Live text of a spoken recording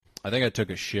I think I took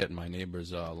a shit in my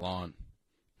neighbor's lawn.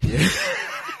 Yeah.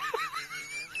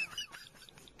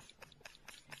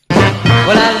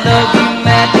 Well, I love you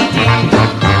madly, dear,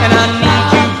 and I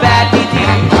need you badly,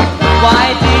 dear.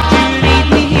 Why did you leave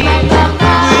me here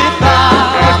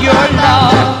without your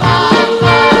love?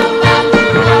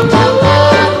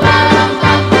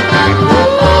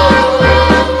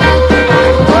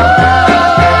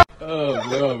 Oh,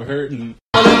 bro, I'm hurting.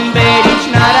 Well, in bed each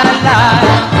night I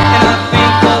lie, and I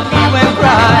think of you and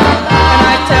cry, and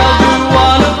I tell you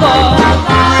one of all,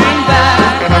 bring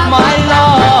back my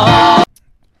love.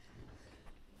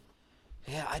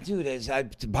 Yeah, dude,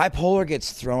 bipolar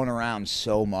gets thrown around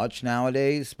so much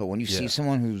nowadays, but when you see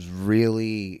someone who's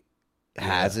really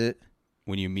has it,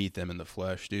 when you meet them in the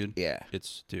flesh, dude,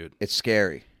 it's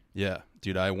scary. Yeah,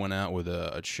 dude, I went out with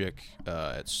a chick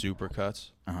at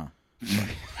Supercuts.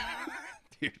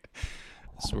 Dude,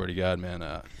 I swear to God,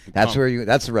 man. That's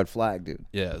a red flag, dude.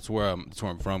 Yeah, that's where I'm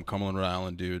from, Cumberland, Rhode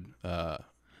Island, dude. So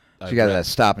you got that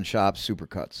Stop and Shop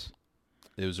Supercuts.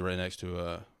 It was right next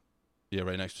to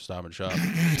right next to Stop and Shop.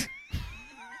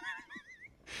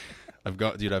 I've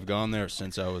gone there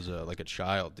since I was like a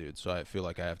child, dude. So I feel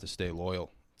like I have to stay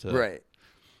loyal to. Right.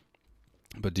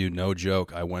 But dude, no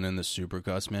joke. I went in the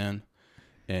Supercuts, man,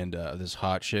 and this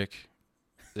hot chick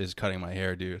is cutting my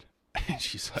hair, dude.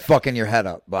 She's like fucking your head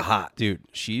up, but hot, dude.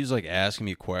 She's like asking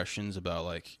me questions about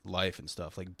like life and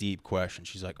stuff, like deep questions.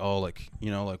 She's like, "Oh, like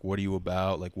like what are you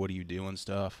about? Like what do you do and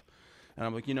stuff?" And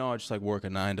I'm like, I just like work a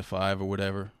 9 to 5 or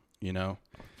whatever,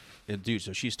 dude.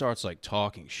 So she starts like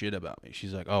talking shit about me.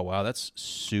 She's like, "Oh wow, that's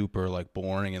super like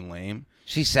boring and lame."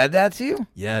 She said that to you?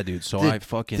 Yeah, dude. So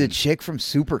the chick from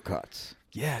Supercuts.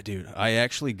 Yeah, dude. I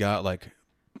actually got like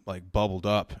bubbled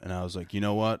up, and I was like, you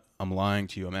know what? I'm lying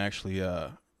to you. I'm actually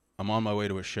I'm on my way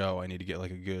to a show. I need to get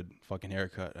like a good fucking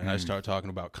haircut. And I start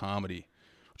talking about comedy,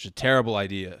 which is a terrible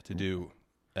idea to do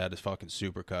at a fucking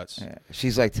Supercuts. Yeah.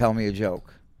 She's like, tell me a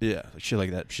joke. Yeah, like shit like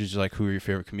that. She's like, who are your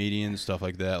favorite comedians? Stuff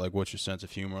like that. Like, what's your sense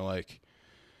of humor? Like,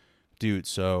 dude,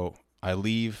 so I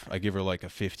leave. I give her like a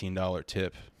 $15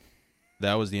 tip.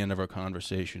 That was the end of our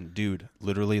conversation. Dude,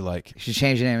 literally like... She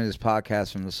changed the name of this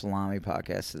podcast from the Salami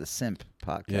podcast to the Simp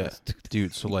podcast. Yeah,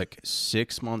 dude, so like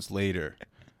 6 months later...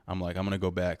 I'm like, I'm going to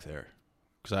go back there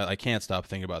because I can't stop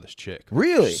thinking about this chick.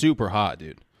 Really? Super hot,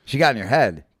 dude. She got in your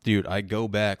head. Dude, I go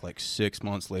back like 6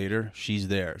 months later. She's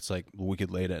there. It's like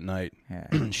wicked late at night.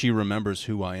 Yeah. She remembers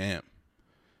who I am.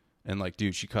 And like,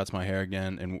 dude, she cuts my hair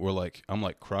again. And I'm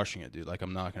like crushing it, dude. Like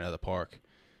I'm knocking it out of the park.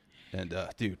 And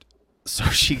dude, so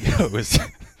she goes,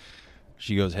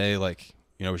 hey, like,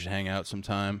 we should hang out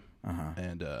sometime.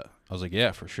 And I was like,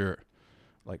 yeah, for sure.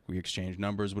 Like, we exchanged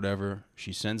numbers, whatever.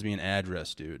 She sends me an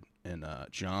address, dude, in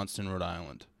Johnston, Rhode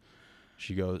Island.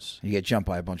 She goes... You get jumped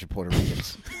by a bunch of Puerto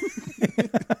Ricans.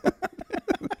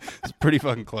 It's pretty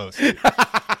fucking close.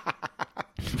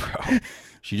 Bro,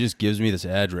 she just gives me this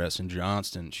address in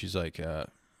Johnston. She's like,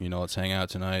 let's hang out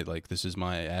tonight. Like, this is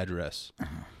my address.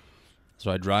 So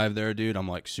I drive there, dude. I'm,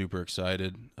 like, super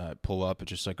excited. I pull up.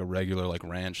 It's just, like, a regular, like,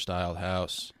 ranch-style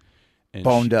house. And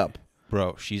boned up.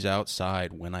 Bro, she's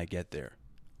outside when I get there.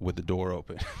 With the door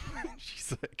open.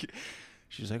 she's like,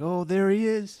 oh, there he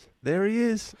is.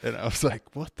 And I was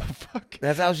like, what the fuck?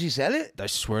 That's how she said it? I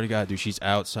swear to God, dude, she's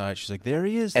outside. She's like, there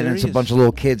he is. And it's a bunch of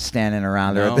little kids standing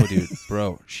around her. No, dude,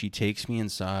 bro, she takes me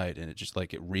inside and it just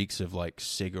like, it reeks of like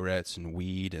cigarettes and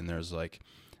weed and there's like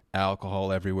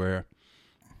alcohol everywhere.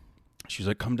 She's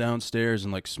like, come downstairs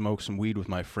and like smoke some weed with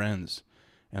my friends.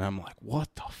 And I'm like,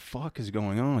 what the fuck is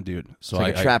going on, dude? So it's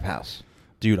like a trap house.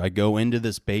 Dude, I go into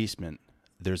this basement.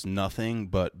 There's nothing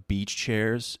but beach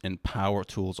chairs and power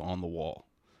tools on the wall.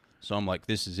 So I'm like,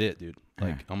 this is it, dude.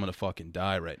 Like, I'm going to fucking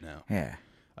die right now. Yeah.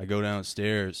 I go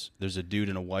downstairs. There's a dude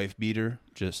in a wife beater,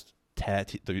 just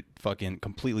fucking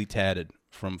completely tatted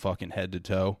from fucking head to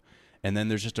toe. And then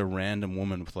there's just a random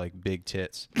woman with, like, big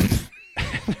tits.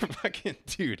 Fucking,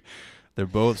 dude. They're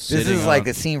both sitting This is like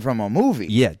a scene from a movie.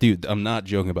 Yeah, dude, I'm not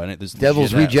joking about it. This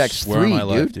Devil's Rejects 3, my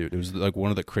life, dude. It was like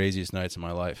one of the craziest nights of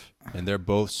my life. And they're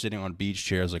both sitting on beach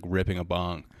chairs, like ripping a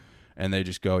bong. And they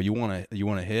just go, you want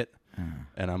to hit?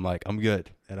 And I'm like, I'm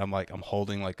good. And I'm like, I'm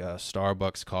holding like a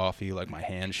Starbucks coffee, like my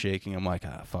hand shaking. I'm like,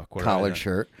 fuck. What collared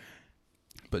shirt.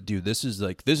 But dude, this is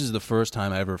the first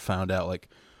time I ever found out like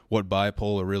what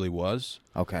bipolar really was.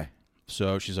 Okay.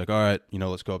 So she's like, all right,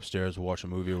 let's go upstairs, we'll watch a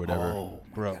movie or whatever. Oh,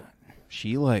 bro.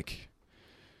 She, like,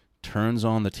 turns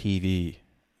on the TV,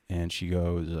 and she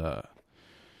goes,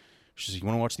 she's like, you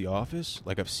want to watch The Office?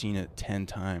 Like, I've seen it 10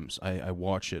 times. I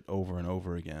watch it over and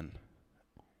over again.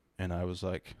 And I was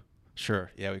like,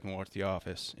 sure, yeah, we can watch The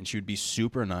Office. And she would be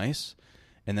super nice,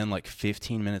 and then, like,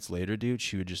 15 minutes later, dude,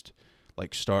 she would just,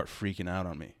 like start freaking out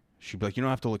on me. She'd be like, "You don't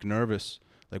have to look nervous.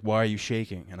 Like, why are you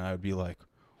shaking?" And I would be like,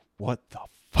 "What the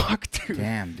fuck, dude?"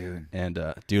 Damn, dude. And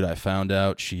dude, I found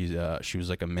out she was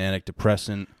like a manic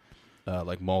depressant,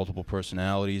 like multiple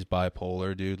personalities,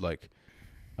 bipolar, dude. Like,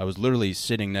 I was literally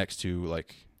sitting next to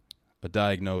like a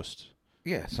diagnosed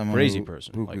someone crazy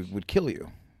person who like, would kill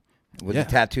you. With the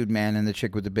tattooed man and the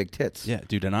chick with the big tits. Yeah,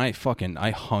 dude, and I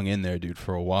hung in there, dude,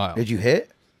 for a while. Did you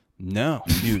hit? No,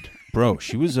 dude, bro,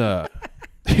 she was dude.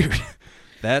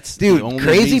 That's dude. The only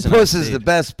crazy puss is the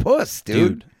best puss,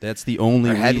 dude. That's the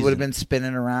only. Her head reason. would have been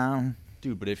spinning around,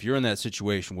 dude. But if you're in that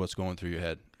situation, what's going through your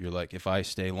head? You're like, if I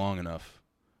stay long enough,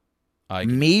 I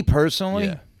can. Me personally.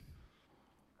 Yeah.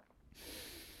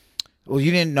 Well,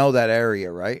 you didn't know that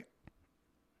area, right?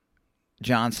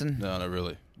 Johnson? No, not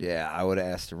really. Yeah, I would have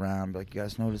asked around, like, you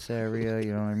guys know this area?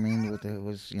 You know what I mean? What the hell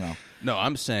was, No,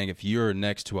 I'm saying if you're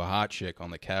next to a hot chick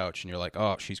on the couch and you're like,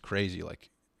 oh, she's crazy,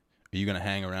 like, are you going to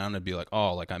hang around and be like,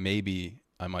 oh, like, I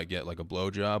might get, like, a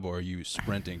blowjob, or are you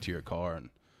sprinting to your car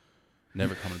and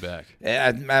never coming back?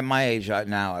 At my age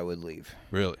now, I would leave.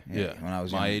 Really? Yeah. When I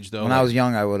was my young. age, though? When I was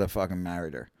young, I would have fucking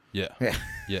married her. Yeah.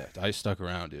 Yeah, I stuck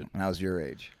around, dude. When I was your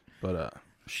age. But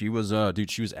she was,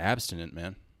 dude, she was abstinent,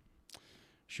 man.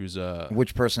 She was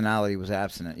Which personality was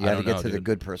abstinent? You had to get to the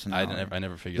good personality. I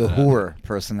never figured that out. The whore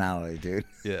personality, dude.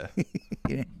 Yeah.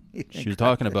 She was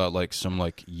talking about like some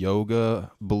like yoga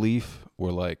belief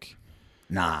where like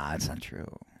nah, it's not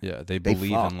true. Yeah, they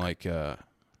believe in like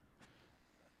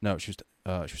no, she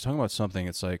was talking about something.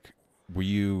 It's like where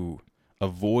you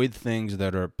avoid things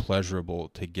that are pleasurable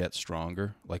to get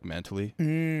stronger, like mentally.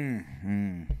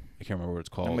 Mm-hmm. I can't remember what it's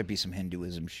called. That might be some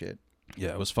Hinduism shit.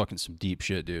 Yeah, it was fucking some deep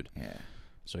shit, dude. Yeah.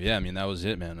 So yeah, I mean that was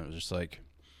it, man. It was just like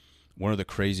one of the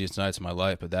craziest nights of my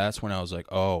life. But that's when I was like,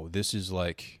 oh, this is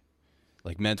like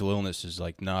mental illness is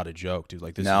like not a joke, dude.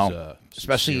 Like this is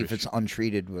especially if it's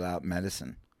untreated without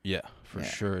medicine. Yeah, for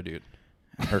sure, dude.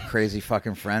 Her crazy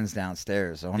fucking friends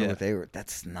downstairs. I wonder what they were.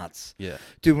 That's nuts. Yeah,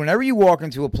 dude. Whenever you walk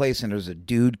into a place and there's a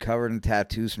dude covered in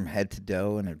tattoos from head to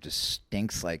toe, and it just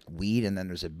stinks like weed, and then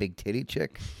there's a big titty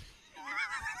chick.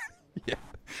 Yeah.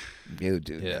 Dude,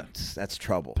 yeah. That's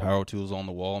trouble. Power tools on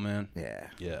the wall, man. Yeah,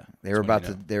 yeah. They were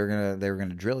they were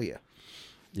gonna drill you.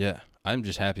 Yeah, I'm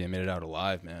just happy I made it out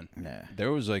alive, man. Yeah.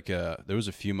 There was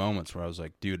a few moments where I was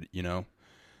like, dude,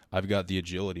 I've got the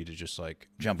agility to just like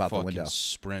jump out the window,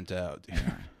 sprint out. Dude.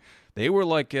 Yeah. They were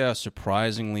like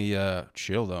surprisingly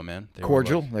chill though, man.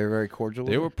 Cordial. They were very cordial.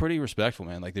 They were pretty respectful,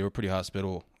 man. Like they were pretty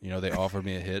hospitable. They offered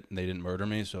me a hit and they didn't murder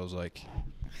me, so I was like.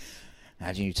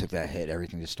 Imagine you took that hit,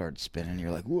 everything just started spinning. You're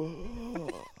like, whoa.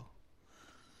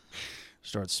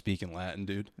 Start speaking Latin,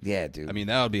 dude. Yeah, dude. I mean,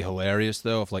 that would be hilarious,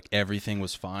 though, if, like, everything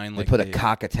was fine. They put a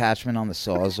cock attachment on the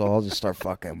Sawzall, just start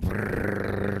fucking...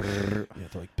 You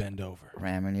have to, like, bend over.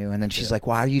 Ramming you. And then she's like,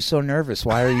 why are you so nervous?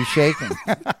 Why are you shaking?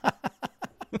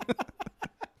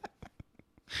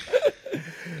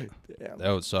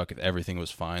 That would suck if everything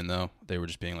was fine, though. They were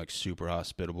just being, like, super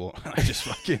hospitable. I just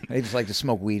fucking... They just like to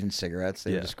smoke weed and cigarettes.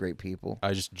 They were just great people.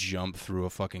 I just jumped through a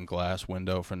fucking glass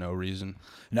window for no reason.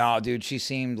 No, dude, she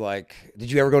seemed like... Did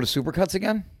you ever go to Supercuts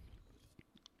again?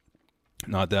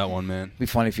 Not that one, man. It'd be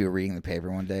funny if you were reading the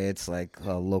paper one day. It's like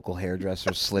a local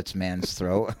hairdresser slits man's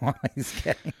throat while he's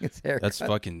getting his hair That's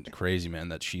fucking crazy, man,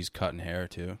 that she's cutting hair,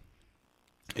 too.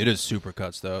 It is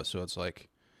Supercuts, though, so it's like...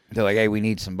 They're like, hey, we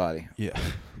need somebody. Yeah.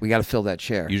 We got to fill that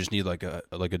chair. You just need like a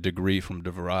degree from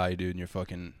DeVry, dude,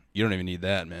 and you don't even need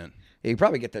that, man. Yeah, you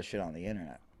probably get that shit on the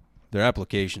internet. Their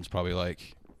application's probably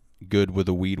like good with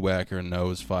a weed whacker and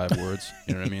knows 5 words.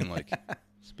 You know what I mean? Like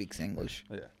speaks English.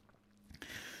 Yeah.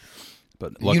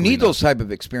 But you need those type of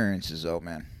experiences, though,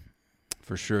 man.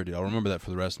 For sure, dude. I'll remember that for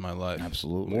the rest of my life.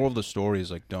 Absolutely. Moral of the story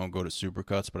is like don't go to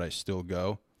Supercuts, but I still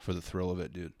go for the thrill of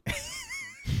it, dude.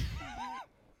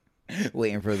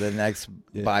 Waiting for the next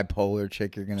bipolar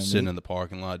chick you're gonna sitting meet. in the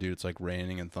parking lot, dude. It's like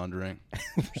raining and thundering.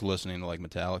 Just listening to like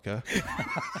Metallica.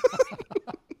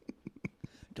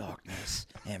 Darkness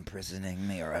imprisoning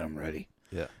me. All right, I'm ready.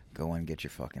 Yeah. Go in and get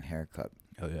your fucking haircut.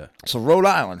 Hell yeah. So Rhode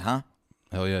Island, huh?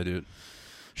 Hell yeah, dude.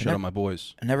 Shout out my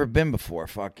boys. I've never been before.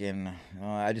 Fucking.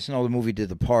 I just know the movie The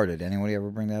Departed. Anybody ever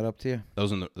bring that up to you?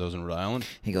 Those in Rhode Island.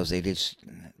 He goes, they just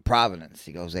Providence.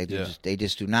 He goes, they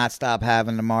just do not stop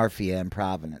having the mafia in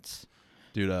Providence.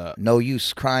 Dude, no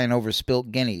use crying over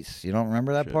spilt guineas. You don't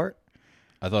remember that part?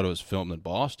 I thought it was filmed in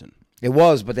Boston. It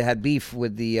was, but they had beef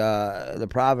with the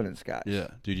Providence guys. Yeah,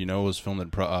 dude. You know it was filmed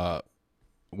in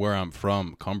where I'm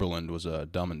from. Cumberland was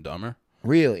Dumb and Dumber.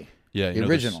 Really? Yeah, the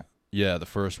original. Yeah, the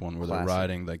first one where Classic. they're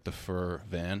riding like the fur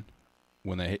van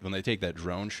when they take that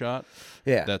drone shot.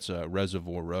 Yeah, that's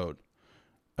Reservoir Road.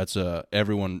 That's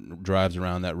everyone drives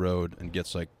around that road and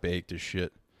gets like baked as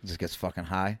shit. Just gets fucking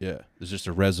high. Yeah, there's just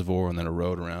a reservoir and then a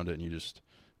road around it, and you just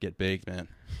get baked, man.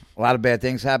 A lot of bad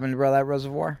things happened around that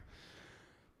reservoir.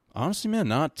 Honestly, man,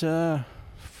 not.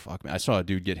 Fuck, man. I saw a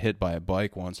dude get hit by a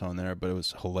bike once on there, but it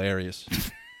was hilarious.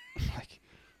 Like,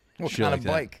 what kind of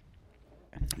bike?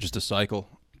 Just a cycle.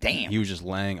 Damn. He was just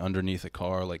laying underneath a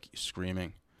car, like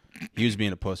screaming. He was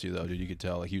being a pussy though, dude. You could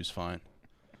tell, like he was fine.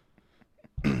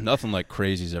 Nothing like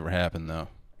crazy's ever happened though.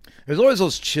 There's always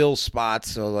those chill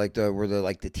spots, so like where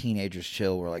the teenagers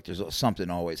chill, where like there's something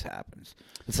always happens.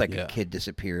 It's like a kid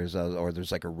disappears, or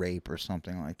there's like a rape or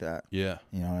something like that. Yeah,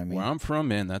 you know what I mean. Where I'm from,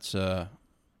 man, that's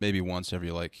maybe once every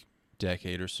like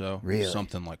decade or so. Really,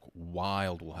 something like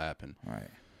wild will happen. Right.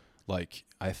 Like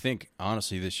I think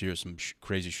honestly, this year some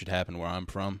crazy shit happened where I'm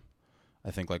from.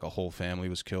 I think like a whole family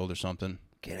was killed or something.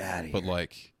 Get out of here. But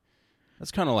like,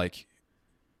 that's kind of like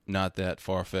not that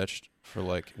far fetched for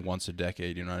like once a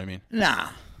decade. You know what I mean? Nah.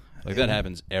 Like that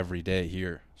happens every day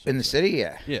here. So in the city,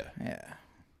 yeah. Yeah. Yeah.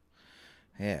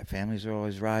 Yeah. Families are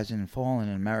always rising and falling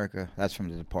in America. That's from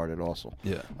The Departed, also.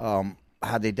 Yeah.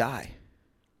 How'd they die?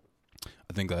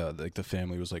 I think like the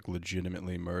family was like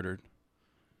legitimately murdered.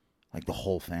 Like the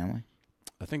whole family?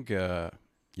 I think, yeah.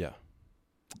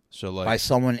 So like by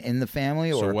someone in the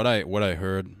family, or so what I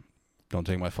heard. Don't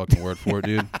take my fucking word for it,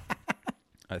 dude.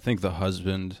 I think the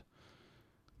husband.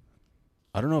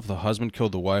 I don't know if the husband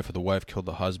killed the wife or the wife killed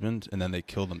the husband, and then they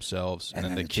killed themselves, and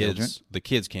then the kids. Children? The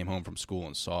kids came home from school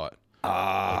and saw it.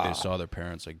 Like they saw their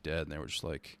parents like dead, and they were just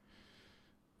like,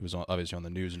 it was obviously on the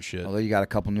news and shit. Although you got a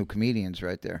couple new comedians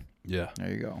right there. Yeah,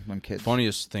 there you go. Them kids.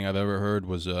 Funniest thing I've ever heard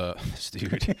was this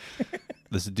dude.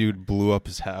 This dude blew up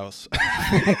his house.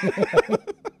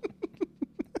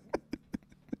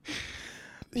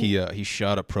 He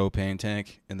shot a propane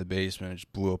tank in the basement and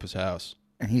just blew up his house.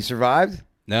 And he survived?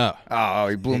 No. Oh,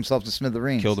 he blew himself to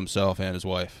smithereens. Killed himself and his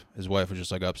wife. His wife was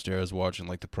just like upstairs watching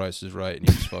like The Price is Right, and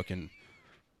he just fucking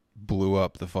blew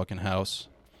up the fucking house.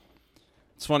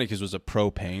 It's funny because it was a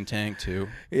propane tank too.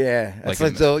 Yeah,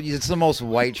 it's the most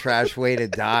white trash way to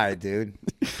die, dude.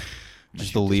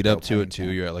 Just the lead up to it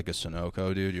too. You're at like a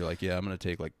Sunoco, dude. You're like, yeah, I'm gonna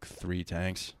take like 3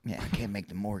 tanks. Yeah, I can't make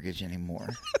the mortgage anymore.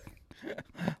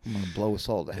 I'm gonna blow us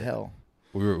all to hell.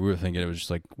 We were thinking it was just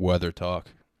like weather talk.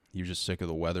 He was just sick of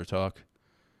the weather talk.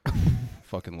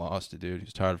 Fucking lost it, dude.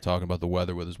 He's tired of talking about the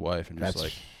weather with his wife and just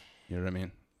like, you know what I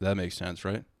mean? That makes sense,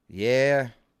 right? Yeah,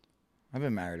 I've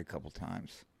been married a couple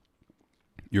times.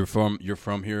 You're from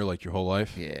here like your whole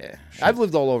life? Yeah, shit. I've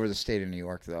lived all over the state of New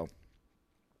York though.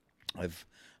 I've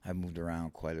moved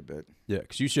around quite a bit. Yeah,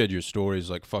 because you said your story is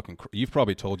like fucking. You've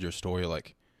probably told your story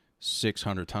like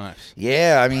 600 times.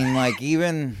 Yeah, I mean, like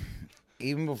even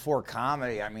before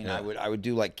comedy, I mean, I would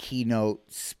do like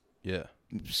keynotes. Yeah.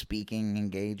 Speaking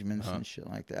engagements and shit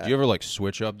like that. Do you ever like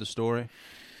switch up the story?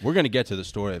 We're gonna get to the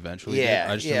story eventually. Yeah,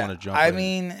 I just don't want to jump. I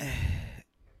mean,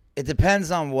 it depends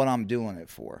on what I'm doing it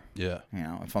for. Yeah. You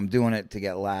know, if I'm doing it to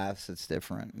get laughs, it's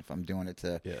different. If I'm doing it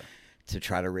to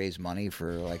try to raise money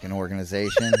for like an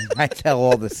organization, I tell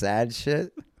all the sad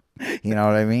shit. You know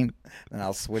what I mean? Then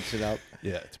I'll switch it up.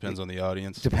 Yeah, it depends on the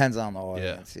audience. Depends on the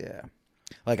audience. Yeah.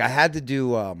 Like I had to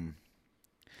do.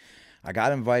 I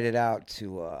got invited out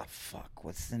to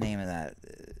what's the name of that?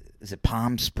 Is it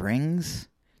Palm Springs?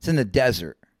 It's in the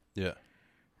desert. Yeah.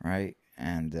 Right?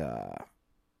 And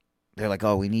they're like,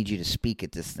 "Oh, we need you to speak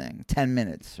at this thing. 10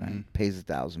 minutes, right? Mm-hmm. Pays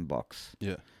 $1,000.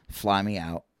 Yeah. Fly me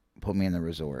out, put me in the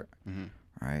resort. Mm-hmm.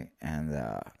 Right? And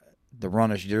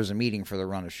there's a meeting for the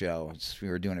run of show. We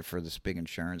were doing it for this big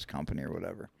insurance company or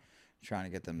whatever, trying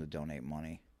to get them to donate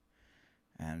money.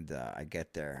 And I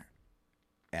get there.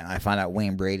 And I find out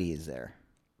Wayne Brady is there.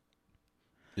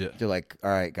 Yeah. They're like, all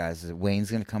right, guys,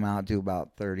 Wayne's going to come out, do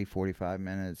about 30, 45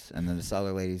 minutes. And then this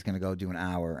other lady's going to go do an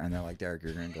hour. And they're like, Derek,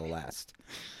 you're going to go last.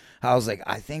 I was like,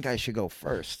 I think I should go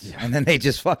first. Yeah. And then they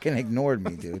just fucking ignored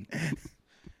me, dude.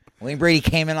 Wayne Brady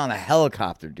came in on a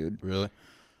helicopter, dude. Really?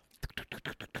 I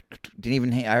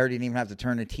didn't even have to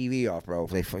turn the TV off, bro.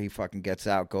 He fucking gets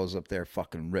out, goes up there,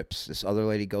 fucking rips. This other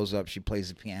lady goes up, she plays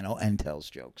the piano and tells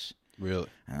jokes. Really?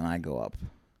 And then I go up.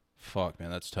 Fuck, man,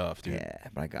 that's tough, dude. Yeah,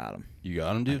 but I got him. You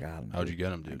got him, dude? I got him. How'd you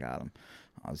get him, dude? I got him.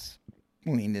 I was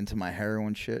leaned into my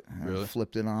heroin shit. Really? I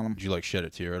flipped it on him. Did you like shed a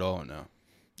tear at all or no?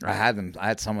 I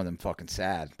had some of them fucking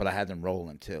sad, but I had them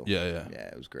rolling too. Yeah. Yeah,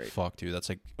 it was great. Fuck, dude, that's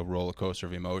like a roller coaster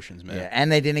of emotions, man. Yeah,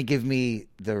 and they didn't give me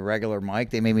the regular mic.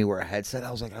 They made me wear a headset.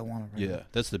 I was like, I want a regular. Yeah,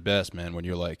 that's the best, man, when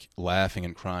you're like laughing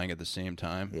and crying at the same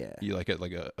time. Yeah. You like at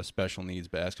like a special needs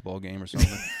basketball game or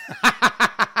something.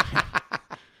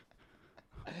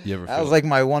 You ever that was like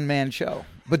my one-man show.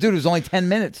 But, dude, it was only 10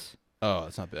 minutes. Oh,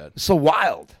 that's not bad. So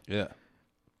wild. Yeah.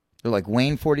 They're like,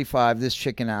 Wayne 45, this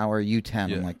chicken hour, you 10.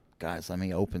 Yeah. I'm like, guys, let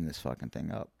me open this fucking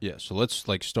thing up. Yeah, so let's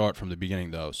like start from the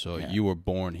beginning though. So you were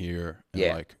born here, and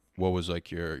like, what was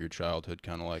like your childhood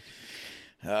kind of like?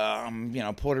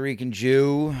 Puerto Rican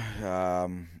Jew. My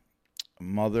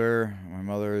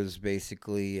mother is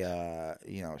basically,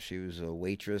 she was a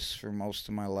waitress for most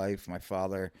of my life. My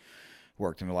father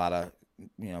worked in a lot of,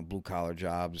 blue collar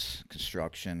jobs,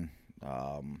 construction.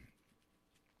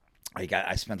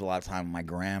 I spent a lot of time with my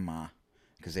grandma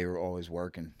because they were always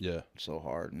working so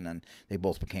hard. And then they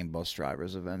both became bus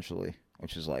drivers eventually,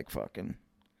 which is like fucking,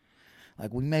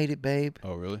 like, we made it, babe.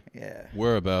 Oh, really? Yeah.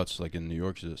 Whereabouts, like in New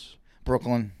York, is this?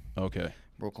 Brooklyn. Okay.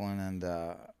 Brooklyn, and,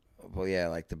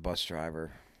 like the bus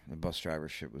driver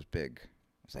shit was big.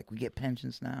 It's like, we get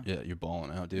pensions now? Yeah, you're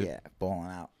balling out, dude. Yeah,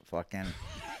 balling out. Fucking.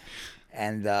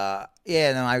 And,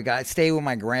 then I stayed with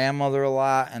my grandmother a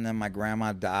lot, and then my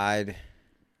grandma died.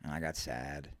 And I got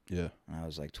sad. Yeah. And I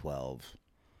was like 12.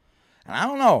 And I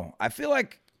don't know. I feel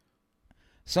like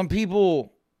some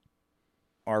people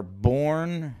are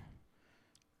born.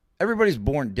 Everybody's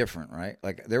born different, right?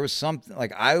 Like, there was something.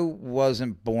 Like, I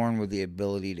wasn't born with the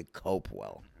ability to cope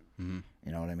well. Mm-hmm.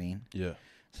 You know what I mean? Yeah.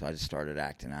 So I just started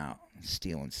acting out, and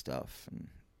stealing stuff, and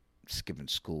skipping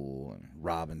school, and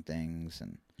robbing things.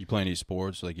 And you play any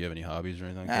sports? Like, you have any hobbies or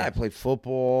anything like that? I played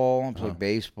football. I played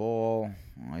baseball.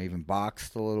 I even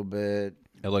boxed a little bit.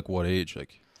 At like what age?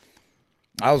 Like,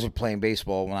 I was playing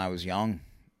baseball when I was young.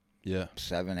 Yeah.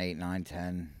 7, 8, 9,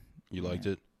 10. You liked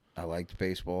it? I liked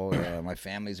baseball. Yeah, my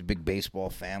family's a big baseball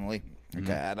family.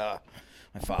 My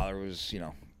father was,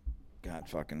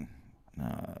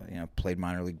 played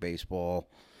minor league baseball.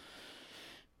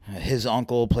 His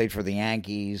uncle played for the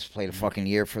Yankees, played a fucking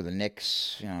year for the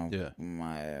Knicks.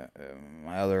 My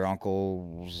other uncle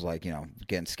was like,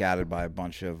 getting scouted by a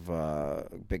bunch of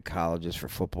big colleges for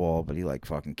football, but he like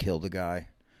fucking killed a guy,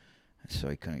 so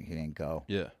he didn't go.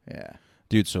 Yeah. Yeah.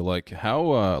 Dude, so like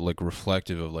how like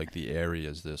reflective of like the area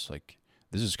is this? Like,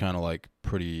 this is kind of like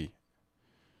pretty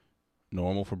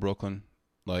normal for Brooklyn.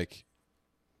 Like,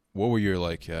 what were your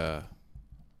like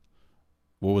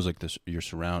what was like your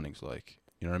surroundings like?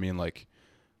 You know what I mean? Like,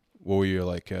 what were your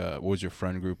like what was your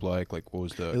friend group like? Like, what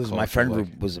was the My friend like?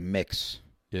 group was a mix.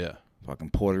 Yeah.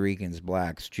 Fucking Puerto Ricans,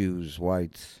 blacks, Jews,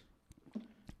 whites.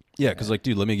 Yeah, because like,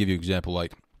 dude, let me give you an example.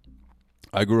 Like,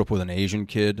 I grew up with an Asian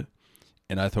kid,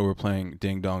 and I thought we were playing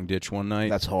Ding Dong Ditch one night.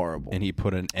 That's horrible. And he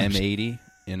put an M80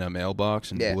 in a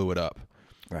mailbox and blew it up.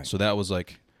 Right. So that was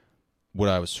like what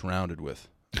I was surrounded with.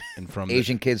 And from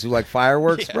Asian kids who like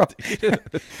fireworks, bro.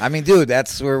 I mean, dude,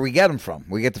 that's where we get them from.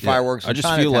 We get the fireworks from I just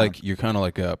Chinatown. feel like you're kind of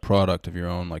like a product of your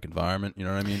own like environment. You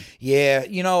know what I mean? Yeah,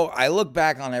 I look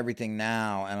back on everything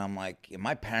now, and I'm like,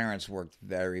 my parents worked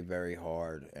very, very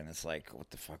hard, and it's like, what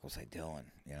the fuck was I doing?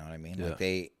 You know what I mean? Yeah. Like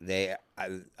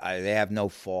they have no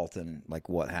fault in like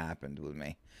what happened with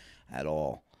me at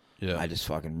all. Yeah. I just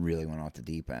fucking really went off the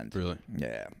deep end. Really?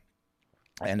 Yeah.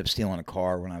 I ended up stealing a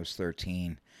car when I was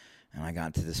 13. And I got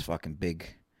into this fucking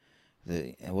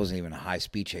it wasn't even a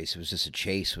high-speed chase. It was just a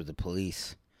chase with the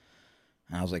police.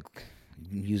 And I was like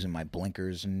using my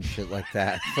blinkers and shit like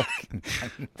that.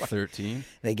 13?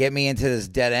 They get me into this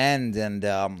dead end,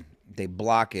 and they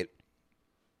block it.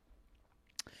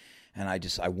 And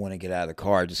I wouldn't get out of the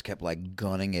car. I just kept like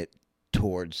gunning it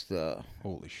towards the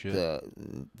holy shit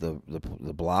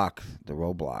the block, the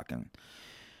roadblock, and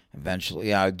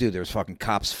eventually, dude, there was fucking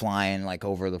cops flying like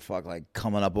over the like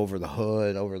coming up over the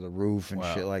hood, over the roof and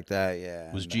shit like that. Yeah.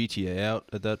 Was GTA out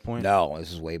at that point? No,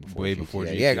 this is way before. Way GTA. before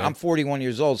GTA. Yeah, I'm 41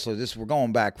 years old, so we're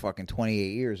going back fucking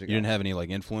 28 years ago. You didn't have any like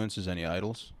influences, any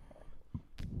idols?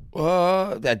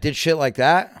 That did shit like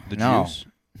that? The no. Juice?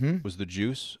 Was the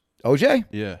Juice? OJ?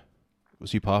 Yeah.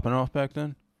 Was he popping off back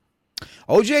then?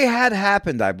 OJ had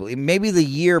happened, I believe, maybe the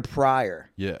year prior.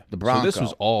 Yeah. The Bronco. So this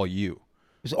was all you.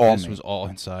 It was all This me. was all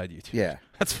inside you, dude. Yeah.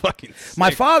 That's fucking sick.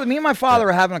 Me and my father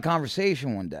were having a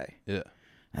conversation one day. Yeah.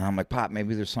 And I'm like, Pop,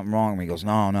 maybe there's something wrong with me. He goes,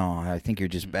 no, I think you're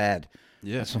just bad.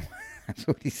 Yeah. That's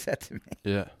what he said to me.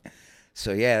 Yeah.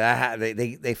 So yeah,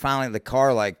 they finally, the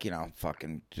car, like,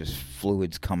 fucking just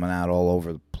fluids coming out all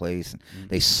over the place, and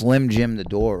they Slim Jim the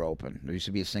door open. There used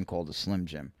to be a thing called the Slim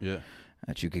Jim. Yeah.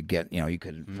 That you could get, you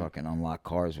could fucking unlock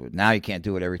cars with. Now you can't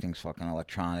do it. Everything's fucking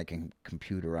electronic and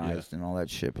computerized and all that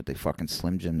shit. But they fucking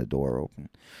Slim Jim the door open,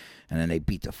 and then they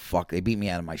beat me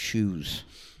out of my shoes.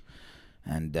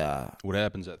 And what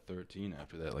happens at 13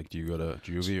 after that? Like, do you go to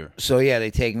juvie or? So yeah, they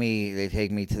take me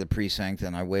to the precinct,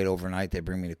 and I wait overnight. They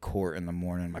bring me to court in the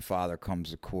morning. My father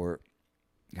comes to court,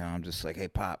 and I'm just like, hey,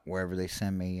 Pop, wherever they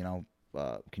send me,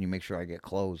 can you make sure I get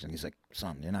clothes? And he's like,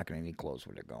 son, you're not going to need clothes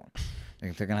where they're going.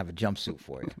 They're going to have a jumpsuit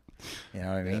for you. You know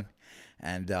what I mean?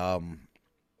 And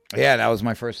yeah, that was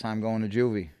my first time going to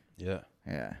juvie. Yeah.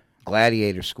 Yeah,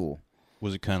 gladiator school.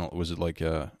 Was it like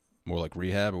more like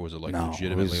rehab, or was it like No,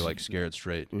 legitimately it was- like scared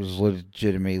straight? It was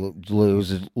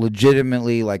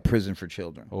legitimately like prison for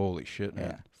children. Holy shit, man!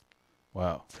 Yeah.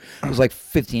 Wow. It was like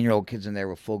 15-year-old kids in there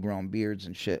with full-grown beards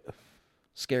and shit.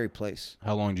 Scary place.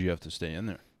 How long do you have to stay in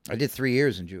there? I did 3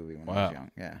 years in juvie when I Wow. was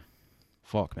young. Yeah.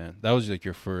 Fuck, man. That was like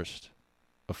your first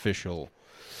official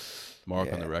mark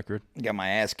on Yeah. the record. Got my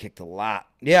ass kicked a lot.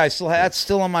 Yeah, I still that's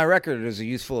still on my record as a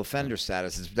youthful offender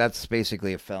status. That's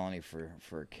basically a felony for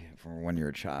when you're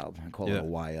a child. I call it a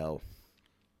YO.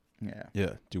 Yeah.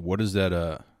 Yeah, dude. What is that?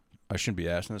 I shouldn't be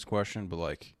asking this question, but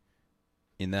like,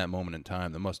 in that moment in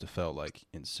time, that must have felt like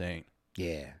insane.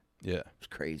 Yeah. Yeah, It was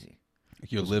crazy.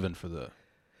 like you're living for the.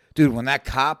 Dude, when that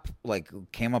cop like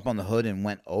came up on the hood and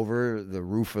went over the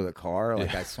roof of the car,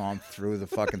 like I saw him through the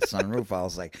fucking sunroof, I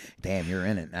was like, "Damn, you're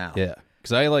in it now." Yeah,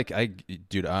 because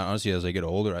dude, honestly, as I get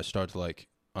older, I start to like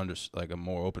I'm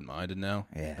more open minded now.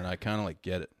 Yeah. and I kind of like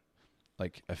get it.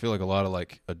 Like I feel like a lot of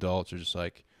like adults are just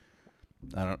like,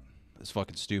 it's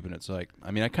fucking stupid. It's like,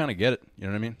 I mean, I kind of get it. You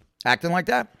know what I mean? Acting like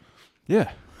that,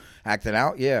 Yeah. acting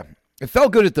out, yeah. It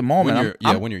felt good at the moment.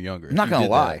 When you're younger. I'm not If you gonna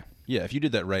did lie. that- yeah, if you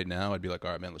did that right now, I'd be like,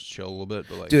 all right, man, let's chill a little bit.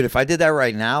 But like, Dude, if I did that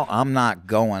right now, I'm not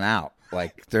going out.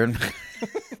 Like they're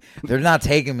not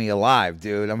taking me alive,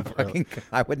 dude.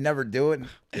 I would never do it.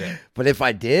 Yeah. But if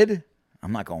I did,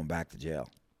 I'm not going back to jail.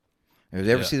 Have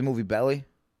you ever see the movie Belly?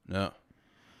 no.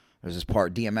 There's this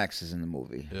part. DMX is in the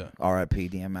movie. Yeah. R.I.P.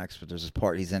 DMX. But there's this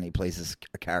part he's in. He plays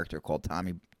a character called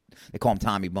Tommy. They call him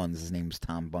Tommy Buns. His name's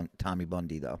Tommy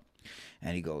Bundy though.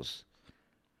 And he goes,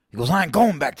 I ain't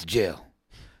going back to jail.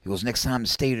 He goes, next time the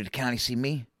state or the county see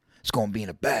me, it's gonna be in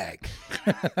a bag.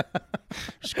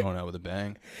 Just going out with a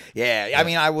bang. Yeah, I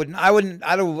mean,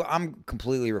 I'm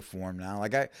completely reformed now.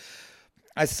 Like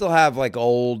I still have like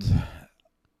old,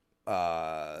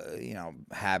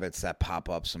 habits that pop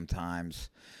up sometimes.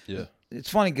 Yeah. It's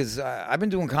funny because I've been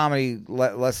doing comedy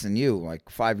less than you, like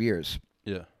 5 years,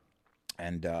 Yeah.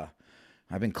 and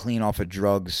I've been clean off of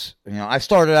drugs. You know, I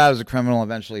started out as a criminal,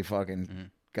 eventually fucking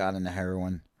got into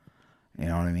heroin. You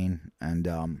know what I mean? And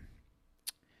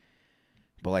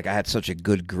but like I had such a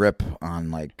good grip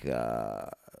on like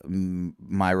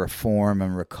my reform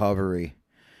and recovery.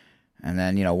 And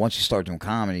then, once you start doing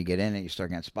comedy, you get in it, you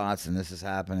start getting spots, and this is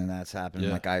happening, that's happening.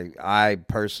 Yeah. Like I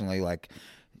personally, like,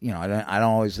 I don't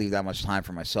always leave that much time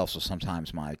for myself, so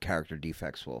sometimes my character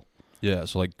defects will. Yeah,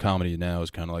 so like comedy now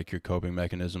is kind of like your coping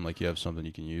mechanism. Like you have something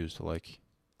you can use to like.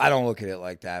 I don't look at it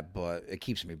like that, but it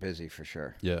keeps me busy for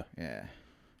sure. Yeah. Yeah.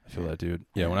 I feel that, dude.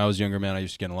 Yeah, when I was younger, man, I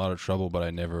used to get in a lot of trouble, but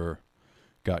I never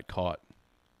got caught.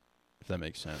 If that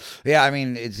makes sense. Yeah, I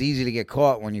mean, it's easy to get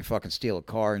caught when you fucking steal a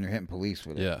car and you're hitting police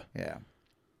with it. Yeah. Yeah.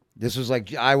 This was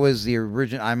like, I was the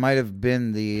original, I might have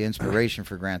been the inspiration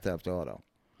for Grand Theft Auto.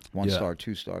 1 star,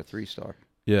 2 star, 3 star.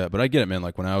 Yeah, but I get it, man.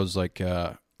 Like when I was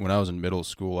in middle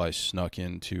school, I snuck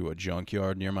into a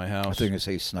junkyard near my I house. thought you were going to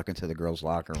say you snuck into the girls'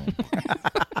 locker room.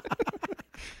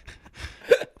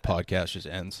 Podcast just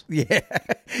ends. Yeah.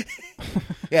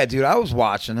 Yeah, dude, I was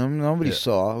watching them. Nobody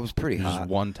saw. It was pretty Just hot.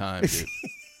 one time, dude.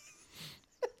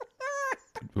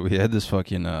 But we had this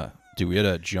fucking we had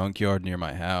a junkyard near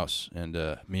my house, and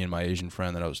me and my Asian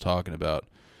friend that I was talking about,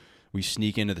 we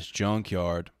sneak into this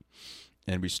junkyard,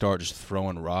 and we start just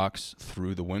throwing rocks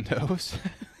through the windows.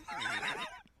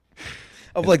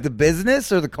 Of like the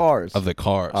business or the cars? Of the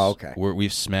cars. Oh, okay.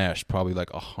 We've smashed probably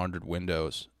like 100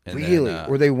 windows. And Really? then,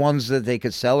 were they ones that they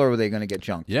could sell, or were they going to get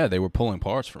junked? yeah, they were pulling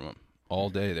parts from them all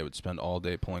day. They would spend all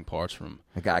day pulling parts from them.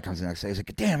 The guy comes in the next day. He's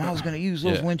like, damn, I was going to use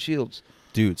those windshields.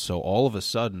 Dude, so all of a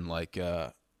sudden, like,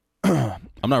 I'm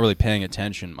not really paying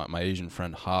attention. My Asian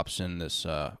friend hops in this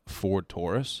Ford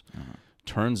Taurus,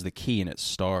 turns the key, and it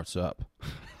starts up.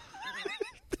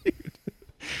 Dude.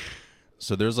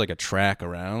 So there's like a track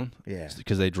around. Yeah.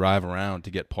 Because they drive around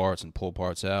to get parts and pull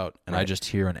parts out. And I just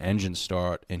hear an engine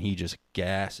start, and he just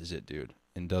gasses it, dude,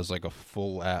 and does like a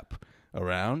full lap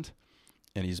around.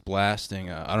 And he's blasting,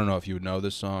 I don't know if you would know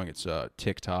this song. It's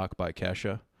TikTok by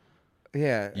Kesha.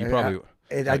 Yeah. You probably...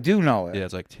 I do know it. Yeah,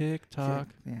 it's like TikTok.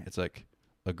 Yeah. It's like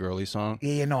a girly song.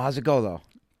 Yeah, no. How's it go, though?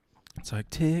 It's like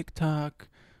TikTok,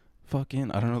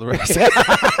 fucking. I don't know the rest.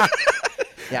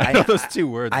 Yeah, I know those 2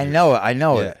 words. I know it. I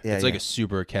know Yeah, it. Yeah, it's like a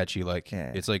super catchy, like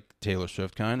it's like Taylor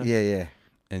Swift kind of. Yeah, yeah.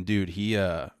 And dude, he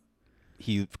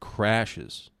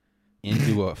crashes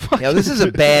into a. Yo, this is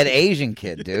a bad Asian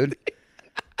kid, dude.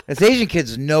 This Asian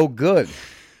kid's no good.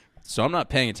 So I'm not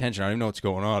paying attention. I don't even know what's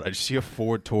going on. I just see a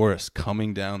Ford Taurus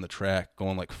coming down the track,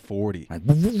 going like 40. Like,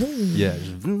 Yeah.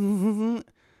 Just,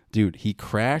 Dude, he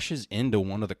crashes into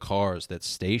one of the cars that's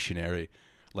stationary,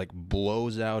 like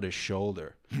blows out his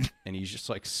shoulder, and he's just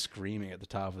like screaming at the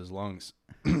top of his lungs.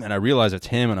 And I realize it's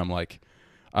him, and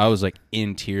I was like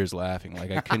in tears laughing.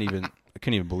 Like I couldn't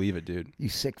even believe it, dude. You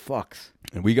sick fucks.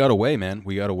 And we got away, man.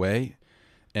 We got away.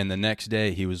 And the next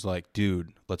day he was like,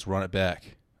 dude, let's run it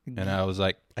back. And I was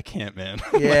like, I can't, man.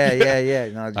 Yeah, yeah.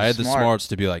 No, I had the smarts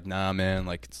to be like, nah, man,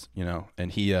 like, it's,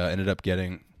 and he ended up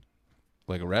getting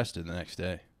like arrested the next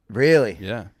day. Really?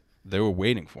 Yeah. They were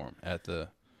waiting for him at the...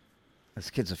 This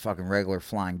kid's a fucking regular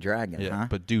flying dragon, huh?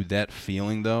 But dude, that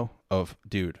feeling though of,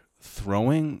 dude,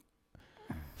 throwing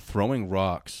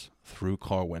rocks through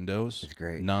car windows it's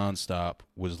great. Nonstop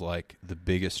was like the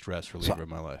biggest stress reliever of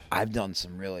my life. I've done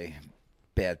some really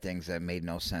bad things that made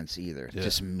no sense either. Yeah.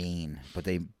 Just mean, but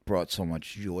they brought so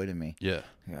much joy to me. Yeah.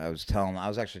 I was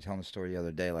actually telling the story the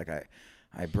other day. Like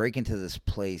I break into this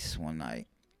place one night,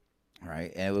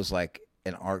 right? And it was like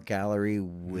an art gallery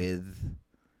with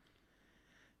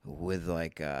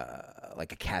like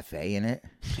a cafe in it.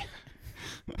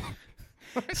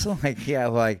 So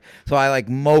I like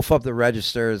moaf up the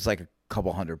register. It's like a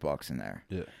couple $100 in there.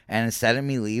 Yeah. And instead of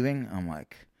me leaving, I'm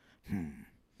like,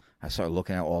 I start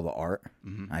looking at all the art.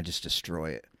 Mm-hmm. I just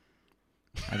destroy it.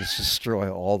 I just destroy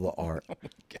all the art. Oh my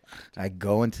God. I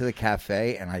go into the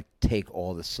cafe and I take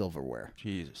all the silverware.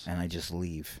 Jesus. And I just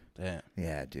leave. Damn.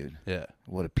 Yeah, dude. Yeah.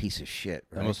 What a piece of shit.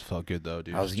 Right? That must have felt good though,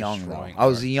 dude. I was Just young though. destroying I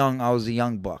was art. a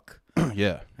young buck.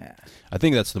 Yeah. Yeah. I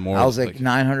think that's the more. I was like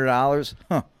 $900.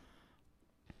 Huh.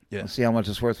 Yeah. Let's see how much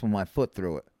it's worth when my foot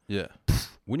through it. Yeah.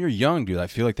 When you're young, dude, I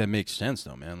feel like that makes sense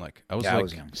though, man. Like I was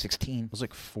young, 16. I was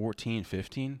like 14,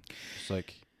 15. It's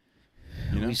like,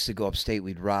 We used to go upstate.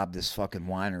 We'd rob this fucking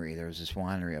winery. There was this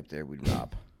winery up there we'd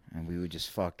rob. And we would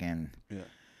just fucking... Yeah.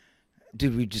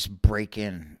 Dude, we'd just break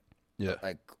in. Yeah.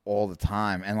 Like, all the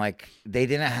time. And, like, they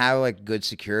didn't have, like, good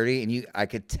security. And I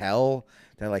could tell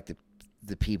that, like,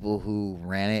 the people who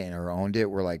ran it or owned it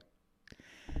were, like,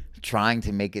 trying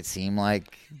to make it seem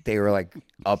like they were, like,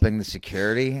 upping the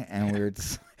security. And we were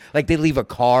just... Like, they'd leave a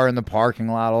car in the parking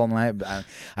lot all night. I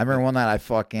remember one night I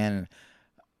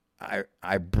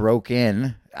broke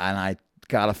in and I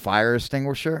got a fire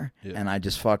extinguisher and I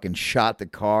just fucking shot the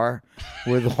car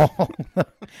with all,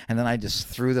 and then I just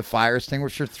threw the fire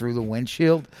extinguisher through the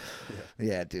windshield.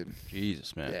 Yeah, dude.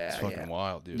 Jesus, man. Yeah, it's fucking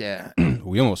wild, dude. Yeah.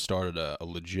 We almost started a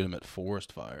legitimate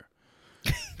forest fire.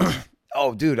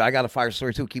 Oh, dude, I got a fire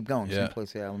story too. Keep going. Yeah. Same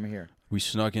place. Yeah, let me hear. We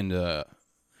snuck into...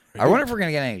 I wonder if we're going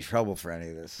to get any trouble for any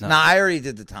of this. Nah, I already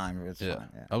did the time. It's fine.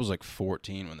 Yeah. I was like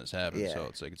 14 when this happened, Yeah. so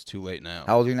it's like it's too late now.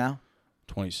 How old are you now?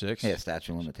 26? Yeah,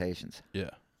 statute of limitations. Yeah.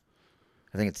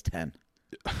 I think it's 10.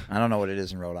 I don't know what it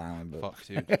is in Rhode Island, but Fuck,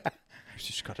 dude.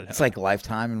 Just cut it out. it's like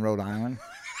lifetime in Rhode Island.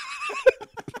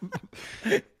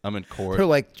 I'm in court. They're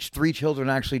like 3 children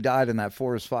actually died in that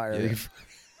forest fire. Yeah.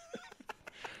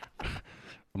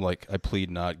 I'm like, I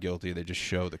plead not guilty. They just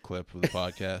show the clip of the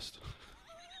podcast.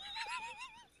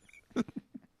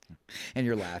 And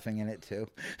you're laughing in it too.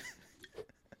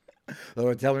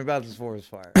 Lord, tell me about this forest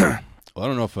fire. Well, I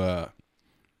don't know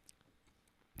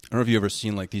if you ever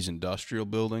seen like these industrial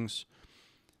buildings.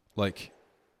 Like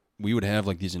we would have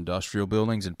like these industrial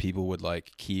buildings and people would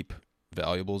like keep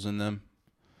valuables in them.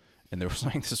 And there was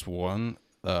like this one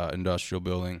industrial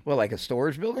building. Well, like a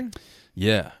storage building?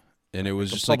 Yeah. And it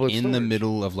was just like in the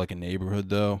middle of like a neighborhood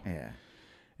though. Yeah.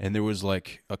 And there was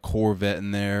like a Corvette in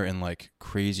there and like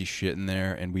crazy shit in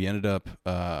there. And we ended up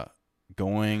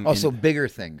going. Oh, so bigger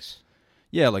things.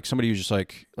 Yeah, like somebody was just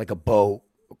like a boat.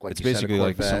 Like it's basically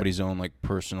like somebody's own like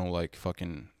personal like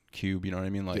fucking cube. You know what I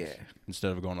mean? Like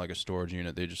instead of going like a storage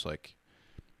unit, they just like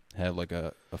have like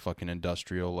a fucking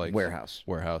industrial like warehouse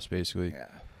basically.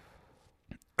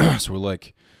 Yeah.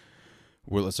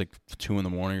 So it's like 2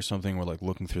 a.m. or something. We're like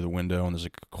looking through the window and there's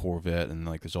like a Corvette and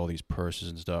like there's all these purses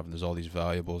and stuff and there's all these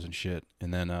valuables and shit.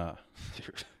 And then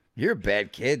you're a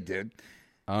bad kid, dude.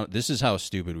 This is how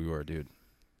stupid we were, dude.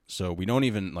 So we don't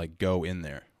even like go in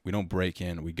there. We don't break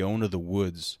in. We go into the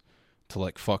woods to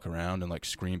like fuck around and like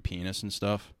scream penis and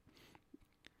stuff.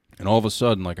 And all of a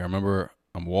sudden, like I remember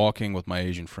I'm walking with my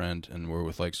Asian friend and we're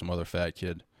with like some other fat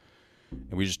kid.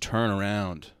 And we just turn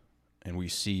around and we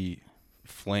see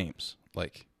flames.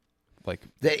 Like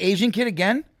the Asian kid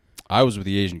again? I was with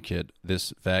the Asian kid.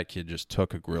 This fat kid just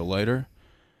took a grill lighter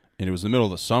and it was the middle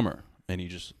of the summer and he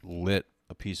just lit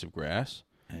a piece of grass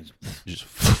and just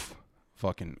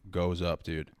fucking goes up,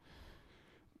 dude.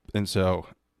 And so,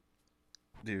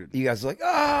 dude, you guys are like,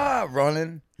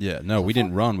 running. Yeah, no, we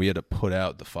didn't run. We had to put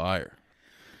out the fire.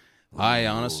 Ooh. I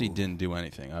honestly didn't do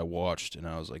anything. I watched and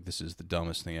I was like, this is the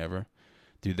dumbest thing ever.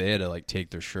 Dude, they had to like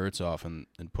take their shirts off and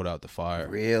put out the fire.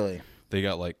 Really?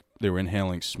 they were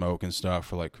inhaling smoke and stuff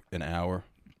for like an hour.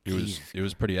 It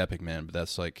was pretty epic, man. But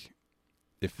that's like,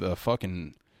 if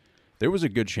there was a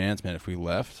good chance, man, if we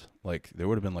left, like there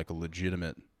would have been like a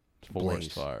legitimate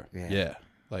forest fire. Yeah,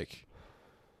 like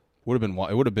it would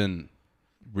have been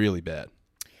really bad.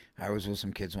 I was with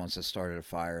some kids once that started a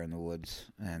fire in the woods,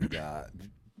 and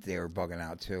they were bugging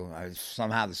out too.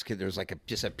 Somehow this kid, there was like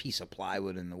just a piece of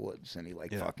plywood in the woods, and he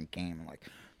fucking came, and like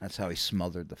that's how he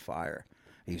smothered the fire.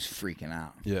 He was freaking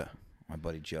out. Yeah, my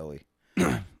buddy Joey.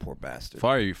 Poor bastard.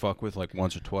 Fire you fuck with like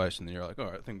once or twice, and then you're like, all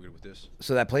right, I think we're good with this.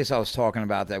 So that place I was talking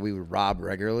about that we would rob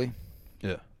regularly.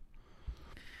 Yeah.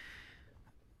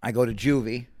 I go to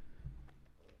juvie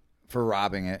for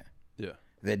robbing it. Yeah.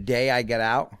 The day I get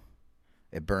out,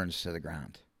 it burns to the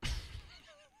ground.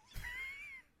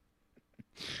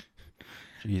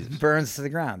 Jesus. It burns to the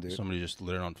ground, dude. Somebody just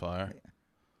lit it on fire.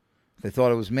 They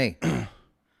thought it was me.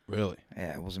 Really?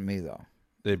 Yeah, it wasn't me though.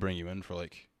 They bring you in for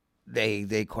like.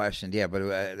 They questioned, yeah, but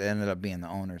it ended up being the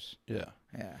owners. Yeah.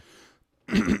 Yeah.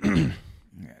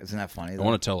 Isn't that funny? Though? I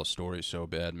want to tell a story so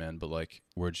bad, man, but like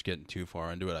we're just getting too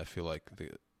far into it. I feel like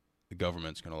the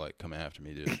government's gonna like come after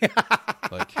me, dude.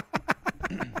 Like,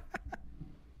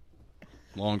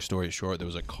 long story short, there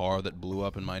was a car that blew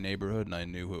up in my neighborhood, and I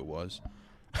knew who it was.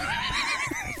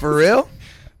 For real?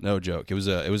 No joke. It was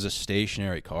a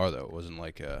stationary car though. It wasn't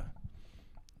like a.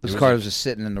 This car was just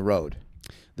sitting in the road.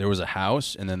 There was a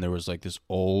house, and then there was like this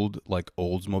old, like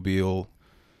Oldsmobile.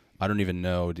 I don't even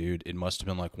know, dude. It must have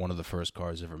been like one of the first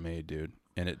cars ever made, dude.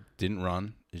 And it didn't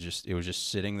run. It was just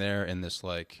sitting there in this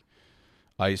like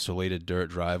isolated dirt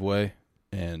driveway,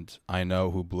 and I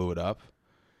know who blew it up.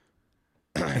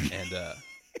 And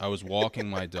I was walking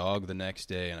my dog the next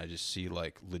day, and I just see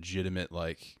like legitimate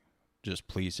like just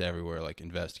police everywhere, like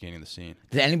investigating the scene.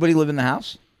 Did anybody live in the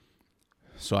house?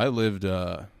 So I lived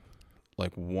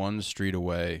like one street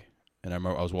away, and I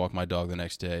remember I was walking my dog the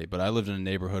next day, but I lived in a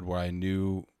neighborhood where I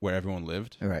knew where everyone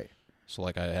lived. Right. So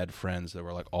like I had friends that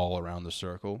were like all around the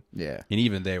circle. Yeah. And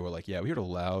even they were like, yeah, we heard a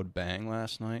loud bang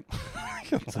last night.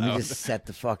 Somebody just set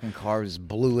the fucking car, just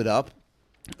blew it up.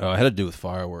 Oh, it had to do with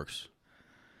fireworks.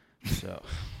 So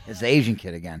it's the Asian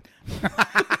kid again.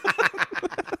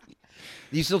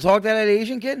 Do you still talk to that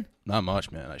Asian kid? Not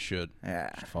much, man. I should.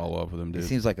 Yeah. Should follow up with him, dude. He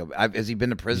seems like has he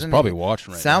been to prison? He's probably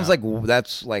watching right Sounds now. like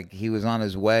that's like he was on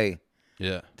his way.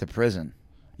 Yeah. To prison.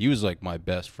 He was like my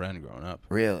best friend growing up.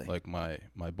 Really? Like my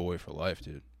boy for life,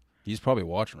 dude. He's probably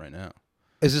watching right now.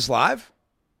 Is this live?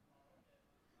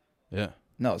 Yeah.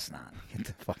 No, it's not. Get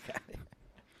the fuck out of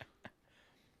here.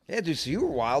 Yeah, dude. So you were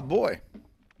a wild boy.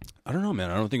 I don't know, man.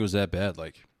 I don't think it was that bad.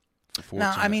 Like,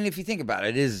 no, I mean, if you think about it,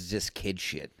 it is just kid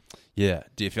shit. Yeah,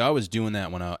 if I was doing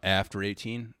that when after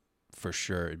 18, for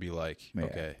sure it'd be like, yeah.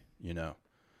 Okay, you know,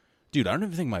 dude, I don't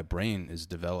even think my brain is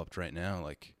developed right now.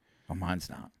 Like, oh, mine's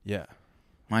not. Yeah,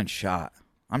 mine's shot.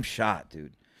 I'm shot,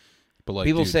 dude. But like,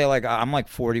 people say like I'm like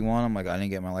 41. I'm like I didn't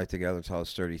get my life together until I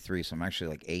was 33, so I'm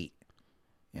actually like 8.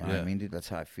 You know what I mean, dude? That's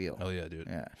how I feel. Hell yeah, dude.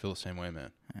 Yeah, I feel the same way,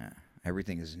 man. Yeah,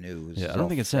 everything is new. Yeah, I don't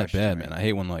think it's that bad, man. I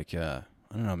hate when like I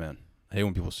don't know, man. I hate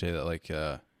when people say that, like,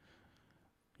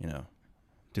 you know.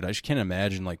 Dude, I just can't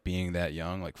imagine, like, being that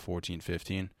young, like 14,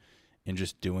 15, and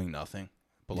just doing nothing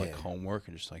but, like, homework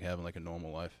and just, like, having, like, a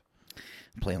normal life.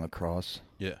 Playing lacrosse.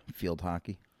 Yeah. Field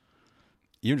hockey.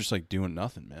 Even just, like, doing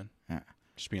nothing, man. Yeah.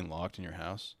 Just being locked in your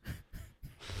house.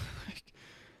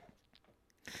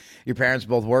 Your parents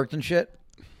both worked and shit?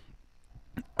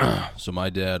 So my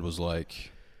dad was,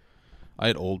 like, I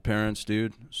had old parents,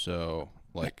 dude, so,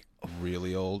 like,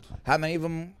 really old. How many of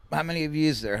you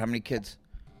is there? How many kids?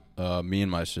 Me and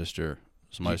my sister.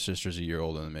 So my sister's a year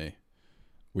older than me.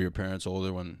 Were your parents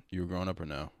older when you were growing up or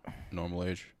no? Normal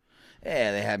age?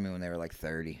 Yeah, they had me when they were like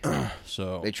 30.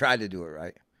 So they tried to do it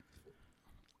right.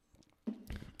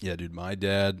 Yeah, dude, my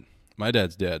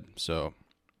dad's dead. So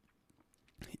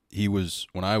he was,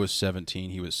 when I was 17,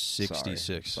 he was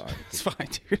 66. Sorry. It's fine,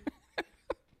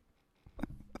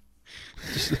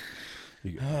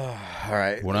 dude. All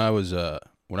right. When I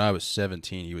was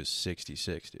 17, he was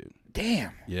 66, dude.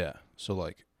 Damn. Yeah. So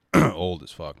like old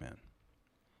as fuck, man.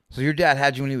 So your dad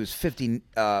had you when he was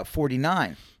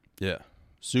 49. Yeah.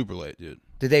 Super late, dude.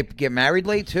 Did they get married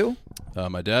late too?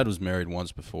 My dad was married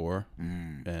once before,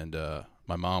 and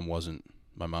my mom wasn't.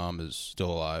 My mom is still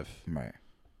alive. Right.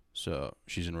 So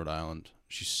she's in Rhode Island.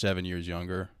 She's 7 years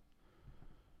younger.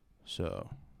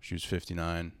 So she was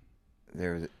 59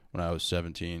 when I was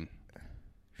 17.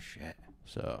 Shit.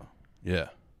 So, yeah.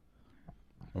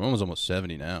 My mom was almost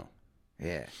 70 now.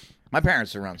 Yeah. My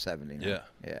parents are around 70 now. Yeah.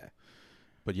 Yeah.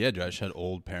 But yeah, dude, I just had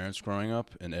old parents growing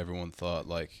up, and everyone thought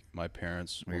like my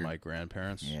parents were my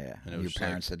grandparents. Yeah, and your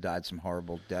parents had died some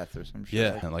horrible death or some shit.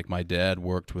 Yeah, and like my dad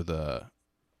worked with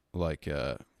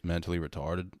mentally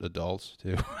retarded adults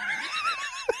too.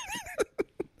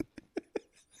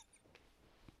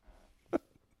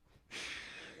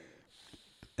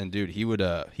 And dude,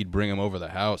 he'd bring him over the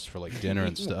house for like dinner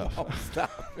and stuff. Oh,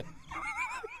 stop it.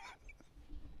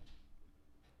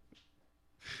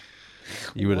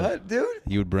 What, dude?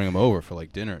 He would bring him over for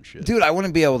like dinner and shit. Dude, I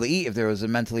wouldn't be able to eat if there was a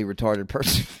mentally retarded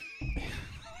person.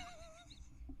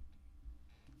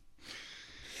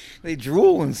 They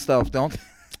drool and stuff, don't they?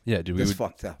 Yeah, dude. That's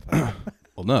fucked up.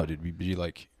 Well, no, dude. We'd be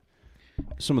like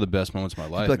some of the best moments of my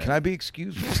life. But can I be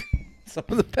excused? Some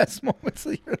of the best moments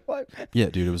of your life. Yeah,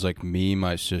 dude. It was like me,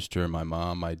 my sister, my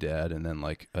mom, my dad, and then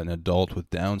like an adult with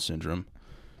Down syndrome.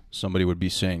 Somebody would be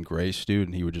saying grace, dude,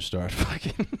 and he would just start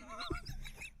fucking...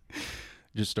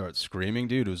 just start screaming,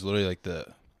 dude. It was literally like the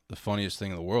funniest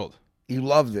thing in the world. You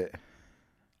loved it.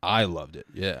 I loved it,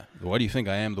 yeah. Why do you think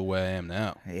I am the way I am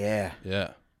now? Yeah.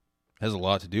 Yeah. Has a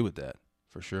lot to do with that,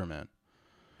 for sure, man.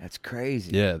 That's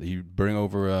crazy. Yeah, you bring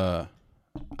over,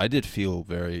 I did feel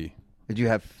very...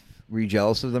 Were you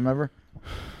jealous of them ever?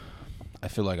 I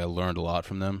feel like I learned a lot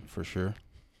from them, for sure.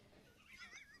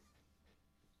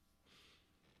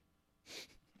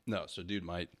 No, so dude,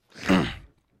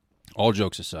 all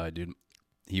jokes aside, dude,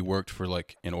 he worked for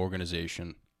like an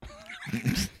organization.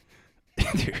 Dude,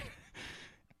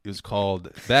 it was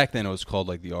called, back then it was called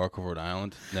like the Ark of Rhode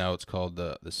Island. Now it's called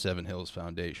the Seven Hills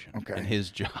Foundation. Okay. And his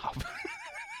job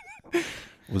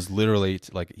was literally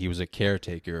like he was a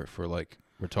caretaker for like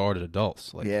retarded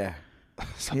adults. Like, yeah.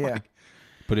 so Yeah. like,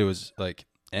 but it was like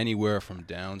anywhere from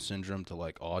Down syndrome to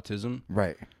like autism.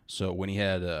 Right. So when he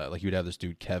had like he would have this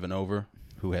dude Kevin over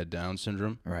who had Down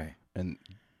syndrome. Right. And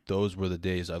those were the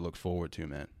days I looked forward to,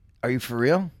 man. Are you for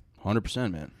real?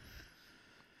 100%, man.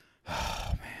 Oh,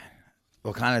 man.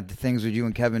 What kind of things would you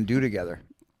and Kevin do together?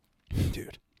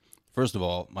 Dude. First of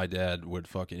all, my dad would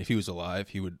fucking, if he was alive,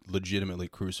 he would legitimately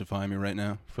crucify me right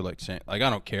now for like saying, like, I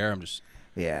don't care. I'm just.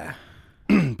 Yeah.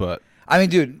 But. I mean,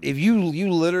 dude, if you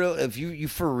literally, if you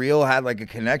for real had like a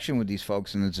connection with these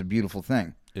folks, and it's a beautiful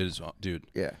thing. It is, dude.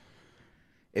 Yeah.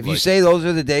 If like, you say those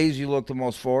are the days you look the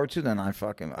most forward to, then I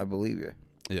believe you.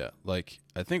 Yeah, like,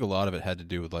 I think a lot of it had to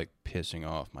do with, like, pissing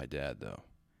off my dad, though.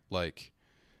 Like,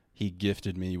 he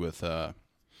gifted me with a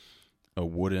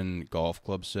wooden golf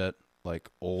club set, like,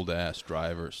 old-ass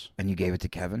drivers. And you gave it to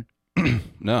Kevin?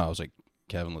 No, I was like,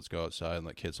 Kevin, let's go outside and,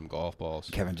 like, hit some golf balls.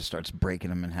 Kevin just starts breaking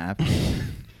them in half.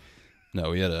 No,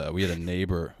 we had a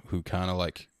neighbor who kind of,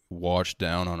 like, washed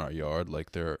down on our yard.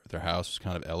 Like, their house was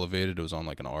kind of elevated. It was on,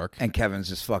 like, an arc. And Kevin's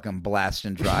just fucking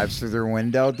blasting drives through their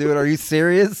window. Dude, are you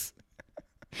serious?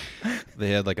 They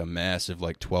had like a massive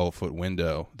like 12-foot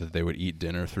window that they would eat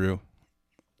dinner through,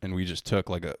 and we just took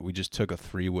a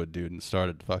 3-wood, dude, and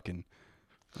started fucking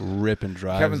ripping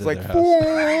drives. Kevin's at like,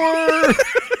 their house.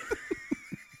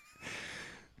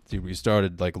 Dude, we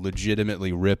started like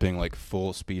legitimately ripping like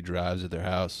full speed drives at their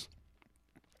house,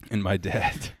 and my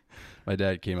dad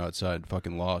came outside and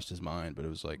fucking lost his mind, but it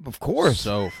was like, of course,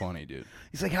 so funny, dude.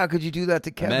 He's like, how could you do that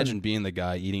to Kevin? Imagine being the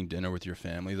guy eating dinner with your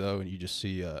family, though, and you just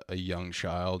see a young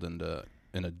child and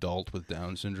an adult with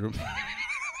Down syndrome.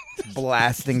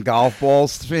 Blasting golf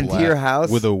balls into your house.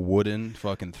 With a wooden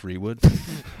fucking 3-wood.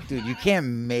 Dude, you can't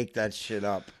make that shit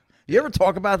up. You ever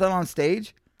talk about that on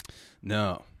stage?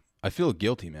 No. I feel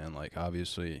guilty, man. Like,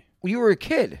 obviously. Well, you were a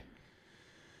kid.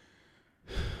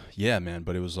 Yeah, man,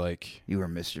 but it was like... You were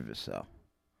mischievous, though.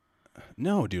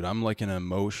 No, dude, I'm like an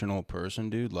emotional person,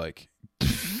 dude. Like...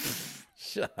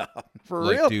 Shut up. For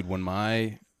like, real? Dude, when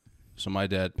my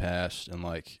dad passed, and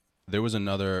like, there was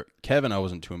another... Kevin I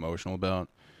wasn't too emotional about.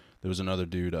 There was another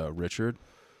dude, Richard,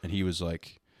 and he was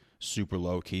like super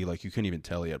low-key. Like, you couldn't even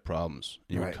tell he had problems.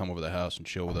 He would come over the house and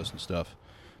chill with us and stuff.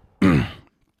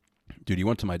 Dude, he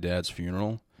went to my dad's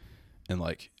funeral and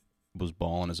like was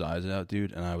bawling his eyes out,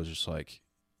 dude. And I was just like,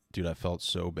 dude, I felt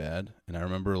so bad. And I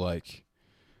remember like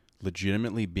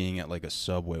legitimately being at like a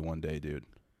Subway one day, dude,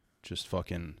 just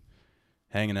fucking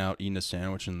hanging out, eating a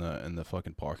sandwich in the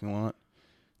fucking parking lot.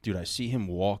 Dude, I see him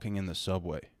walking in the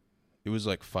Subway. It was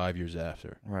like 5 years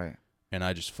after. Right. And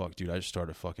I just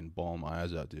started fucking bawling my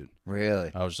eyes out, dude.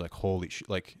 Really? I was just like, holy shit.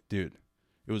 Like, dude,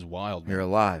 it was wild, man. You're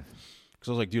alive. Because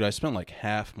I was like, dude, I spent like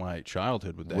half my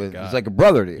childhood with that guy. He's like a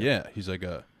brother to you. Yeah, he's like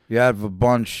a... You have a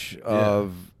bunch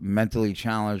of mentally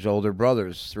challenged older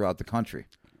brothers throughout the country.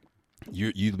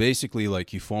 You basically,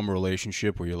 like, you form a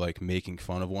relationship where you're, like, making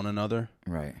fun of one another.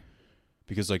 Right.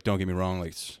 Because, like, don't get me wrong,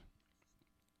 like,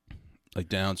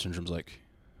 Down syndrome's, like,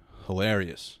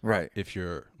 hilarious. Right. If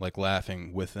you're like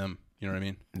laughing with them, you know what I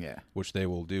mean? Yeah. Which they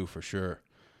will do for sure.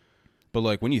 But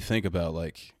like when you think about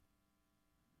like,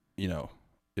 you know,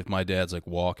 if my dad's like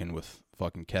walking with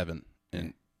fucking Kevin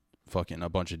and fucking a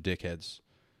bunch of dickheads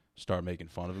start making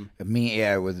fun of him.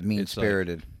 With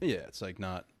mean-spirited. Like, it's like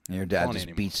not and your dad funny just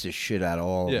anymore. beats the shit out of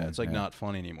all of them. Yeah, it's like not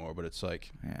funny anymore, but it's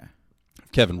like yeah.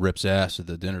 Kevin rips ass at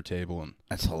the dinner table and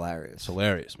That's hilarious. it's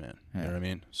hilarious, man. Yeah. You know what I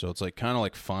mean? So it's like kind of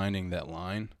like finding that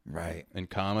line right in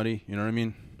comedy, you know what I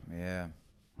mean? Yeah.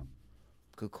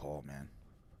 Good call, man.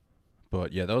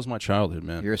 But yeah, that was my childhood,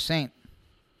 man. You're a saint.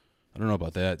 I don't know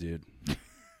about that, dude.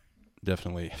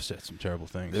 Definitely said some terrible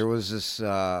things. There was this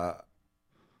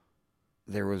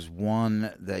there was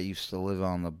one that used to live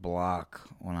on the block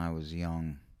when I was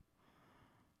young.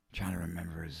 I'm trying to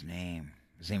remember his name.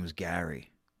 His name was Gary.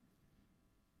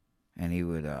 And he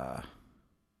would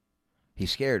he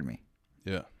scared me.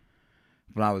 Yeah.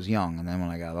 When I was young, and then when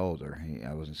I got older,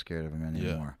 I wasn't scared of him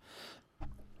anymore.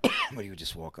 But he would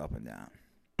just walk up and down.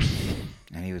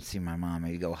 And he would see my mom,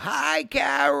 and he'd go, "Hi,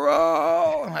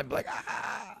 Carol!" And I'd be like,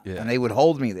 "Ah!" Yeah. And they would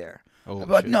hold me there. Oh, I'd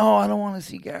be like, shit. "No, I don't want to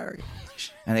see Gary."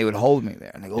 And they would hold me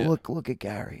there, and they go, "Look at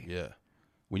Gary." Yeah.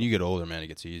 When you get older, man, it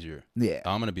gets easier. Yeah.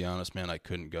 I'm gonna be honest, man. I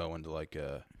couldn't go into like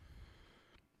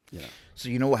So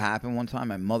you know what happened one time?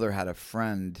 My mother had a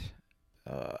friend,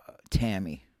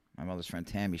 Tammy. My mother's friend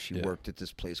Tammy. She worked at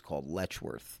this place called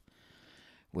Letchworth,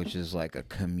 which is like a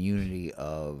community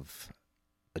of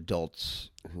adults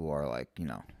who are like, you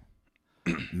know,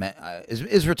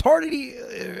 is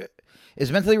retarded. Is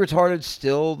mentally retarded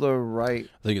still the right?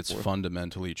 I think it's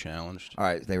fundamentally challenged. All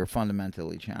right, they were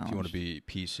fundamentally challenged. If you want to be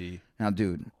PC. Now,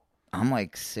 dude, I'm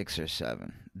like 6 or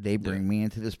 7. They bring me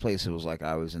into this place. It was like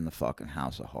I was in the fucking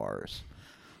House of Horrors.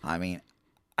 I mean,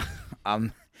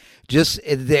 this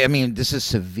is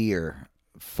severe,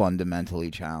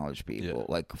 fundamentally challenged people,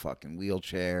 like fucking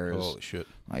wheelchairs. Holy shit.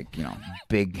 Like, you know,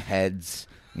 big heads.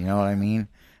 You know what I mean?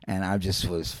 And I just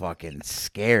was fucking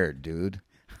scared, dude.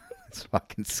 I was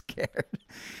fucking scared.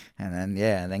 And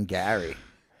then Gary.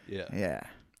 Yeah. Yeah.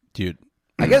 Dude.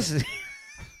 I guess.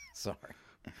 Sorry.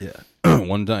 Yeah.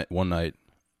 One night,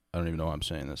 I don't even know why I'm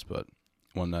saying this, but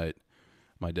one night,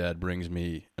 my dad brings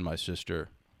me and my sister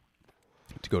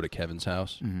to go to Kevin's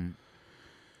house. Mm-hmm.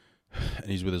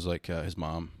 And he's with his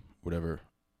mom, whatever.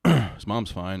 His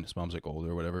mom's fine. His mom's like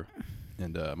older or whatever.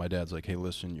 And my dad's like, "Hey,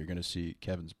 listen, you're going to see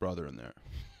Kevin's brother in there."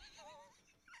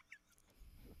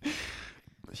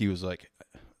 He was like,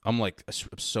 I'm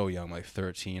so young, like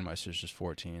 13. My sister's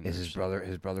 14. Is his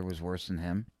brother was worse than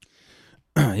him?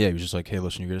 Yeah, he was just like, "Hey,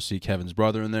 listen, you're going to see Kevin's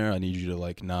brother in there. I need you to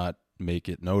like not make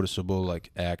it noticeable, like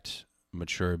act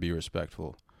mature, be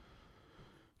respectful."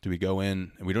 Do we go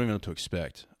in? And we don't even know what to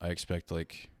expect. I expect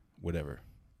like whatever.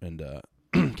 And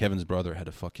Kevin's brother had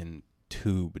a fucking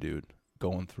tube, dude,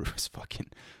 going through his fucking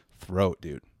throat,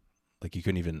 dude. Like you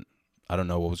couldn't even, I don't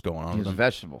know what was going on He with was a him.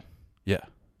 vegetable. Yeah.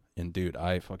 And dude,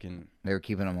 They were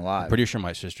keeping him alive. pretty sure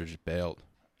my sister just bailed.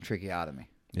 Tracheotomy.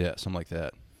 Yeah, something like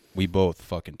that. We both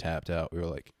fucking tapped out. We were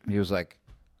like, He was like,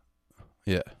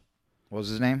 yeah, what was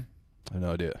his name? I have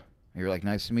no idea. You were like,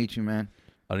 "Nice to meet you, man."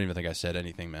 I don't even think I said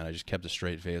anything, man. I just kept a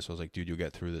straight face. I was like, "Dude, you'll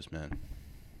get through this, man."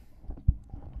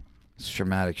 It's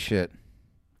traumatic shit.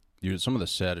 Dude, it's some of the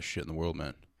saddest shit in the world,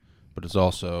 man. But it's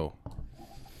also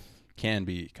can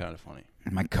be kind of funny.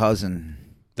 My cousin.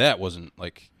 That wasn't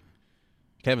like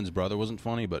Kevin's brother wasn't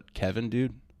funny, but Kevin,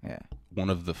 dude, Yeah. one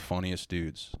of the funniest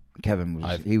dudes Kevin was.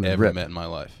 I've he was ever ripped. met in my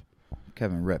life.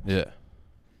 Kevin ripped. Yeah.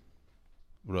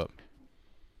 What up?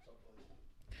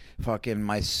 Fucking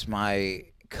my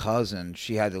cousin.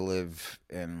 She had to live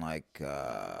in like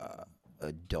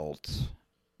adult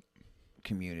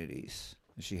communities.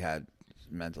 She had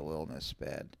mental illness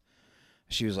bad.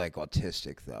 She was like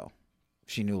autistic though.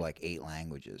 She knew like 8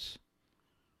 languages.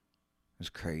 It was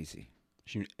crazy.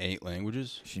 She knew 8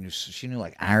 languages? She knew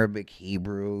like Arabic,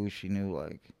 Hebrew. She knew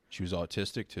like She was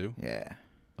autistic too? yeah.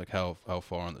 Like how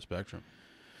far on the spectrum?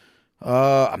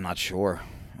 I'm not sure.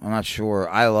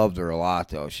 I loved her a lot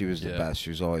though. She was the Yeah. best.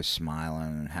 She was always smiling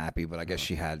and happy. But I guess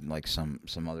she had like some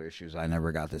other issues. I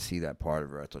never got to see that part of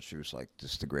her. I thought she was like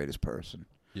just the greatest person.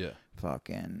 Yeah.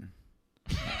 Fucking.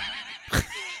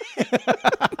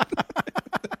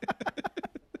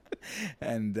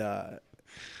 And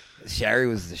Sherry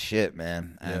was the shit,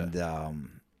 man. And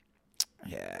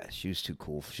yeah, she was too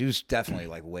cool. She was definitely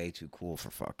like way too cool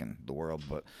for fucking the world.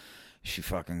 But she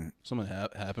fucking. Something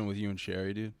happened with you and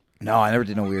Sherry, dude? No, I never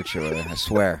did no weird shit with her. I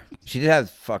swear. She did have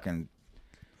fucking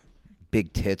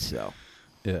big tits though.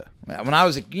 Yeah. When I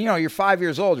was, you're 5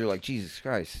 years old. You're like, Jesus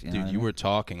Christ, Dude, you were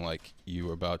talking like you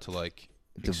were about to like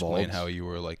explain divulge. how you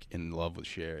were like in love with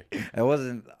Sherry. It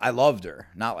wasn't. I loved her,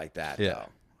 not like that. Yeah. Though.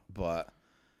 But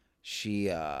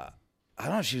she, I don't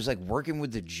know. She was like working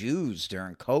with the Jews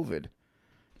during COVID.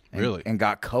 Really? And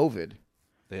got COVID.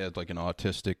 They had like an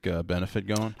autistic benefit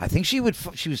going. I think she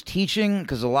was teaching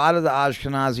because a lot of the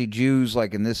Ashkenazi Jews,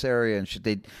 like in this area and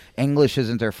shit, English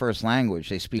isn't their first language.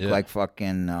 They speak like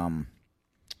fucking.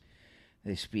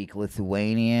 They speak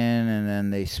Lithuanian and then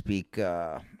they speak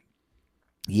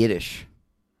Yiddish.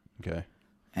 Okay.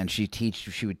 And she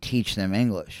would teach them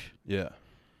English. Yeah.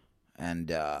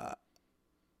 And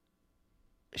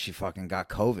she fucking got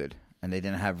COVID, and they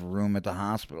didn't have room at the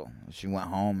hospital. She went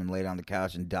home and laid on the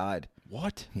couch and died.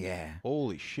 What? Yeah.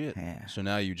 Holy shit. Yeah. So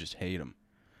now you just hate him.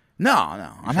 No.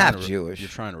 I'm half Jewish. You're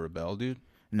trying to rebel, dude?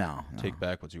 No. Take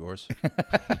back what's yours.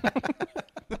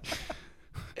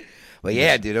 But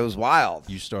yeah, dude, it was wild.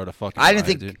 You start a fucking I didn't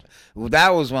riot, think... dude. Well, that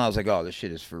was when I was like, oh, this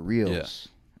shit is for reals. Yeah. This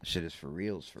shit is for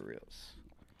reals.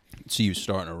 See you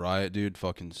starting a riot, dude,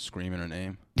 fucking screaming her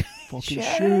name. Fucking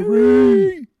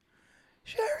Sherry,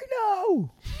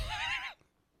 no.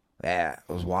 Yeah,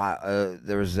 it was wild.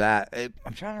 There was that.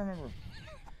 I'm trying to remember.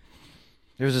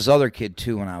 There was this other kid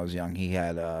too when I was young. He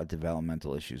had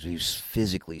developmental issues. He was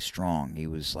physically strong. He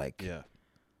was like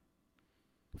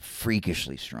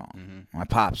freakishly strong. Mm-hmm. My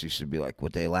pops used to be like,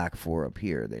 what they lack for up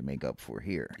here, they make up for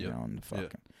here. Yep. You know, and fucking.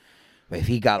 Yep. But if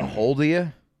he got a hold of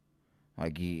you,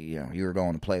 like you were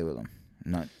going to play with him.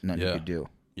 Nothing you could do.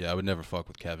 Yeah, I would never fuck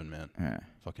with Kevin, man. Yeah.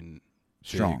 Fucking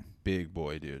Strong. Big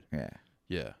boy, dude. Yeah.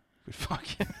 Yeah. Good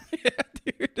fucking yeah,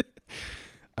 dude.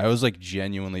 I was like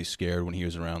genuinely scared when he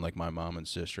was around like my mom and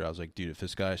sister. I was like, dude, if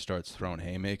this guy starts throwing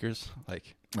haymakers,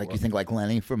 like you think like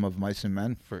Lenny from Of Mice and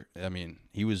Men? I mean,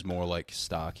 he was more like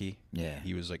stocky. Yeah.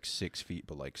 He was like 6 feet,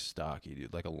 but like stocky,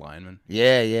 dude, like a lineman.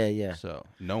 Yeah. So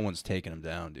no one's taking him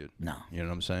down, dude. No. You know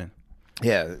what I'm saying?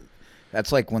 Yeah.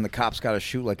 That's like when the cops got to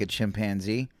shoot like a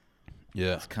chimpanzee.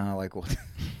 Yeah. It's kind of like what.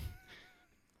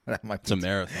 That might be It's a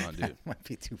marathon, dude. That might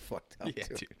be too fucked up. Yeah,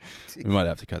 too. dude. We might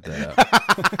have to cut that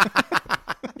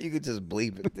out. You could just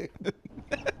bleep it, dude.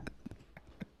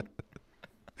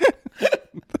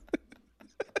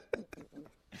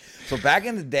 So back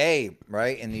in the day,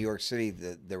 right, in New York City,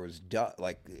 there was dust,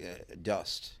 like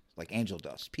angel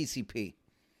dust, PCP.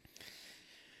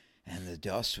 And the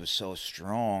dust was so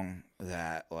strong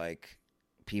that, like,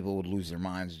 people would lose their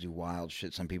minds, do wild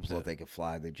shit. Some people thought they could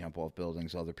fly. They'd jump off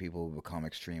buildings. Other people would become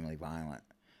extremely violent.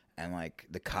 And, like,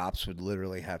 the cops would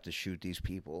literally have to shoot these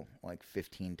people, like,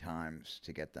 15 times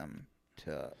to get them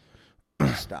to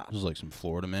stop. This is like some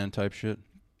Florida Man type shit.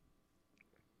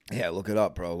 Yeah, look it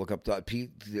up, bro. Look up.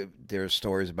 There's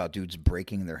stories about dudes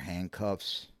breaking their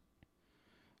handcuffs,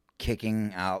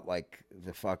 kicking out, like,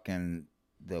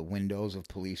 the windows of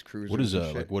police cruisers. What is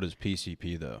what is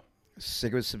PCP though?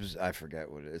 Cigarettes. I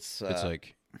forget what it is. It's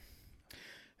like.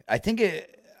 I think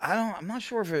I'm not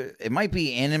sure if it might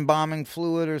be an embalming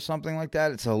fluid or something like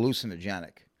that. It's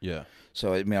hallucinogenic. Yeah.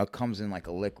 So it comes in like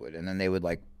a liquid, and then they would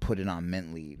like put it on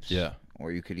mint leaves. Yeah.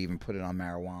 Or you could even put it on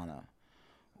marijuana,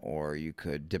 or you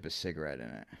could dip a cigarette in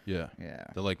it. Yeah. Yeah.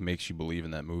 That like makes you believe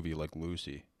in that movie like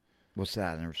Lucy. What's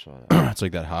that? I never saw that. It's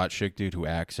like that hot chick, dude, who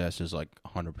accesses like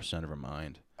 100% of her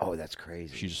mind. Oh, that's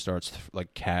crazy. She just starts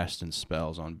like casting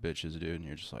spells on bitches, dude, and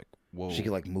you're just like, whoa. She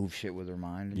could like move shit with her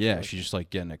mind. Yeah, she's just like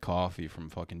getting a coffee from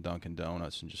fucking Dunkin'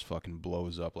 Donuts and just fucking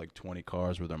blows up like 20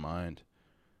 cars with her mind.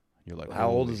 You're like, how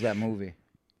old holy is that movie?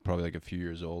 Probably like a few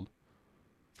years old.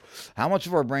 How much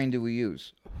of our brain do we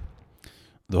use?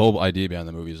 The whole idea behind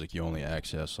the movie is like you only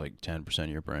access like 10% of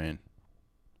your brain.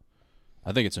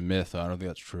 I think it's a myth. I don't think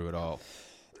that's true at all.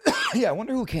 Yeah, I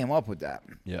wonder who came up with that.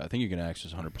 Yeah, I think you can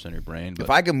access 100% of your brain. But if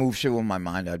I could move shit with my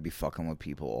mind, I'd be fucking with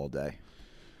people all day.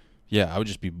 Yeah, I would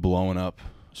just be blowing up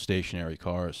stationary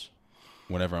cars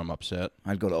whenever I'm upset.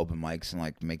 I'd go to open mics and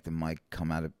like make the mic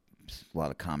come out of a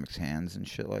lot of comics' hands and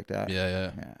shit like that.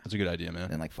 Yeah. That's a good idea, man.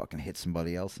 And like fucking hit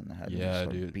somebody else in the head. Yeah, and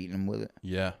start dude. Beating them with it.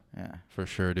 Yeah. Yeah. For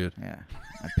sure, dude. Yeah.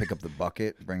 I pick up the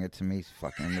bucket, bring it to me,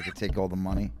 fucking they could take all the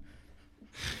money.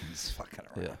 Just fucking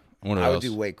around. Yeah. I would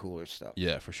do way cooler stuff.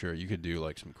 Yeah, for sure. You could do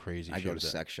like some crazy shit. I go to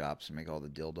sex shops and make all the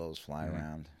dildos fly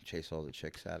around, chase all the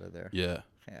chicks out of there. Yeah.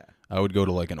 Yeah. I would go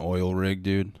to like an oil rig,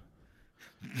 dude.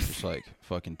 Just like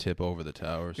fucking tip over the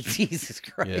towers. Jesus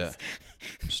Christ. Yeah.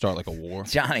 Start like a war.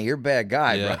 Johnny, you're a bad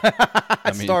guy, Yeah. bro.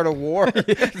 I mean, start a war.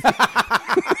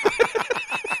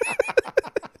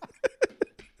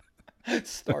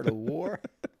 Start a war.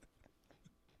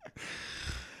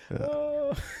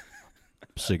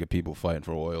 I'm sick of people fighting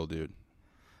for oil, dude.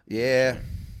 Yeah.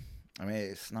 I mean,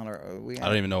 it's not our. I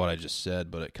don't even know what I just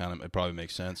said, but it probably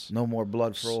makes sense. No more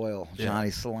blood for oil, Yeah. Johnny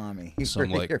Salami.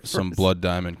 Some blood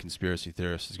diamond conspiracy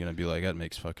theorist is gonna be like, that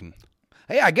makes fucking.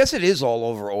 Hey, I guess it is all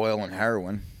over oil and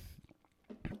heroin.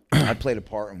 I played a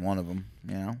part in one of them.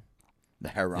 You know, the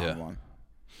heroin one.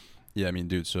 Yeah, I mean,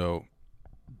 dude. So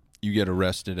you get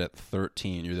arrested at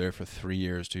 13. You're there for 3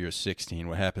 years till you're 16.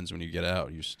 What happens when you get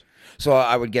out? So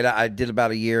I would get out. I did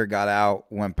about a year, got out,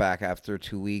 went back after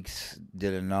 2 weeks,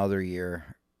 did another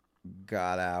year,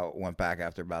 got out, went back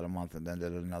after about a month, and then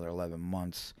did another 11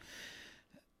 months.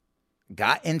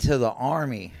 Got into the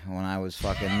Army when I was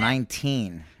fucking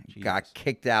 19. Jesus. Got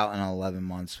kicked out in 11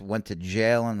 months. Went to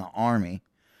jail in the Army.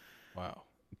 Wow.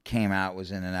 Came out,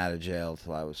 was in and out of jail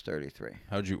till I was 33.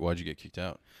 Why'd you get kicked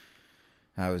out?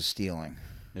 I was stealing.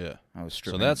 Yeah. I was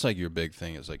stripping. So that's like your big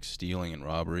thing is like stealing and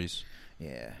robberies.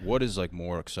 Yeah. What is like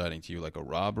more exciting to you, like a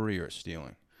robbery or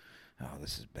stealing? Oh,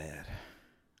 this is bad.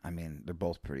 I mean, they're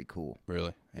both pretty cool.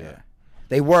 Really? Yeah.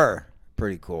 They were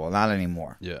pretty cool. Not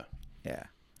anymore. Yeah. Yeah.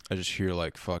 I just hear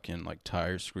like fucking like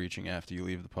tires screeching after you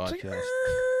leave the podcast.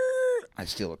 I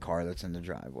steal a car that's in the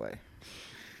driveway.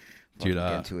 Dude,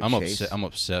 I'm I'm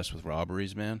obsessed with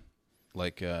robberies, man.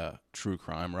 Like true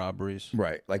crime robberies.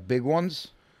 Right. Like big ones?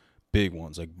 Big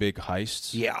ones, like big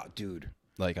heists. Yeah, dude.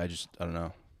 Like I don't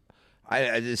know.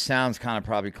 This sounds kind of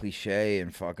probably cliche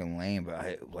and fucking lame, but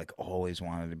I like always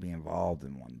wanted to be involved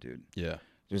in one, dude. Yeah.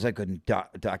 There's like a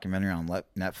documentary on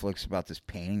Netflix about this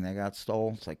painting that got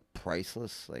stolen. It's like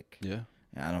priceless. Like Yeah.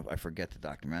 I forget the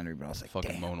documentary, but I was like,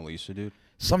 Fucking damn. Mona Lisa, dude.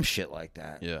 Some shit like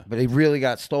that. Yeah. But it really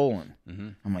got stolen. Mm-hmm.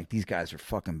 I'm like, these guys are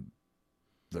fucking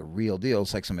the real deal.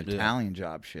 It's like some Italian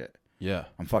job shit. Yeah.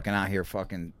 I'm fucking out here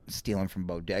fucking stealing from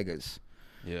bodegas.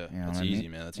 Yeah. You know That's what I easy,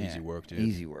 mean? man. That's Yeah. easy work, dude.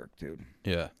 Easy work, dude.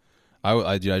 Yeah.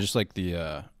 I just like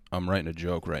the I'm writing a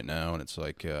joke right now, and it's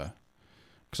like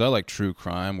because I like true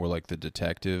crime where like the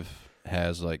detective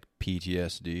has like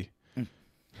PTSD.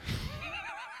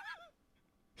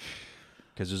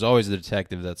 Because there's always the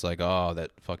detective that's like, oh,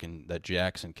 that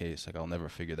Jackson case, like I'll never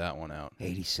figure that one out.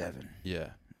 87. Yeah.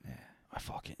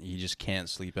 You just can't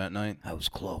sleep at night. I was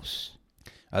close.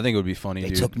 I think it would be funny, They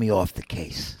dude. took me off the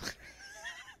case.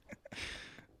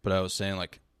 But I was saying,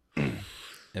 like,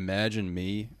 imagine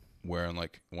me wearing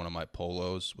like one of my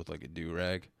polos with like a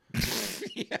do-rag.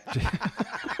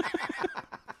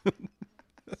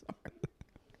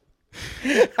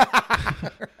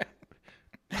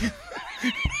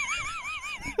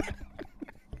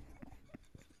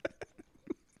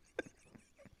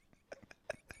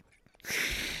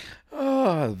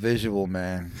 Oh, visual,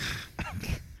 man.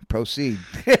 Proceed.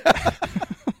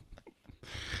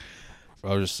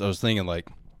 I was thinking like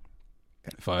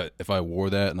if I wore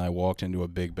that and I walked into a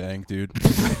big bank, dude.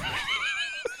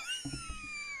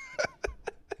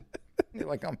 You're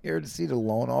like, I'm here to see the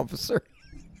loan officer.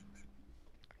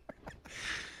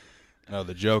 No,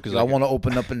 the joke is I want to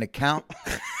open up an account.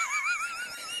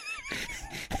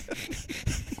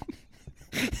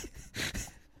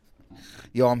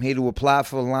 Yo, I'm here to apply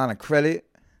for a line of credit.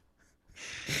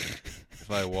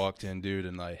 if I walked in, dude,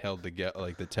 and I held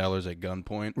the tellers at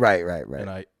gunpoint. Right.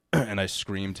 And I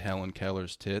screamed Helen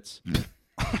Keller's tits.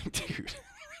 Dude.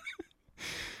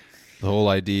 The whole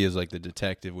idea is like the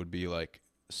detective would be like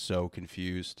so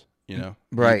confused, you know?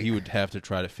 Right. He would have to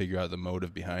try to figure out the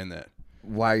motive behind that.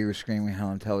 Why you were screaming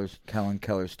Helen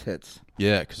Keller's tits?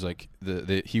 Yeah, because like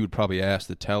he would probably ask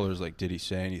the tellers like, did he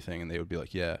say anything? And they would be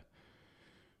like, yeah.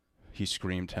 He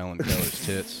screamed Helen Keller's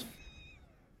tits.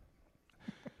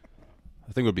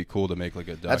 I think it would be cool to make like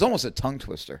a doc. That's almost a tongue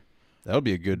twister. That would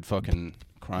be a good fucking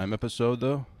crime episode,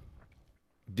 though.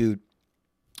 Dude,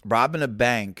 robbing a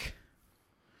bank,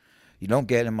 you don't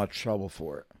get in much trouble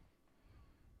for it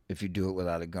if you do it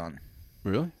without a gun.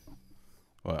 Really?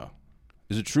 Wow.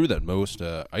 Is it true that most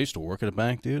I used to work at a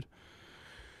bank, dude,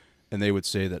 and they would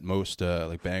say that most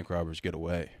like bank robbers get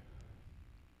away?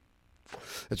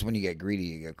 That's when you get greedy,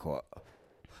 you get caught.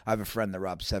 I have a friend that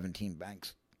robbed 17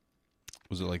 banks.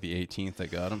 Was it like the 18th that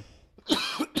got him?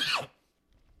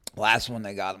 Last one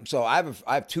they got him. So I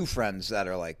have two friends that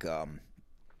are like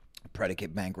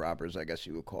predicate bank robbers, I guess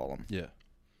you would call them. Yeah.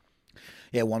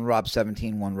 Yeah, one robbed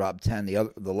 17, one robbed 10.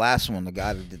 The last one, the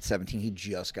guy that did 17, he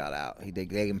just got out. They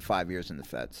gave him 5 years in the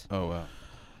feds. Oh wow.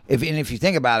 If you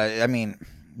think about it, I mean,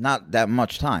 not that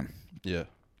much time. Yeah.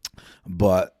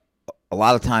 But a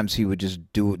lot of times he would just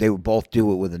they would both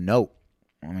do it with a note.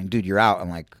 I mean, dude, you're out in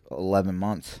like 11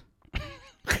 months.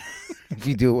 If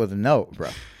you do it with a note, bro.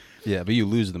 Yeah, but you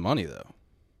lose the money though.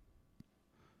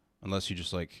 Unless you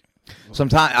just like.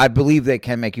 Sometimes I believe they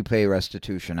can make you pay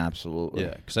restitution. Absolutely.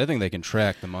 Yeah, because I think they can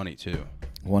track the money too.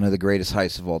 One of the greatest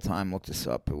heists of all time. Look this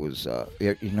up. It was,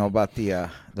 you know about the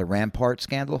Rampart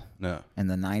scandal? No. In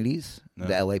the 90s? No.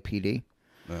 The LAPD?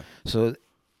 No. So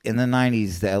in the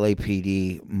 90s, the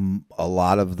LAPD, a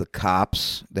lot of the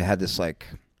cops, they had like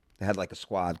a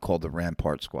squad called the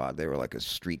Rampart Squad. They were like a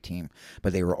street team,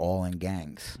 but they were all in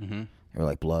gangs. Mm-hmm. They were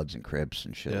like Bloods and Crips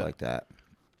and shit Yeah. like that.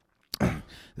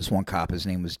 This one cop, his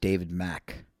name was David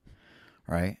Mack,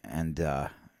 right? And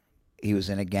he was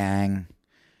in a gang.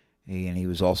 He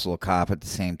was also a cop at the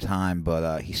same time,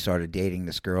 but he started dating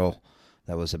this girl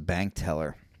that was a bank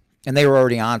teller. And they were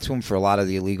already onto him for a lot of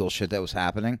the illegal shit that was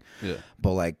happening. Yeah.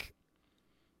 But, like,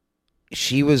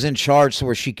 she was in charge so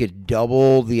where she could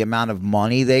double the amount of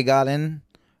money they got in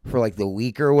for, like, the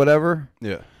week or whatever.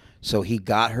 Yeah. So he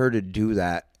got her to do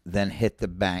that, then hit the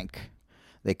bank.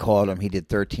 They called him. He did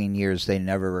 13 years. They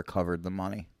never recovered the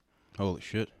money. Holy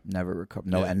shit. Never recovered.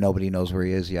 No, and nobody knows where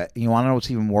he is yet. You want to know what's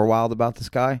even more wild about this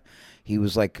guy? He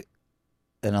was like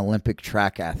an Olympic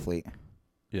track athlete.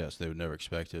 Yes, they would never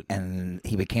expect it. And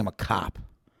he became a cop.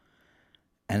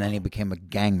 And then he became a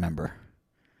gang member.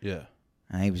 Yeah.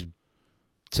 And he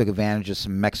took advantage of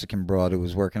some Mexican broad who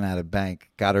was working at a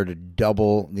bank, got her to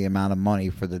double the amount of money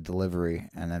for the delivery,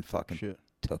 and then fucking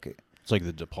took it. It's like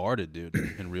The Departed, dude,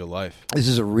 in real life. This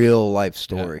is a real life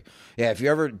story. Yeah, if you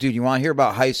ever, dude, you want to hear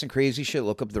about heists and crazy shit,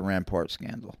 look up the Rampart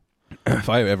scandal. If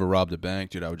I ever robbed a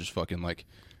bank, dude, I would just fucking like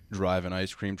drive an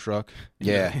ice cream truck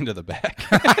into the back.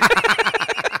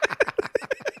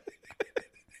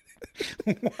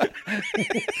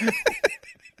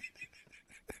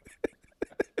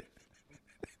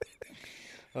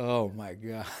 Oh my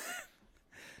god.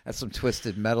 That's some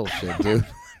twisted metal shit, dude.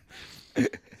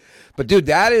 But dude,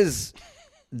 that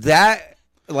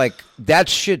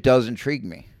shit does intrigue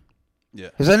me. Yeah.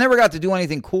 Because I never got to do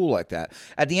anything cool like that.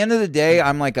 At the end of the day,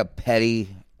 I'm like was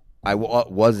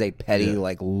a petty,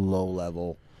 like low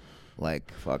level,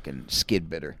 like fucking skid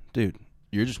bidder. Dude,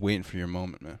 you're just waiting for your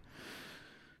moment, man.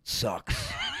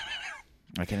 Sucks.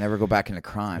 I can never go back into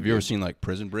crime. Have you ever seen like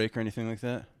Prison Break or anything like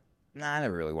that? Nah, I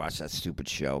never really watched that stupid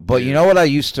show. But you know what I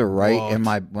used to write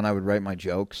when I would write my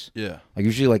jokes? Yeah. Like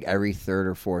usually like every third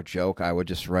or fourth joke, I would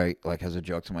just write like as a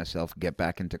joke to myself, get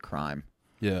back into crime.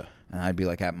 Yeah. And I'd be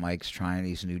like at Mike's trying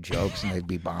these new jokes and they'd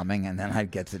be bombing and then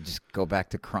I'd get to just go back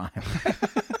to crime.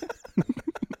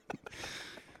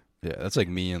 Yeah, that's like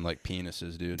me and like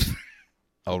penises, dude.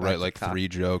 I'll write like 3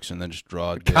 jokes and then just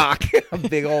draw a dick. Cock. A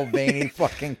big old veiny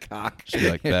fucking cock. Just be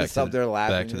like back to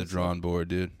the and drawing board,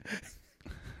 dude.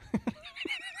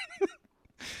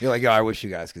 You're like, yo, I wish you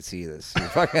guys could see this. You're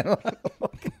fucking I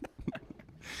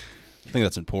think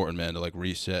that's important, man, to like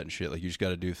reset and shit. Like you just got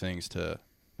to do things to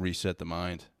reset the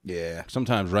mind. Yeah.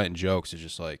 Sometimes writing jokes is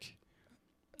just like,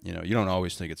 you know, you don't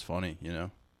always think it's funny, you know?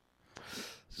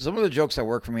 Some of the jokes that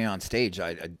work for me on stage,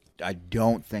 I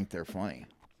don't think they're funny.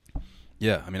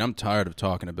 Yeah, I mean, I'm tired of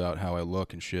talking about how I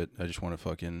look and shit. I just want to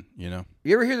fucking, you know?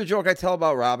 You ever hear the joke I tell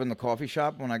about robbing the coffee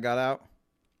shop when I got out?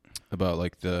 About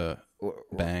like the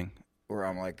bang? Where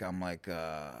I'm like,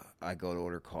 I go to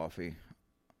order coffee.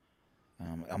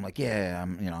 I'm like, yeah,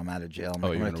 I'm out of jail. I'm,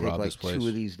 you're gonna gonna take rob like this place? $2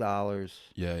 of these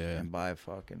Yeah. and buy a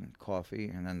fucking coffee.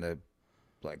 And then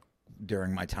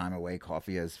during my time away,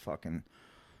 coffee has fucking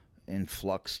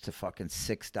influx to fucking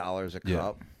 $6 a cup.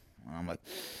 Yeah. And I'm like,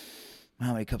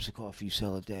 how many cups of coffee you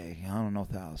sell a day? I don't know,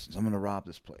 thousands. I'm gonna rob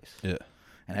this place. Yeah.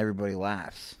 And everybody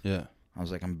laughs. Yeah. I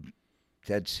was like, I'm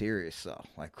dead serious though.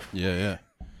 Like, Yeah.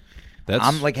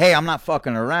 I'm like, hey, I'm not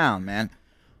fucking around, man.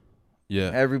 Yeah.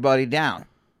 Everybody down.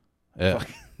 Yeah.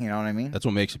 You know what I mean? That's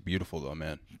what makes it beautiful, though,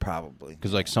 man. Probably.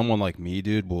 Because, like, someone like me,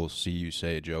 dude, will see you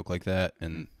say a joke like that,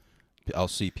 and I'll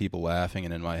see people laughing,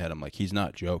 and in my head, I'm like, he's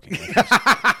not joking.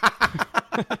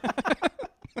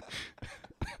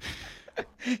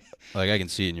 Like, I can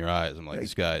see it in your eyes. I'm like,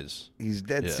 this guy's... He's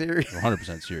dead serious.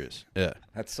 100% serious. Yeah.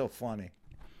 That's so funny.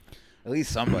 At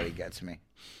least somebody gets me.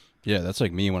 Yeah, that's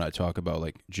like me when I talk about,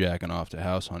 like, jacking off to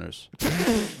house hunters.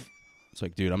 It's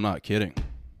like, dude, I'm not kidding.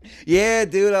 Yeah,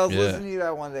 dude, I was listening to you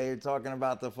that one day. You're talking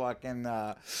about the fucking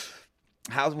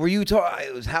house. Were you talking?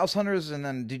 It was house hunters, and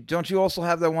then don't you also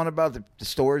have that one about the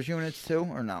storage units too,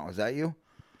 or no? Is that you?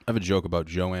 I have a joke about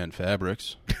Joanne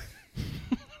Fabrics.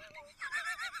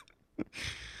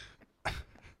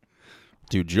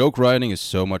 Dude, joke writing is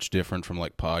so much different from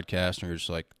like podcasting or just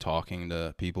like talking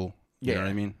to people. You know what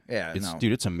I mean? Yeah,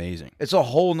 dude, it's amazing. It's a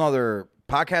whole nother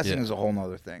podcasting is a whole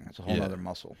nother thing. It's a whole nother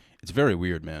muscle. It's very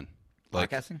weird, man. Like,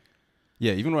 podcasting?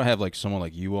 Yeah, even when I have like someone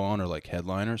like you on or like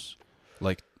headliners,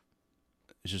 like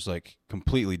it's just like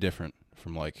completely different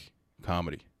from like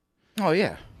comedy. Oh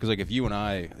yeah. Because like if you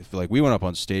and if like we went up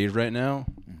on stage right now,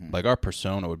 like our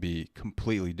persona would be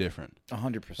completely different.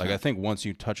 100%. Like I think once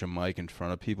you touch a mic in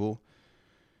front of people,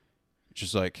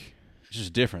 it's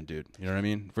just different, dude. You know what I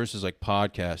mean? Versus like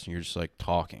podcasting, you're just like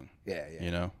talking. Yeah.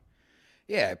 You know?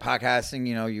 Yeah, podcasting,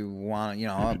 you want,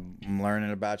 I'm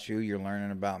learning about you, you're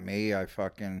learning about me. I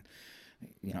fucking,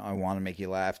 I want to make you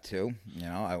laugh too.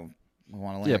 I want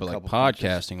to learn. Yeah, but like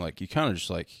podcasting, like you kind of just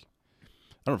like,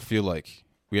 I don't feel like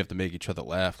we have to make each other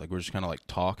laugh. Like we're just kind of like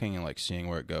talking and like seeing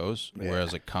where it goes. Yeah.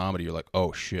 Whereas like comedy, you're like,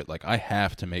 oh shit, like I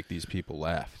have to make these people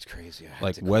laugh. It's crazy. I have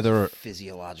like to whether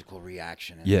physiological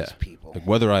reaction in these people. Like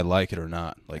whether I like it or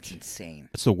not. Like it's insane.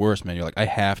 It's the worst, man. You're like, I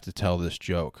have to tell this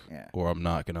joke, or I'm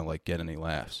not gonna like get any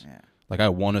laughs. Yeah. Like I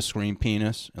want to scream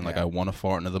penis and like I want to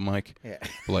fart into the mic. Yeah.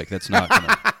 But like that's not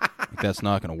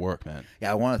gonna work, man.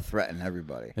 Yeah, I want to threaten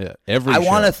everybody. Yeah, I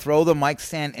want to throw the mic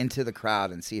stand into the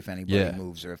crowd and see if anybody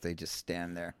moves or if they just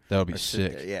stand there. That would be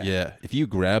sick. Yeah. If you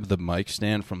grab the mic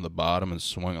stand from the bottom and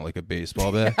swung it like a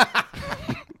baseball bat,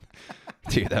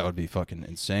 dude, that would be fucking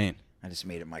insane. I just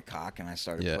made it my cock and I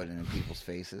started putting it in people's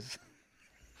faces.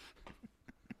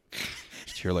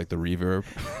 Just hear like the reverb.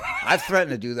 I've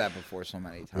threatened to do that before so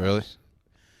many times. Really?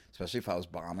 Especially if I was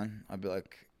bombing, I'd be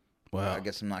like, wow. I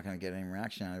guess I'm not going to get any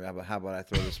reaction. How about I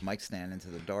throw this mic stand into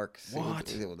the dark? See what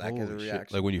that gets a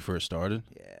reaction. Like when you first started?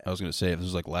 Yeah. I was going to say, if this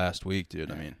was like last week,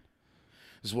 dude, I mean.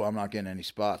 This is why I'm not getting any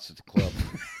spots at the club.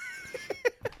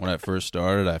 When I first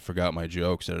started, I forgot my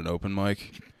jokes at an open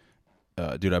mic.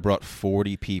 Dude, I brought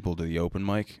 40 people to the open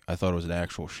mic. I thought it was an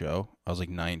actual show. I was like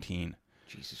 19.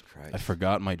 Jesus Christ. I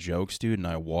forgot my jokes, dude, and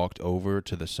I walked over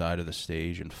to the side of the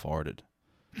stage and farted.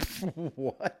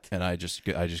 What? And I just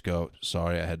go,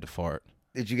 sorry, I had to fart.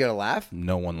 Did you get a laugh?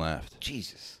 No one laughed.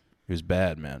 Jesus. It was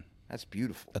bad, man. That's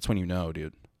beautiful. That's when you know,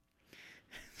 dude.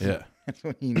 Yeah. That's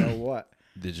when you know what?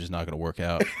 It's just not going to work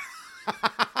out.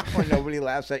 When nobody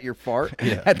laughs at your fart?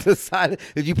 Yeah. At the side.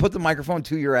 Did you put the microphone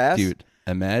to your ass? Dude,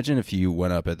 imagine if you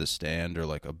went up at the Stand or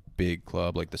like a big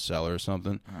club like the Cellar or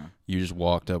something. You just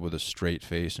walked up with a straight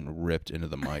face and ripped into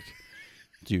the mic.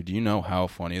 Dude, do you know how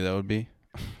funny that would be?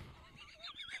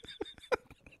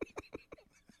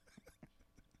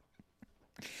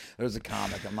 There's a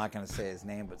comic, I'm not going to say his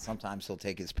name, but sometimes he'll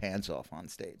take his pants off on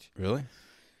stage. Really?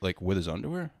 Like with his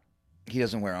underwear? He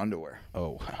doesn't wear underwear.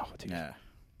 Oh, wow. Dude. Yeah.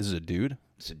 This is a dude?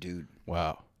 It's a dude.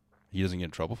 Wow. He doesn't get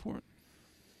in trouble for it?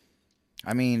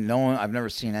 I mean, I've never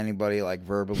seen anybody like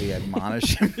verbally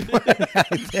admonish him.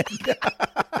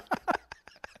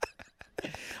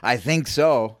 I think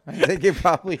so. I think it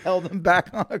probably held him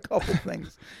back on a couple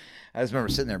things. I just remember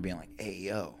sitting there being like, hey,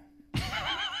 yo.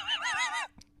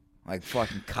 Like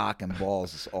fucking cock and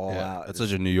balls is all out. That's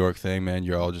such a New York thing, man.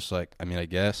 You're all just like, I mean, I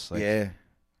guess. Like, yeah.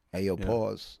 Hey, yo,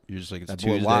 pause. You're just like, it's that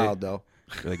Tuesday. Boy wild, though.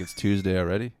 You're like, it's Tuesday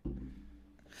already?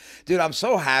 Dude, I'm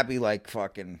so happy, like,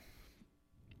 fucking...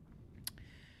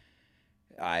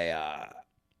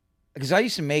 Because I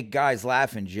used to make guys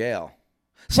laugh in jail.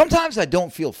 Sometimes I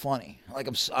don't feel funny. Like,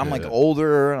 I'm like,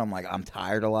 older, and I'm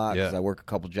tired a lot because I work a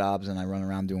couple jobs, and I run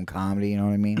around doing comedy, you know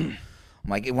what I mean? I'm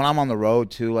like, when I'm on the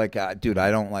road, too, like, dude, I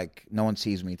don't, like, no one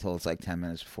sees me till it's, like, 10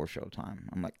 minutes before showtime.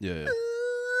 I'm like, yeah.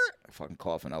 I fucking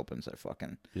coffin opens, I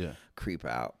fucking creep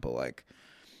out. But, like,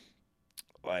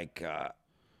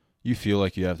 you feel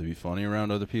like you have to be funny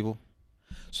around other people?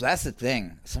 So that's the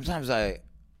thing. Sometimes like,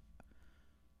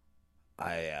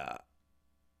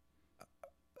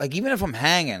 even if I'm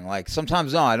hanging, like,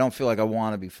 sometimes, no, I don't feel like I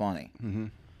want to be funny. Mm-hmm.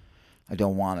 I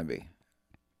don't want to be.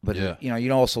 But,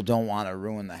 you also don't want to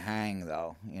ruin the hang,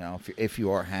 though, if you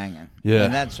are hanging. Yeah.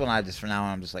 And that's when from now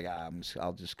on, I'm just like,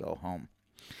 I'll just go home.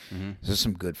 Mm-hmm. There's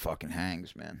some good fucking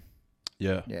hangs, man.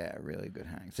 Yeah. Yeah, really good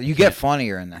hangs. So you get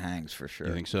funnier in the hangs, for sure.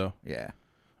 You think so? Yeah.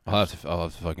 I'll have to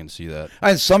fucking see that.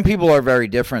 And some people are very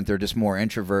different. They're just more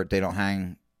introvert. They don't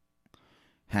hang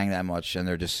that much, and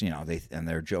they're just, and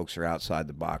their jokes are outside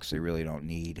the box. They really don't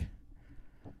need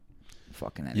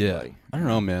fucking anybody. Yeah. I don't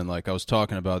know, man. Like, I was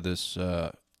talking about this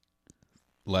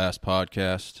last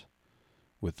podcast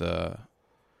with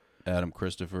Adam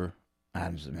Christopher.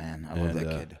 Adam's the man. I love that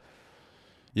kid.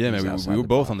 Yeah, man. We were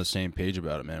both on the same page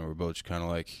about it, man. We were both just kind of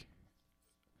like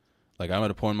I'm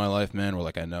at a point in my life, man, where,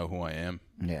 like, I know who I am.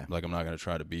 Yeah. Like, I'm not going to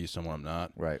try to be someone I'm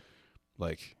not. Right.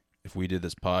 Like, if we did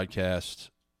this podcast,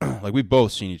 like, we've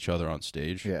both seen each other on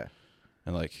stage. Yeah.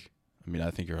 And, like, I mean, I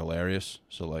think you're hilarious.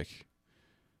 So, like,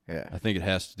 yeah, I think it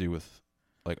has to do with,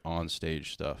 like,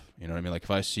 on-stage stuff. You know what I mean? Like,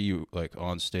 if I see you, like,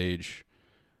 on stage,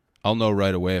 I'll know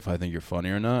right away if I think you're funny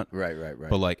or not. Right.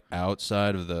 But, like,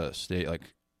 outside of the stage,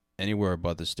 like, anywhere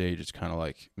but the stage, it's kind of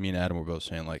like, me and Adam were both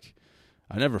saying, like,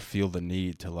 I never feel the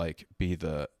need to, like, be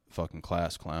the fucking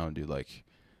class clown, dude. Like,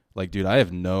 Like, dude, I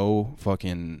have no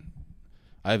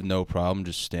problem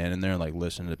just standing there and like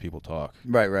listening to people talk.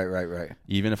 Right.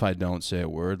 Even if I don't say a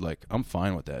word, like I'm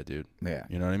fine with that, dude. Yeah.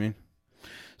 You know what I mean?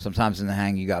 Sometimes in the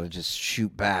hang, you got to just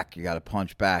shoot back. You got to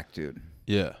punch back, dude.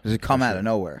 Yeah. Does it come out of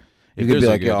nowhere? If You could be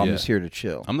there's like, a yo, good- I'm yeah. just here to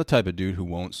chill. I'm the type of dude who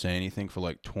won't say anything for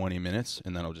like 20 minutes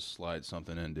and then I'll just slide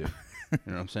something in, dude. You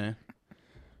know what I'm saying?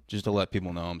 Just to let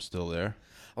people know I'm still there.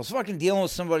 I was fucking dealing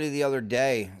with somebody the other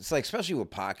day. It's like, especially with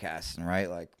podcasting, right?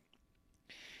 Like,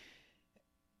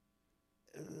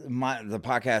 the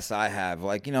podcast I have,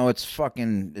 like, you know, it's a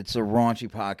raunchy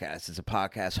podcast. It's a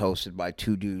podcast hosted by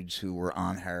two dudes who were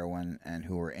on heroin and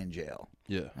who were in jail.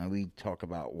 Yeah. And we talk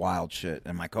about wild shit.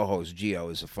 And my co-host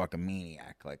Gio is a fucking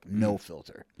maniac, like no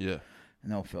filter. Yeah.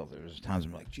 No filter. There's times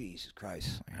I'm like, Jesus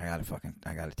Christ, like,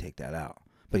 I gotta take that out.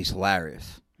 But he's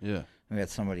hilarious. Yeah. We had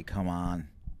somebody come on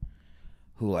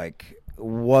who like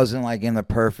wasn't like in the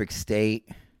perfect state.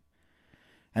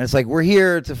 And it's like, we're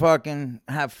here to fucking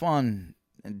have fun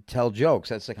and tell jokes.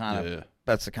 That's the kind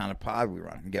of pod we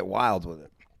run. And get wild with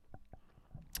it.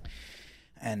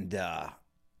 And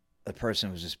the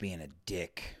person was just being a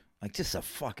dick. Like, just a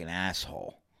fucking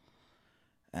asshole.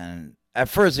 And at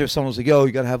first, there was someone who was like, yo,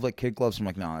 you got to have, like, kid gloves. I'm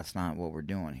like, no, that's not what we're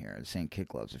doing here. This ain't kid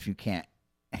gloves. If you can't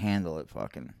handle it,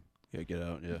 fucking... Yeah, get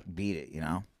out, yeah. Beat it, you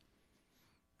know?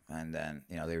 And then,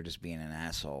 you know, they were just being an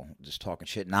asshole. Just talking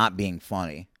shit, not being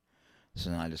funny. So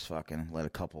then I just fucking let a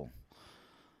couple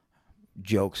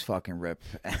jokes fucking rip.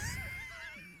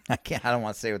 I don't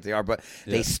want to say what they are, but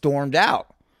they stormed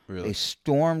out. Really? They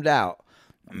stormed out.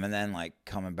 And then, like,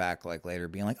 coming back, like, later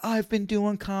being like, I've been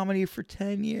doing comedy for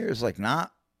 10 years. Like, no,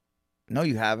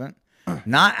 you haven't.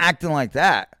 Not acting like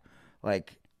that.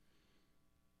 Like,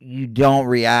 you don't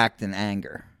react in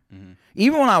anger. Mm-hmm.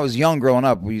 Even when I was young growing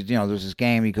up, there's this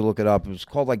game, you could look it up. It was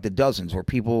called, like, The Dozens, where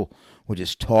people would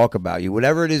just talk about you.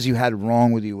 Whatever it is you had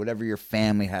wrong with you, whatever your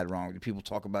family had wrong with you. People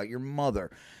talk about your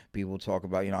mother. People talk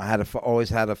about, I always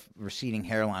had a receding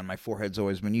hairline. My forehead's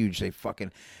always been huge.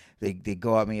 They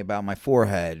go at me about my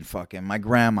forehead. Fucking my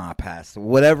grandma passed.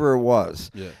 Whatever it was.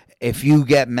 Yeah. If you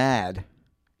get mad,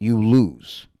 you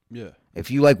lose. Yeah. If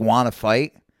you like want to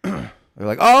fight, they're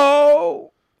like,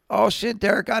 oh shit,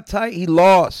 Derek got tight. He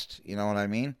lost. You know what I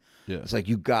mean? Yeah. It's like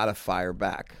you gotta fire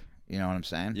back. You know what I'm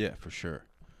saying? Yeah, for sure.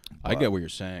 I get what you're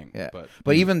saying. Yeah.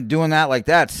 But even doing that like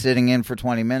that, sitting in for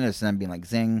 20 minutes and then being like,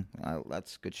 zing,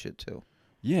 that's good shit too.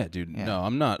 Yeah, dude. Yeah. No,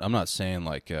 I'm not saying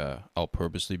like I'll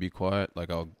purposely be quiet.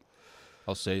 Like I'll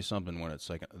say something when it's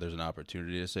like there's an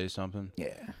opportunity to say something.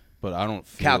 Yeah. But I don't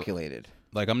feel calculated.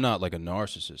 Like I'm not like a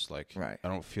narcissist. Like right. I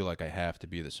don't feel like I have to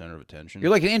be the center of attention.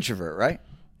 You're like an introvert, right?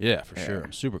 Yeah, for sure.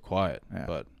 I'm super quiet. Yeah.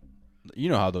 But you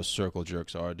know how those circle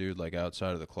jerks are, dude, like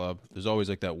outside of the club. There's always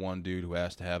like that one dude who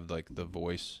has to have like the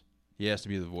voice. He has to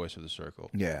be the voice of the circle.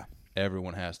 Yeah.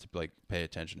 Everyone has to like pay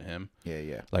attention to him.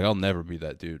 Yeah. Like I'll never be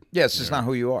that dude. Yeah, it's just not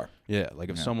who you are. Yeah, like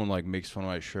if someone like makes fun of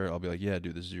my shirt, I'll be like, yeah,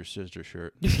 dude, this is your sister's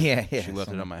shirt. Yeah. She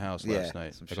left it at my house last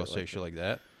night. Like I'll say shit like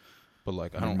that. But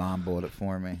like my mom bought it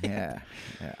for me. Yeah.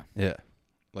 Yeah.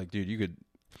 Like, dude, you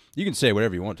can say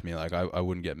whatever you want to me. Like I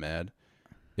wouldn't get mad.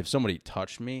 If somebody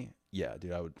touched me, yeah,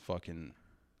 dude, I would fucking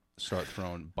start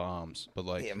throwing bombs. But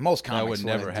like most comics that would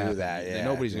never do that. Yeah,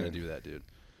 nobody's gonna do that, dude.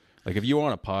 Like if you were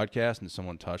on a podcast and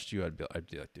someone touched you, I'd be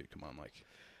like, dude, come on, like,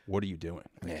 what are you doing?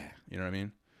 Yeah. You know what I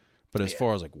mean? But as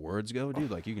far as like words go,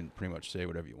 dude, like you can pretty much say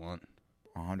whatever you want.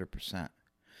 100%.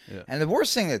 Yeah. And the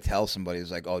worst thing to tell somebody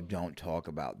is like, oh, don't talk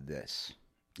about this.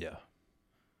 Yeah.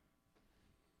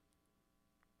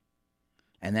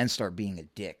 And then start being a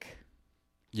dick.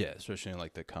 Yeah, especially in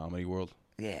like the comedy world.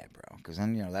 Yeah, bro. Because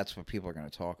then, that's what people are going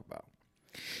to talk about.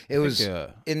 It was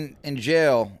in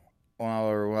jail when I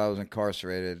was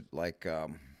incarcerated, like I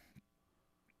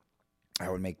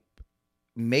would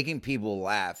making people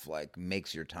laugh like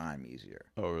makes your time easier.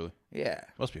 Oh, really? Yeah.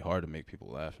 Must be hard to make people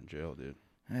laugh in jail, dude.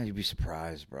 Yeah, you'd be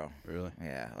surprised, bro. Really?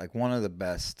 Yeah. Like one of the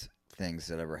best things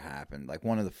that ever happened. Like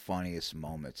one of the funniest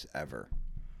moments ever.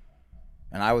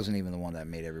 And I wasn't even the one that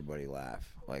made everybody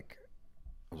laugh. Like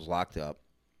I was locked up.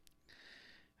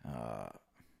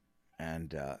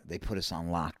 And they put us on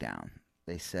lockdown.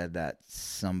 They said that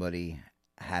somebody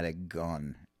had a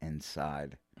gun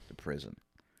inside the prison.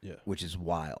 Yeah. Which is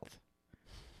wild.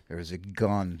 There was a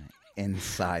gun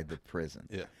inside the prison.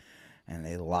 Yeah. And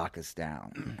they lock us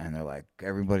down. And they're like,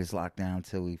 everybody's locked down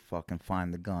until we fucking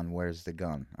find the gun. Where's the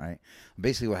gun? Right?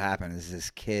 Basically what happened is this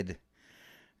kid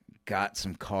got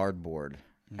some cardboard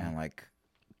and like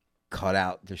cut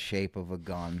out the shape of a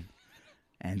gun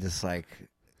and just like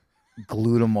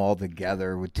glued them all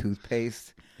together with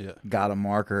toothpaste. Yeah. Got a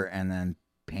marker and then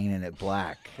painted it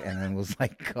black. And then was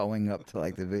like going up to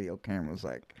like the video camera was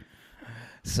like,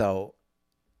 So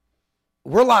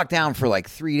we're locked down for like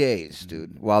 3 days,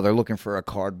 dude, while they're looking for a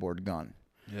cardboard gun.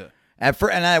 Yeah.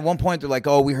 And at one point they're like,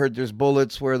 "Oh, we heard there's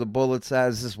bullets. Where are the bullets at?"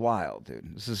 This is wild,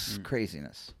 dude. This is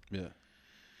craziness. Yeah.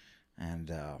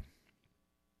 And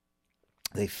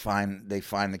they find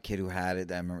the kid who had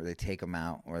it. I remember they take him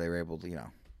out, or they were able to, you know.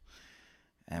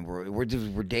 And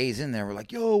we're days in there. We're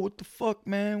like, "Yo, what the fuck,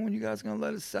 man? When you guys gonna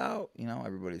let us out?" You know,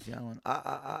 everybody's yelling,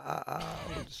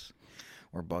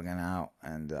 We're bugging out,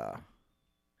 and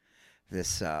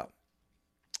the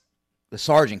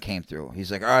sergeant came through.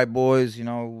 He's like, "All right, boys, you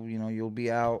know, you'll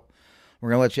be out. We're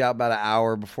gonna let you out about an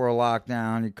hour before a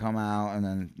lockdown. You come out, and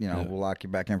then we'll lock you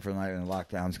back in for the night, and the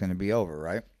lockdown's gonna be over,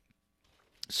 right?"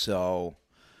 So,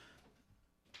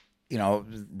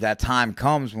 that time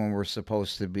comes when we're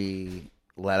supposed to be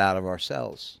let out of our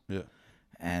cells. Yeah.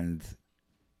 And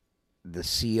the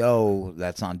CO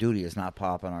that's on duty is not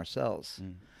popping our cells.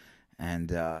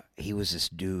 And he was this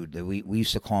dude that we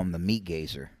used to call him the meat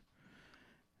gazer,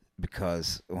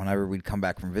 because whenever we'd come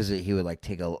back from visit, he would like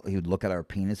he would look at our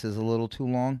penises a little too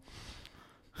long.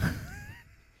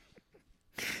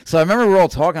 So I remember we were all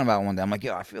talking about it one day. I'm like,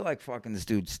 "Yo, I feel like fucking this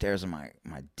dude stares at my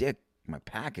dick, my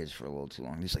package for a little too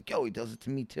long." And he's like, "Yo, he does it to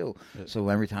me too." Yeah. So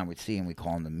every time we'd see him, we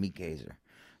call him the meat gazer.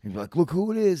 He'd be like, "Look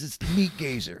who it is! It's the meat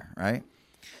gazer, right?"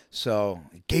 So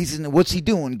gazing, what's he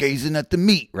doing? Gazing at the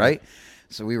meat, right?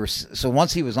 So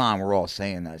once he was on, we're all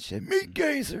saying that shit, meat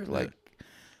gazer, like.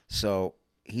 So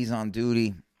he's on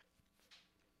duty,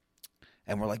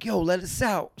 and we're like, "Yo, let us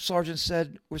out." Sergeant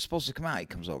said we're supposed to come out. He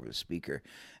comes over to the speaker,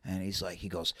 and he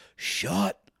goes,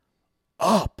 "Shut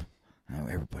up!" And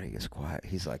everybody gets quiet.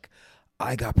 He's like,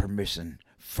 "I got permission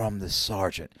from the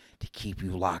sergeant to keep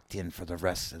you locked in for the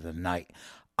rest of the night.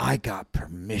 I got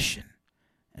permission."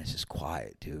 And it's just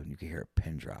quiet, dude. You can hear a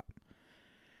pin drop.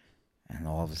 And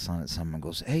all of a sudden, someone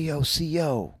goes, "Hey, yo,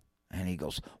 CO." And he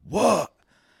goes, "What?"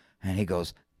 And he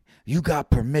goes, "You got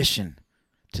permission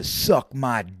to suck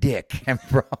my dick." And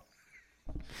bro,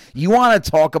 you want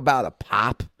to talk about a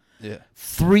pop? Yeah.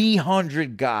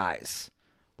 300 guys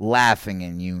laughing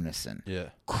in unison. Yeah.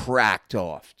 Cracked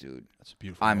off, dude. That's a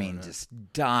beautiful moment, man.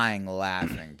 Just dying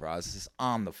laughing, bro. It's just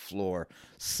on the floor,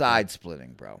 side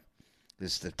splitting, bro.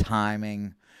 Just the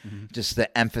timing, just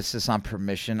the emphasis on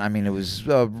permission. I mean, it was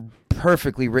a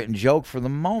perfectly written joke for the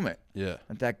moment. Yeah.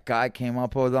 That guy came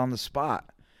up with on the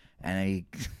spot. And he,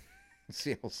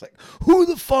 see, I was like, "Who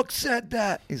the fuck said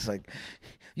that?" He's like,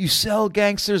 "You sell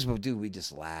gangsters?" But dude, we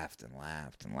just laughed and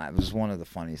laughed and laughed. It was one of the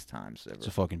funniest times ever. It's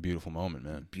a fucking beautiful moment,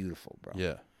 man. Beautiful, bro.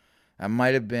 Yeah. That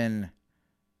might have been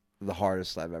the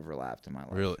hardest I've ever laughed in my life.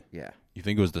 Really? Yeah. You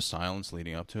think it was the silence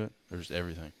leading up to it, or just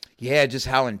everything? Yeah, just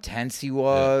how intense he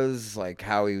was, like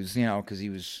how he was, because he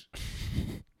was,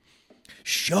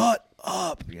 "Shut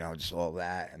up," just all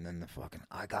that, and then the fucking,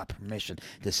 "I got permission."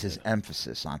 This is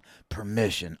emphasis on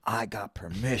permission. "I got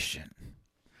permission,"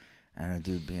 and a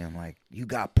dude being like, "You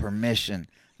got permission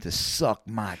to suck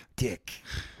my dick."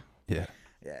 Yeah.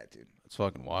 Yeah, dude. It's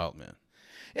fucking wild, man.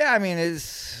 Yeah, I mean,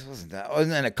 wasn't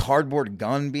then a cardboard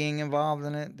gun being involved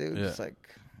in it, dude? Yeah. It's like,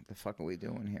 what the fuck are we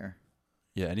doing here?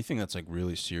 Yeah, anything that's like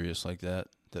really serious like that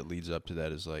leads up to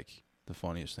that is like the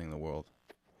funniest thing in the world.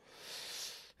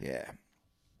 Yeah.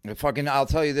 I'll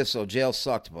tell you this though, jail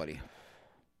sucked, buddy. It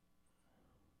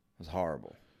was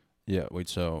horrible. Yeah, wait,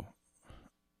 so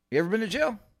you ever been to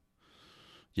jail?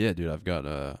 Yeah, dude, I've got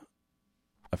I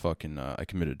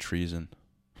committed treason.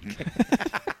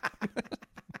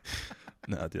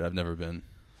 No, dude, I've never been.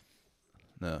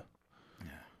 No. Yeah.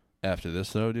 After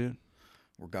this though, dude,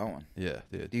 we're going. Yeah,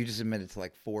 dude. You just admitted to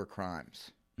like 4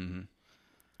 crimes. Mm-hmm.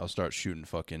 I'll start shooting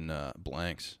fucking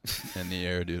blanks in the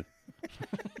air, dude.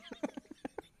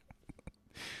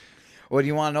 What do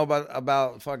you want to know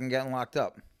about fucking getting locked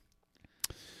up?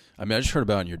 I mean, I just heard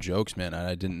about it in your jokes, man, and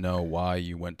I didn't know why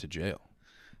you went to jail.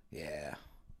 Yeah.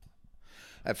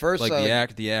 At first,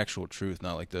 like the actual truth,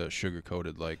 not like the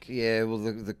sugar-coated, like. Yeah, well,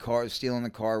 the car, stealing the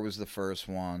car was the first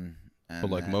one. But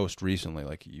like most recently,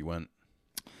 like you went.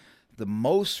 The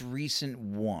most recent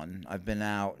one, I've been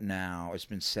out now. It's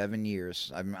been 7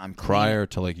 years. I'm clean. Prior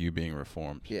to like you being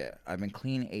reformed. Yeah, I've been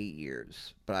clean 8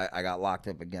 years, but I got locked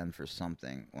up again for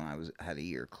something when I had a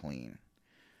year clean.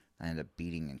 I ended up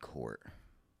beating in court.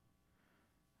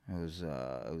 It was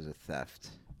a theft.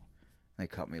 They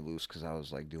cut me loose because I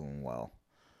was like doing well.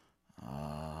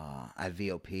 I had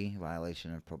VOP,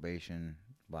 violation of probation,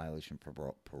 violation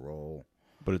of parole.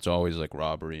 But it's always like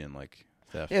robbery and like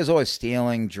theft. Yeah, it was always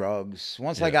stealing, drugs.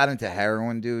 Once I got into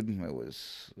heroin, dude, it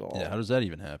was all... Yeah, how does that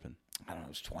even happen? I don't know, it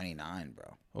was 29,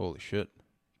 bro. Holy shit.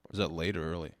 Was that late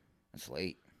or early? It's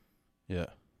late. Yeah.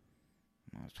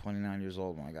 I was 29 years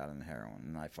old when I got into heroin,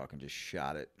 and I fucking just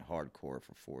shot it hardcore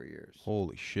for 4 years.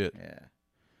 Holy shit. Yeah.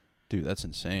 Dude, that's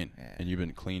insane. Yeah. And you've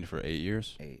been clean for 8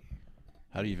 years? 8.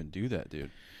 How do you even do that,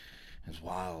 dude? It's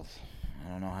wild. I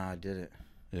don't know how I did it.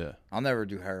 Yeah. I'll never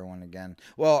do heroin again.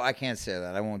 Well, I can't say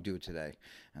that. I won't do it today.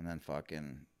 And then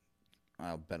fucking,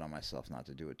 I'll bet on myself not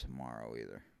to do it tomorrow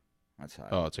either. That's how.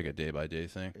 Oh, it's like a day-by-day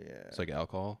thing? Yeah. It's like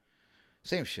alcohol?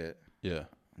 Same shit. Yeah.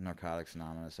 Narcotics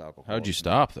Anonymous, alcohol. How'd you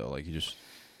stop, though? Like, you just...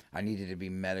 I needed to be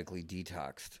medically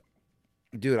detoxed.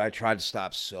 Dude, I tried to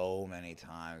stop so many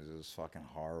times. It was fucking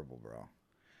horrible, bro.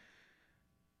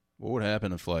 What would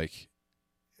happen if, like,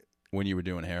 when you were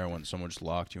doing heroin, someone just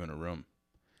locked you in a room?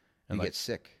 And You like, get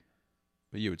sick.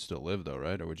 but you would still live, though,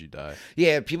 right? Or would you die?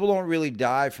 Yeah, people don't really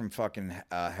die from fucking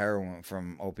heroin,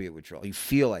 from opiate withdrawal. You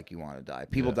feel like you want to die.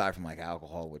 People die from, like,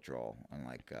 alcohol withdrawal and,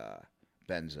 like,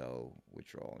 benzo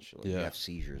withdrawal and shit. Like, you have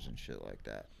seizures and shit like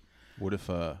that. What if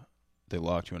they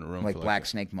locked you in a room Like for Black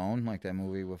Snake Moan, like that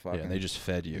movie with fucking... Yeah, and they just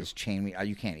fed you. Just chain me.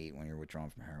 You can't eat when you're withdrawn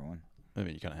from heroin. I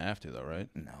mean, you kind of have to, though, right?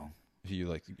 No. If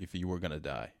you were going to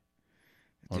die.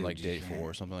 On, Dude, like, day 4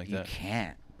 or something like you that. You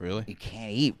can't. Really? You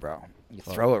can't eat, bro. You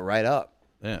throw it right up.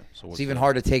 Yeah. So it's even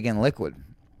hard to take in liquid.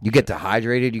 You get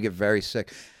dehydrated. You get very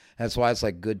sick. That's why it's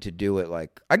like good to do it.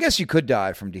 Like, I guess you could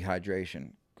die from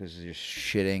dehydration because you're just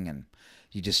shitting and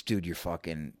you just, dude, you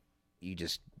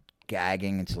just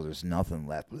gagging until there's nothing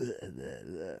left.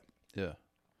 Yeah.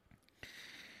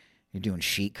 You're doing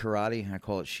sheet karate. I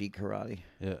call it sheet karate.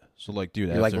 Yeah. So, like, dude,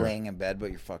 you're like laying in bed,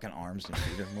 but your fucking arms and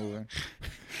feet are moving.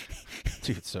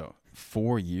 Dude, so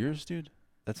 4 years, dude?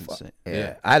 That's insane.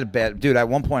 Yeah. I had a bad... Dude, at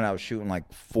one point I was shooting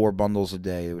like 4 bundles a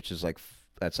day, which is like...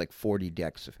 That's like 40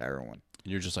 decks of heroin.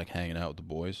 And you're just like hanging out with the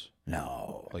boys?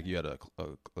 No. Like you had a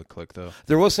clique, though?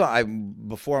 There was some...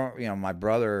 Before, my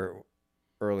brother,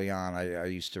 early on, I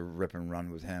used to rip and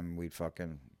run with him. We'd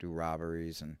fucking do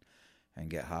robberies and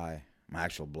get high. My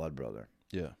actual blood brother.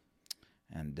 Yeah.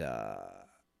 And,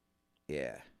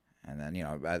 yeah. And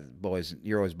then, boys,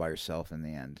 you're always by yourself in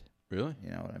the end. Really?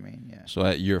 You know what I mean? Yeah. So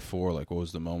at year 4, like, what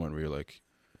was the moment where you're like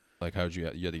how'd you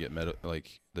had to get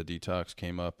like the detox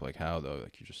came up? Like, how though?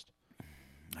 Like, you just...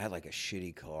 I had like a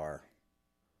shitty car,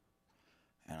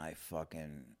 and I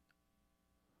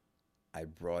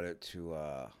brought it to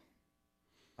I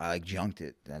like junked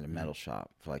it at a metal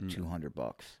shop for like $200.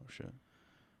 Oh shit.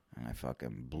 And I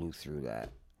fucking blew through that.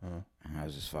 Uh-huh. And I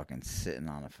was just fucking sitting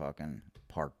on a fucking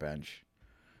park bench.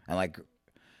 And like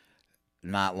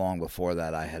not long before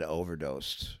that I had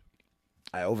overdosed.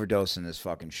 I overdosed in this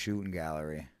fucking shooting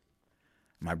gallery.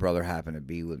 My brother happened to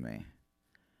be with me.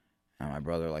 And my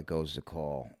brother like goes to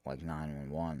call like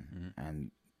 911 and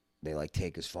they like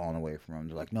take his phone away from him.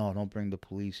 They're like, "No, don't bring the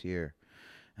police here."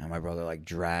 And my brother like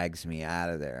drags me out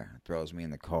of there, throws me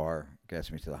in the car,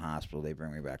 gets me to the hospital. They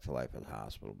bring me back to life at the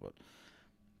hospital, but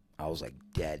I was like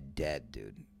dead,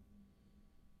 dude.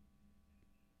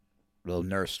 The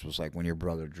nurse was like, "When your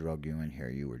brother drugged you in here,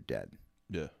 you were dead."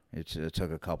 Yeah. It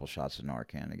took a couple shots of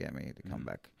Narcan to get me to come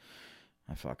back.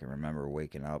 I fucking remember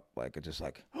waking up like it just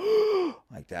like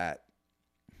like that.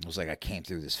 It was like I came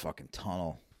through this fucking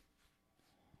tunnel.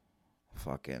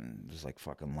 Fucking just like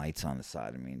fucking lights on the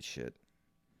side of me and shit.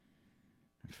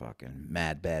 And fucking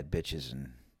mad bad bitches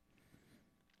and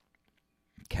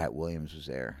Cat Williams was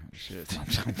there. Shit. I'm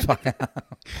joking about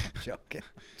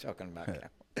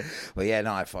Cat. But yeah,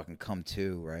 no, I fucking come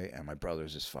to, right? And my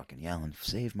brother's just fucking yelling,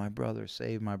 "Save my brother,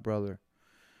 save my brother."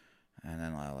 And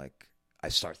then I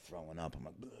start throwing up. I'm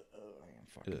like, I'm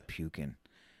fucking puking.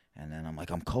 And then I'm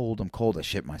like, I'm cold. I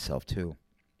shit myself too.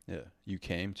 Yeah. You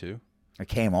came too? I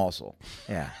came also.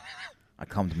 Yeah. I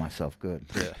come to myself good.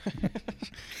 Yeah.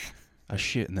 I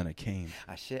shit and then I came.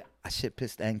 I shit,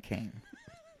 pissed, and came.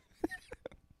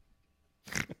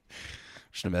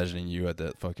 Just imagining you at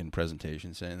that fucking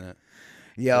presentation saying that.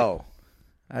 Yo,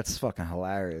 that's fucking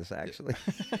hilarious, actually.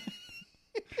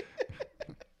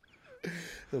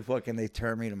 So fucking they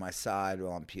turn me to my side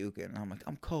while I'm puking. And I'm like,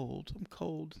 I'm cold.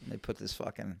 And they put this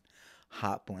fucking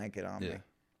hot blanket on me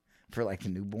for like the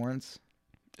newborns.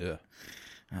 Yeah.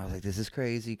 And I was like, this is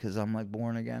crazy because I'm like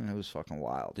born again. It was fucking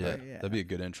wild. Yeah. Right? Yeah. That'd be a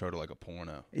good intro to like a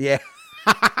porno. Yeah.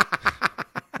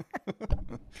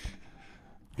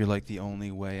 You're like, the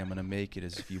only way I'm going to make it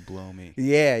is if you blow me.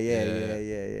 Yeah.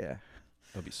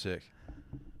 That'd be sick.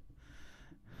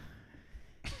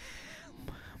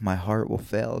 My heart will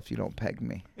fail if you don't peg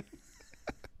me.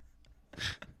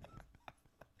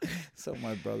 So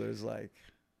my brother's like,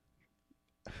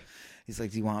 he's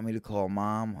like, "Do you want me to call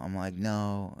mom?" I'm like,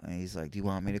 "No." And he's like, "Do you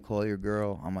want me to call your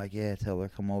girl?" I'm like, "Yeah, tell her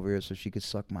come over here so she could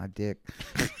suck my dick."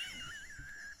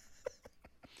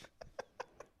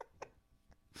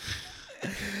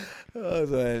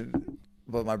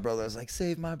 But my brother was like,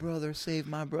 save my brother,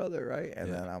 right?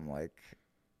 And then I'm like,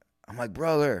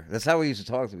 brother. That's how we used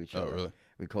to talk to each other. Oh, really?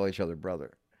 We call each other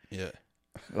brother. Yeah.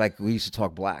 Like, we used to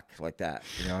talk black like that.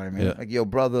 You know what I mean? Yeah. Like, yo,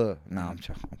 brother. No, I'm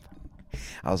joking.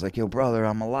 I was like, yo, brother,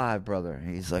 I'm alive, brother.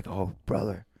 And he's like, oh,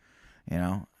 brother. You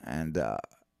know? And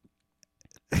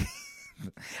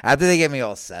after they get me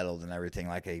all settled and everything,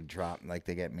 like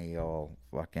they get me all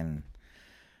fucking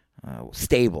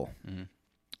stable,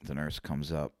 the nurse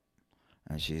comes up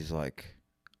and she's like,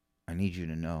 I need you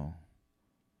to know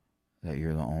that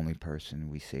you're the only person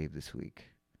we saved this week.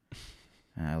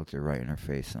 And I looked her right in her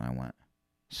face and I went,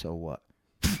 so what?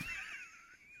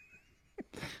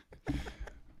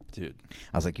 Dude.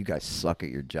 I was like, you guys suck at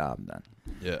your job then.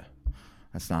 Yeah.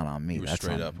 That's not on me. That's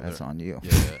straight up. That's on you.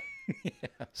 Yeah. Yeah,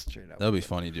 straight up. That'd be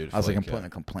funny, dude. I was like, I'm putting a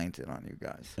complaint in on you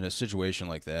guys. In a situation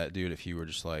like that, dude, if you were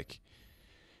just like,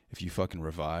 if you fucking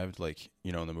revived, like,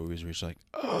 you know, in the movies where you're just like,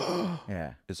 oh.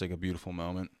 Yeah. It's like a beautiful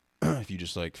moment. If you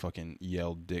just like fucking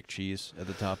yell dick cheese at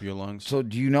the top of your lungs. So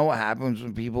do you know what happens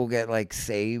when people get like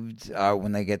saved,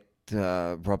 when they get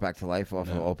brought back to life off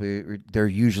of opiate? They're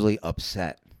usually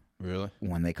upset. Really?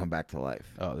 When they come back to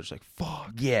life. Oh, they're just like,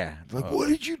 fuck. Yeah. Like, what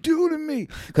did you do to me?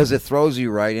 Because it throws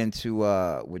you right into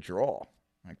withdrawal.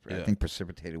 Like, I think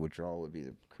precipitated withdrawal would be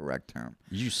the correct term.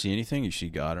 Did you see anything? You see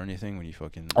God or anything when you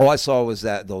fucking... All I saw was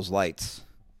those lights.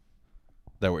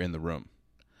 That were in the room.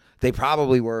 They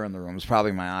probably were in the room. It's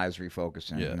probably my eyes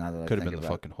refocusing. Yeah. Now that Could have been the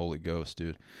fucking Holy Ghost,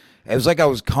 dude. It was like I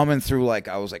was coming through, like,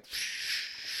 I was like,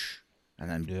 shh. And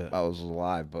then I was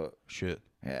alive, but... Shit.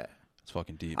 Yeah. It's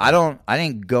fucking deep. I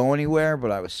didn't go anywhere,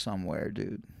 but I was somewhere,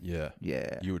 dude. Yeah.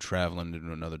 Yeah. You were traveling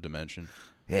into another dimension.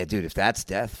 Yeah, dude, if that's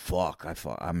death, fuck.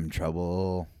 I'm in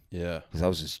trouble. Yeah. Because I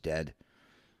was just dead.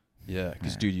 Yeah.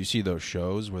 Because, dude, you see those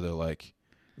shows where they're like,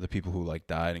 the people who like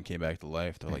died and came back to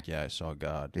life, they're like, yeah, I saw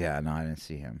God. Yeah, no, I didn't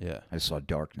see him. Yeah. I saw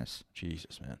darkness.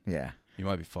 Jesus, man. Yeah. You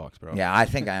might be fucked, bro. Yeah, I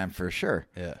think I am for sure.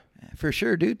 Yeah. For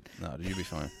sure, dude. No, dude, you'll be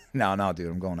fine. No, dude,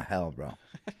 I'm going to hell, bro.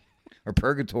 Or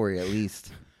purgatory, at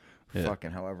least. Yeah.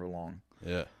 Fucking however long.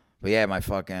 Yeah. But yeah,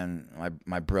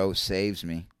 my bro saves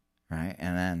me, right?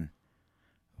 And then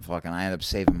fucking I end up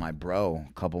saving my bro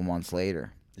a couple months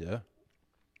later. Yeah.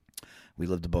 We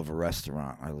lived above a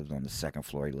restaurant. I lived on the second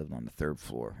floor. He lived on the third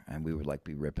floor. And we would like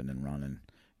be ripping and running,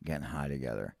 getting high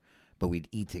together. But we'd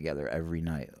eat together every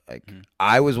night. Like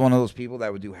I was one of those people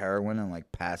that would do heroin and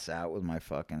like pass out with my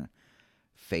fucking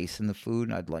face in the food.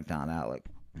 And I'd like not out like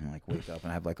and like wake up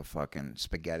and have like a fucking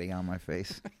spaghetti on my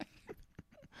face.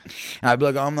 And I'd be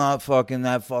like, I'm not fucking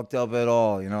that fucked up at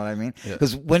all. You know what I mean?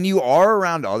 Because when you are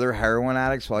around other heroin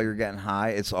addicts while you're getting high,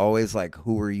 it's always like,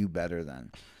 who are you better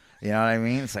than? You know what I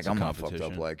mean? It's like, I'm not fucked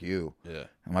up like you. Yeah.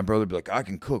 And my brother would be like, I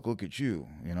can cook. Look at you.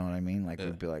 You know what I mean? Like,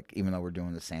 we'd be like, even though we're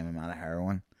doing the same amount of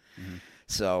heroin. Mm-hmm.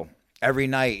 So every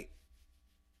night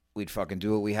we'd fucking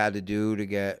do what we had to do to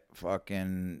get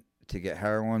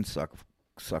heroin, suck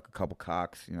a couple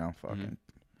cocks, you know, fucking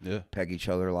peg each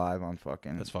other live on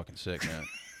fucking. That's fucking sick, man.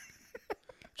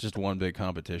 Just one big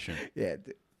competition. Yeah.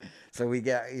 So we'd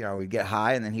get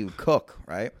high and then he would cook,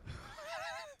 right?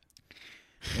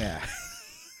 Yeah.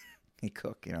 He'd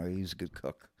cook, he was a good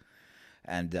cook.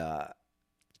 And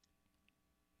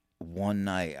one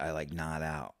night I like nod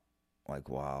out, like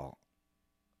while,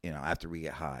 after we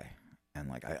get high. And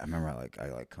like I remember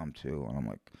I come to and I'm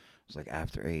like, it's like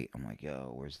after 8, I'm like,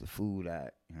 yo, where's the food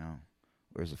at?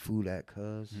 Where's the food at,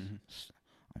 cuz? Mm-hmm.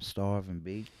 I'm starving,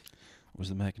 B. Where's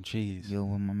the mac and cheese? Yo,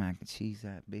 where my mac and cheese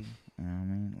at, B? You know what I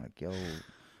mean? Like, yo,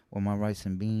 where my rice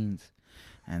and beans?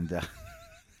 And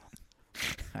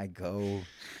I go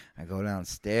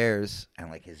downstairs and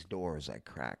like his door is like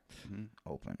cracked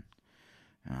open.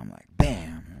 And I'm like,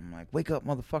 bam. I'm like, wake up,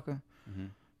 motherfucker. Mm-hmm.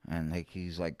 And like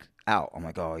he's like out. I'm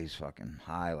like, oh, he's fucking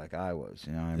high like I was.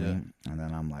 You know what I mean? And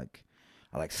then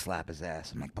I like slap his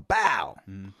ass. I'm like, ba-bow.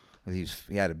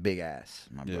 He had a big ass,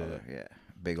 my brother. Yeah.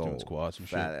 Big doing old squats and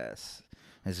fat shit. ass.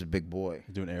 This is a big boy.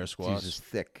 Doing air squats. He's just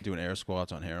thick. Doing air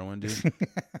squats on heroin, dude.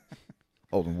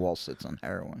 Holden Wall sits on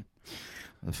heroin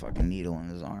with a fucking needle in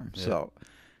his arm. Yeah. So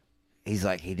he's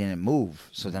like, he didn't move.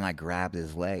 So then I grabbed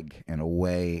his leg in a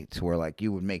way to where like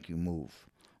you would make you move.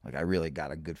 Like I really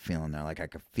got a good feeling there. Like I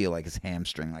could feel like his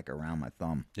hamstring like around my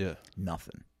thumb. Yeah.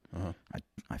 Nothing. Uh-huh.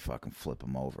 I fucking flip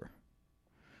him over.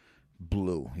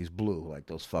 Blue. He's blue, like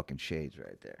those fucking shades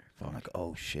right there. I'm like,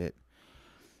 oh shit.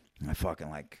 And I fucking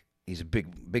like, he's a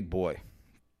big boy.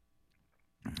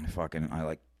 I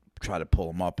like try to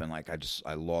pull him up and like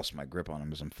I lost my grip on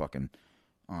him as I'm fucking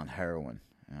on heroin.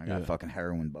 And I got fucking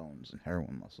heroin bones and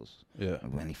heroin muscles. Yeah.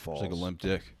 When he falls. It's like a limp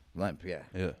dick. Limp, yeah.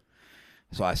 Yeah.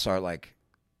 So I start like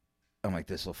I'm like,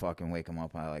 this will fucking wake him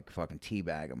up. I like fucking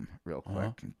teabag him real quick.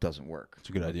 Uh-huh. It doesn't work. It's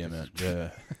a good idea, man. Yeah.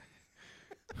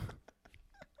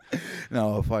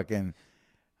 No, fucking.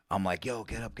 I'm like, yo,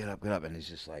 get up. And he's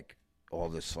just like, all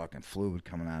this fucking fluid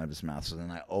coming out of his mouth. So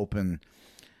then I open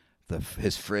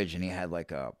his fridge, and he had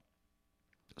like a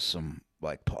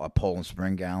Poland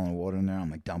Spring gallon of water in there. I'm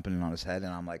like dumping it on his head,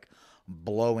 and I'm like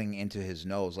blowing into his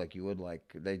nose like you would like.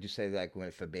 They just say like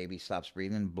if a baby stops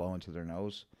breathing, blow into their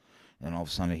nose. And all of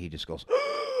a sudden he just goes,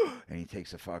 and he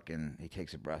takes a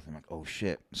breath. I'm like, oh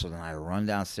shit. So then I run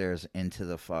downstairs into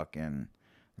the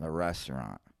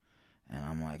restaurant, and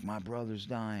I'm like, my brother's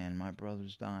dying.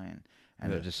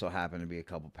 And there just so happened to be a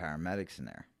couple paramedics in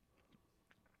there.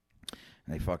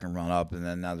 And they fucking run up, and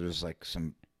then now there's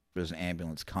an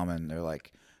ambulance coming. They're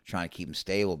like trying to keep him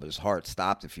stable, but his heart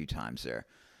stopped a few times there.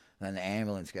 Then the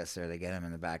ambulance gets there. They get him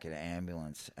in the back of the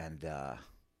ambulance, and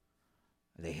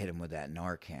they hit him with that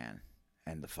Narcan.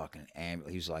 And the fucking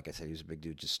ambulance, he was, like I said, he was a big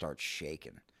dude, just starts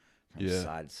shaking from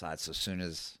side to side. So as soon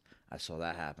as I saw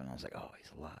that happen, I was like, oh,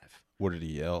 he's alive. What did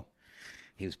he yell?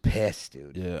 He was pissed,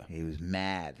 dude. Yeah. He was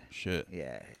mad. Shit.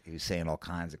 Yeah. He was saying all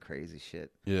kinds of crazy shit.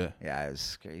 Yeah. Yeah, it was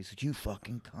scary. He said, you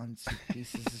fucking cunts, you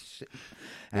pieces of shit.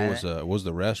 What was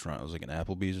the restaurant? It was like an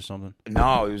Applebee's or something?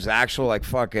 No, it was actual like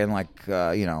fucking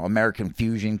American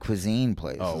fusion cuisine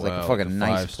place. Oh, it was like wow. a fucking Like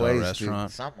a nice five-star place, restaurant?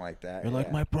 dude. Something like that. You're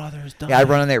like, my brother's dying. Yeah, I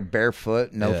run in there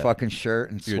barefoot, no Yeah. fucking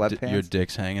shirt, and sweatpants. Your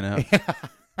dick's hanging out.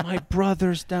 My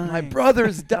brother's dying. My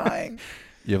brother's dying.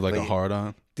 You have like a hard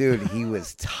on? Dude, he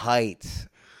was tight.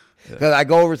 Because I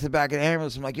go over to the back of the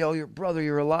ambulance. I'm like, yo, your brother,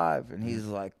 you're alive. And he's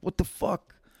like, what the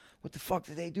fuck? What the fuck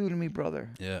did they do to me, brother?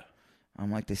 Yeah.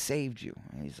 I'm like, they saved you.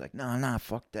 And he's like, nah,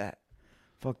 fuck that.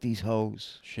 Fuck these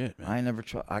hoes. Shit, man. I could never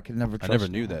trust I never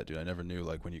knew them. that, dude. I never knew,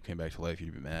 like, when you came back to life,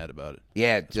 you'd be mad about it.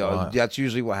 Yeah, wild. that's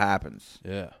usually what happens.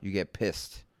 Yeah. You get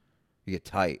pissed. You get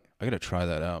tight. I got to try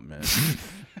that out, man.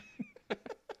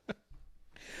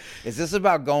 Is this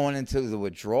about going into the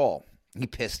withdrawal? He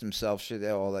pissed himself, shit,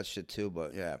 all that shit too.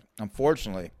 But yeah,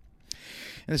 unfortunately,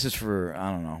 and this is for,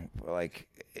 I don't know, like,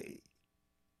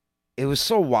 it was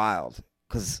so wild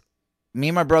because me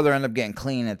and my brother ended up getting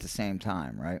clean at the same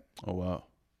time, right? Oh, wow.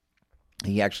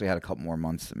 He actually had a couple more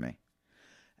months than me.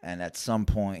 And at some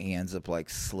point, he ends up like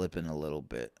slipping a little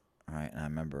bit, right? And I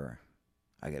remember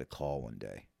I get a call one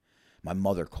day. My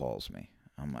mother calls me.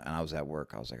 And I was at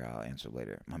work. I was like, I'll answer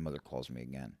later. My mother calls me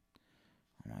again.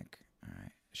 I'm like, all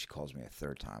right. She calls me a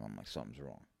third time. I'm like, something's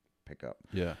wrong. Pick up.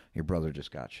 Yeah. Your brother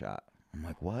just got shot. I'm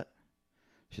like, what?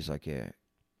 She's like, yeah.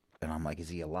 And I'm like, is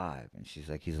he alive? And she's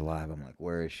like, he's alive. I'm like,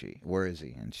 where is she? Where is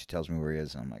he? And she tells me where he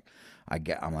is. And I'm like,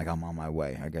 I'm on my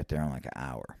way. I get there in like an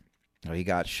hour. So he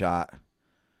got shot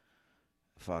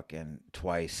fucking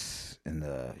twice in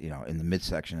the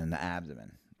midsection in the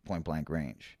abdomen, point blank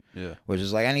range. Yeah. Which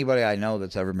is like anybody I know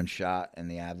that's ever been shot in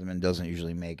the abdomen doesn't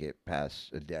usually make it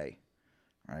past a day.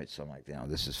 Right, so I'm like,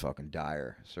 this is fucking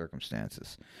dire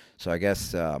circumstances. So I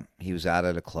guess he was out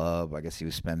at a club. I guess he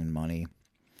was spending money.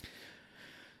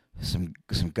 Some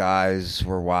guys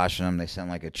were watching him. They sent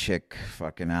like a chick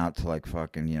fucking out to like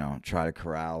fucking try to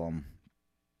corral him.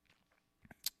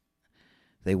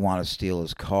 They want to steal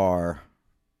his car,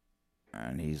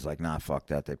 and he's like, nah, fuck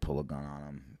that. They pull a gun on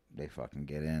him. They fucking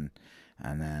get in.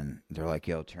 And then they're like,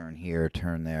 yo, turn here,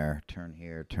 turn there, turn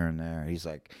here, turn there. He's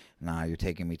like, nah, you're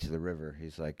taking me to the river.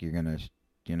 He's like,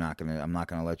 I'm not going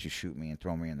to let you shoot me and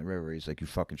throw me in the river. He's like, you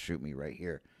fucking shoot me right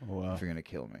here if you're going to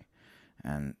kill me.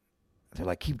 And they're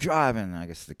like, keep driving. And I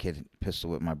guess the kid pistol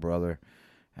whipped my brother,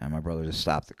 and my brother just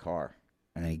stopped the car.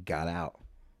 And then he got out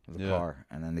of the car.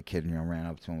 And then the kid, ran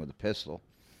up to him with a pistol.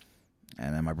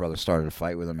 And then my brother started a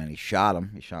fight with him, and he shot him.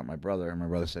 He shot my brother, and my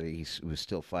brother said he was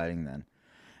still fighting then.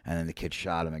 And then the kid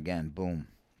shot him again. Boom.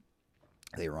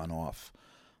 They run off.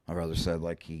 My brother said,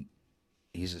 like,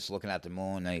 he's just looking at the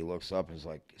moon, and then he looks up, and his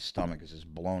stomach is just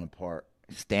blown apart.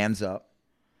 He stands up,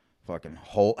 fucking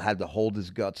had to hold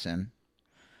his guts in,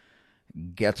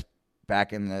 gets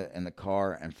back in the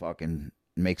car, and fucking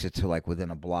makes it to like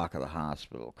within a block of the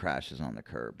hospital, crashes on the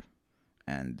curb.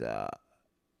 And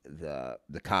the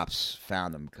cops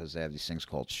found him because they have these things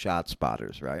called shot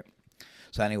spotters, right?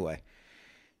 So anyway,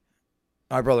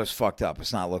 my brother's fucked up.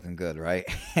 It's not looking good, right?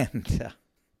 And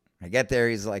I get there.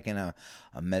 He's like in a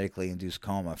medically induced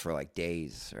coma for like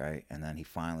days, right? And then he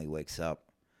finally wakes up.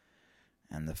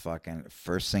 And the fucking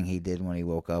first thing he did when he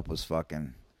woke up was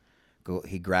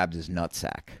he grabbed his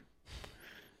nutsack.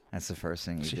 That's the first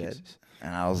thing he did.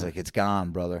 And I was like, it's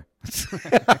gone, brother.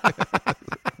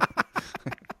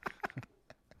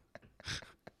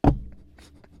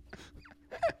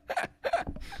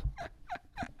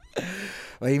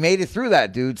 Well, he made it through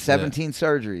that, dude. 17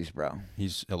 surgeries, bro.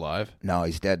 He's alive? No,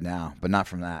 he's dead now, but not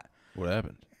from that. What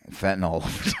happened? Fentanyl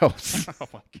overdose. Oh,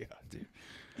 my God, dude.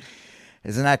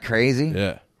 Isn't that crazy?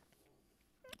 Yeah.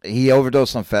 He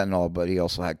overdosed on fentanyl, but he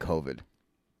also had COVID.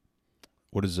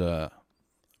 What is,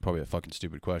 probably a fucking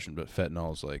stupid question, but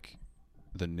fentanyl is like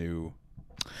the new...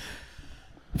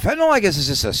 Fentanyl, I guess, is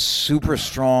just a super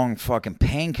strong fucking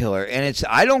painkiller, and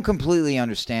I don't completely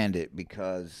understand it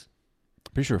because...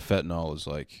 Pretty sure fentanyl is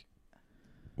like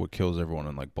what kills everyone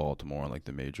in like Baltimore and like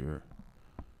the major...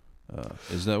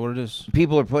 is that what it is?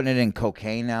 People are putting it in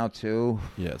cocaine now, too.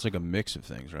 Yeah, it's like a mix of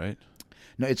things, right?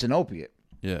 No, it's an opiate.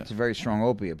 Yeah. It's a very strong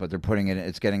opiate, but they're putting it,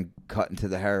 it's getting cut into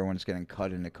the heroin, it's getting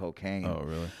cut into cocaine. Oh,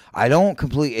 really? I don't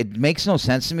completely, it makes no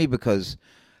sense to me because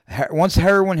once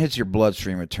heroin hits your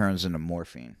bloodstream, it turns into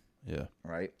morphine. Yeah.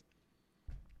 Right?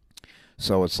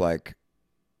 So it's like,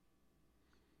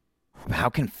 how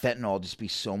can fentanyl just be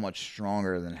so much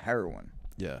stronger than heroin?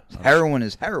 Yeah. Heroin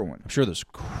is heroin. I'm sure there's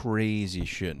crazy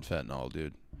shit in fentanyl,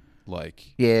 dude. Like...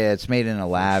 Yeah, it's made in a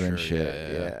lab and sure,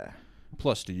 shit. yeah. Yeah.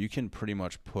 Plus, dude, you can pretty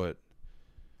much put...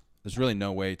 There's really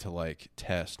no way to, like,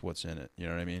 test what's in it. You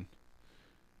know what I mean?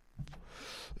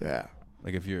 Yeah.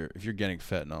 Like, if you're getting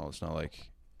fentanyl, it's not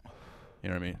like... You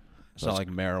know what I mean? It's not like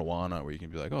marijuana where you can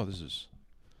be like, oh, this is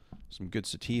some good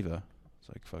sativa. It's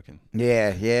like fucking...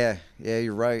 Yeah,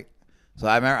 you're right. So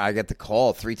I remember I got the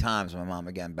call 3 times. My mom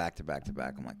again, back to back to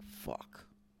back. I'm like, fuck.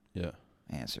 Yeah.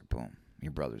 Answer, boom.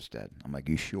 Your brother's dead. I'm like,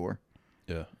 you sure?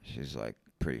 Yeah. She's like,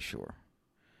 pretty sure.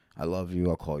 I love you.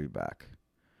 I'll call you back.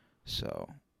 So,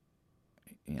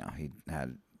 you know, he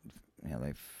had,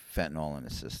 like fentanyl in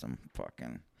his system.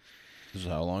 Fucking. This is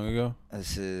how long ago?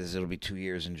 It'll be 2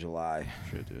 years in July.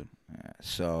 Shit, dude. Yeah,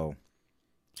 so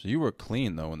you were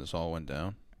clean, though, when this all went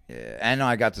down? Yeah. And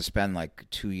I got to spend like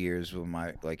 2 years with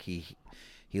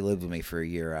he lived with me for a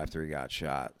year after he got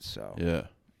shot. So, yeah.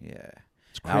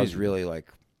 It's crazy. I was really like,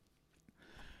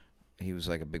 he was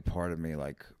like a big part of me,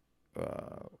 like,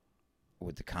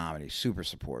 with the comedy, super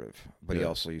supportive. But he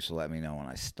also used to let me know when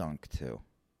I stunk too.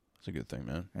 That's a good thing,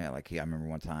 man. Yeah, like I remember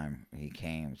one time he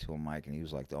came to a mic and he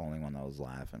was like the only one that was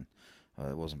laughing.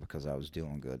 It wasn't because I was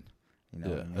doing good. You know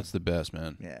what I mean? That's the best,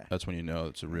 man. Yeah. That's when you know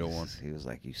it's a real one. He was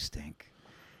like, you stink.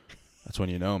 That's when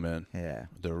you know, man. Yeah.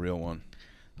 They're a real one.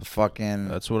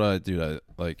 That's what I do. I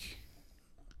like...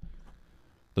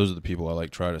 Those are the people I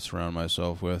like try to surround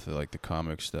myself with. They're like the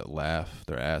comics that laugh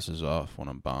their asses off when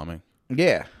I'm bombing.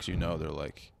 Yeah. Because you know they're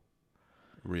like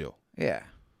real. Yeah.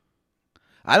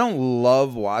 I don't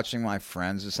love watching my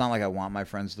friends. It's not like I want my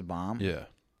friends to bomb. Yeah.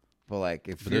 But like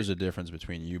But there's a difference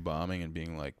between you bombing and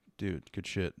being like, dude, good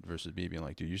shit, versus me being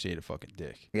like, dude, you just ate a fucking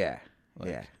dick. Yeah. Like,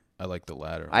 yeah. I like the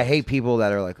latter. I hate people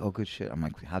that are like, oh, good shit. I'm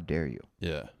like, how dare you?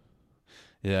 Yeah.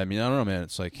 Yeah, I mean, I don't know, man.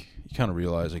 It's like, you kind of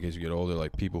realize, like, as you get older,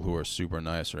 like, people who are super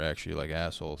nice are actually, like,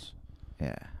 assholes.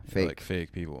 Yeah. Fake. Like,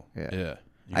 fake people. Yeah. Yeah.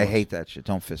 I hate that shit.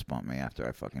 Don't fist bump me after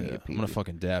I fucking get pee. I'm going to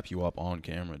fucking dap you up on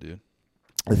camera, dude.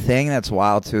 The thing that's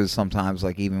wild, too, is sometimes,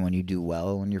 like, even when you do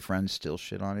well, when your friends still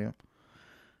shit on you.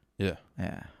 Yeah.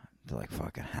 Yeah. They're like,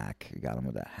 fucking hack. You got them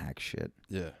with that hack shit.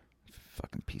 Yeah.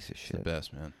 Fucking piece of shit. It's the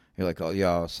best, man. You're like, oh,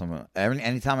 yo,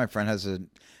 anytime my friend has a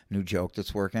new joke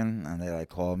that's working and they like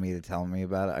call me to tell me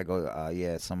about it, I go,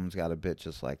 yeah, someone's got a bit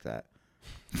just like that.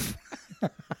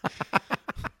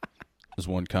 There's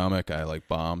one comic I like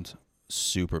bombed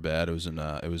super bad. It was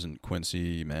in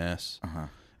Quincy, Mass. Uh-huh.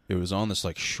 It was on this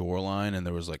like shoreline and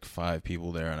there was like 5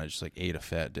 people there and I just like ate a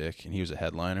fat dick and he was a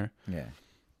headliner. Yeah.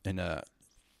 And I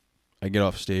get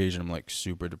off stage and I'm like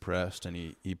super depressed and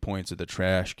he points at the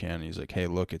trash can and he's like, hey,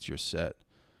 look, it's your set.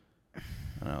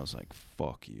 And I was like,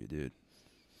 fuck you, dude.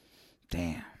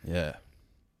 Damn. Yeah.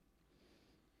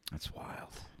 That's wild.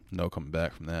 No coming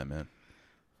back from that, man.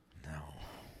 No.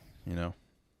 You know?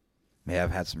 Yeah,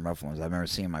 I've had some rough ones. I remember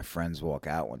seeing my friends walk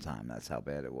out one time. That's how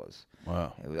bad it was.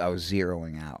 Wow. I was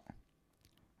zeroing out.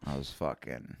 I was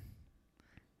fucking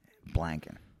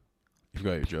blanking. You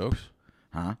forgot your jokes?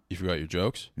 Huh? You forgot your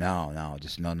jokes? No.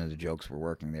 Just none of the jokes were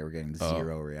working. They were getting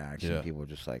zero reaction. Yeah. People were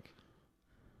just like...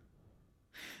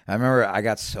 I remember I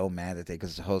got so mad that day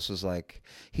because the host was like,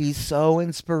 he's so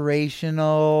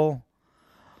inspirational.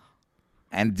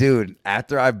 And, dude,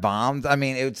 after I bombed, I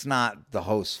mean, it's not the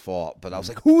host's fault, but I was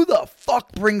like, who the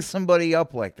fuck brings somebody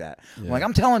up like that? Yeah. Like,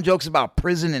 I'm telling jokes about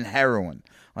prison and heroin.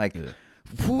 Like,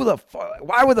 who the fuck?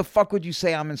 Why the fuck would you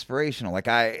say I'm inspirational? Like,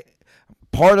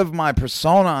 part of my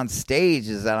persona on stage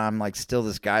is that I'm, like, still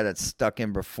this guy that's stuck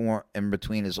in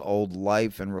between his old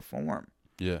life and reform.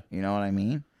 Yeah. You know what I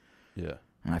mean? Yeah.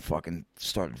 And I fucking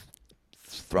started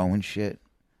throwing shit.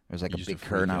 There was like You a big used to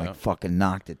curtain. freak I out? like fucking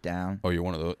knocked it down. Oh, you're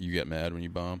one of those? You get mad when you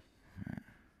bomb?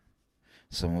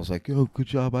 someone was like, "Yo, good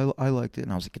job. I liked it,"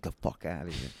 and I was like, "Get the fuck out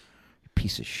of here, you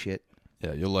piece of shit."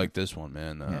 Yeah, you'll like this one,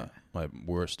 man. Yeah. My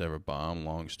worst ever bomb,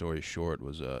 long story short,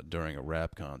 was during a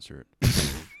rap concert.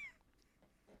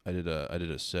 I did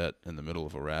a set in the middle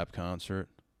of a rap concert,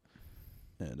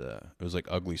 and it was like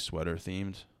ugly sweater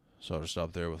themed. So I was just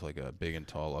up there with like a big and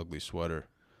tall ugly sweater,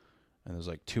 and there's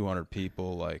like 200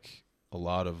 people, like a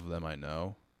lot of them I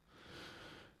know.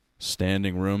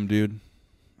 Standing room, dude.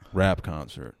 Rap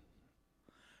concert.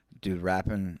 Dude, rap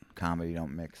and comedy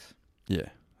don't mix. Yeah,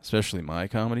 especially my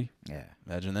comedy. Yeah.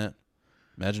 Imagine that.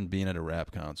 Imagine being at a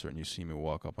rap concert and you see me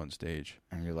walk up on stage.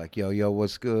 And you're like, yo,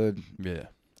 what's good? Yeah.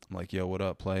 I'm like, yo, what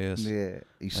up, players? Yeah.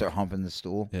 You start humping the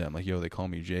stool. Yeah, I'm like, yo, they call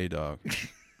me J-Dog.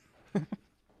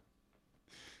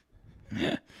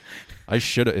 I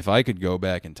should have, if I could go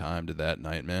back in time to that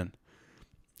night, man,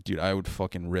 dude, I would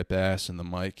fucking rip ass in the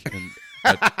mic. And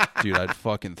I'd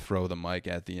fucking throw the mic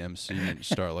at the MC and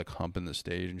start like humping the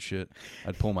stage and shit.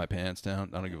 I'd pull my pants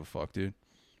down. I don't give a fuck, dude.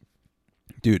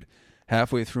 Dude,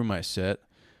 halfway through my set,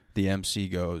 the MC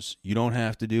goes, "You don't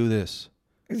have to do this."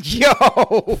 Yo!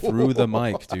 Through the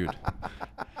mic, dude.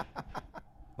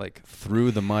 Like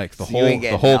through the mic. The So you ain't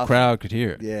whole getting nothing. crowd could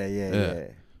hear it. Yeah.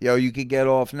 Yo, you could get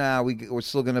off now. We're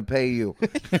still gonna pay you.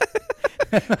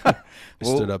 I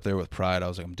stood up there with pride. I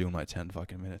was like, I'm doing my 10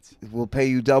 fucking minutes. We'll pay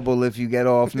you double if you get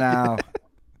off now.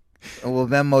 And we'll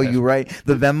Venmo you, right?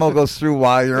 The Venmo goes through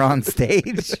while you're on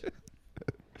stage.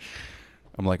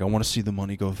 I'm like, I want to see the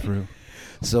money go through.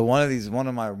 So one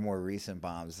of my more recent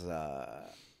bombs,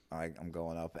 I'm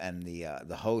going up, and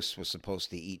the host was supposed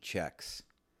to eat checks.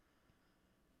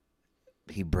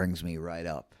 He brings me right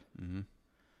up, and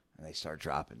they start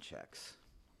dropping checks.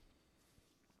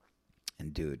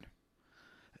 And dude,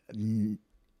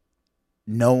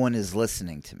 no one is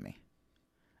listening to me.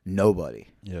 Nobody.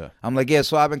 Yeah. I'm like, yeah,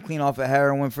 so I've been clean off of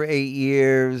heroin for 8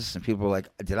 years. And people are like,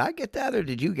 did I get that or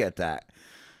did you get that?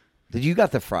 Did you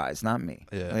got the fries, not me?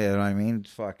 Yeah. You know what I mean?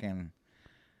 Fucking.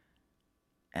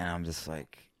 And I'm just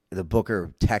like, the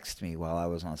booker texted me while I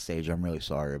was on stage. I'm really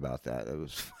sorry about that. It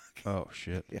was fucking. Oh,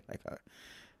 shit. Yeah,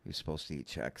 he was supposed to eat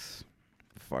checks.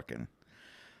 Fucking.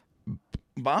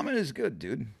 Bombing is good,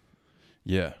 dude.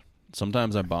 Yeah.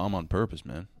 Sometimes I bomb on purpose,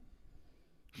 man.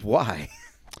 Why?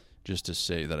 Just to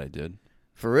say that I did.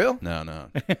 For real? No.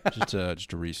 just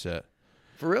to reset.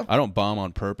 For real? I don't bomb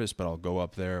on purpose, but I'll go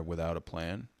up there without a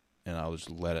plan, and I'll just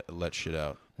let shit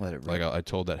out. Let it rip. Like I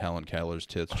told that Helen Keller's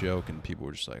tits joke, and people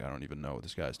were just like, I don't even know what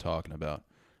this guy's talking about.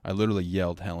 I literally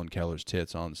yelled Helen Keller's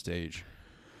tits on stage,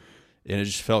 and it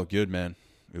just felt good, man.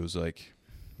 It was like,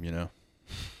 you know,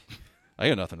 I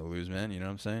got nothing to lose, man. You know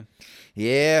what I'm saying?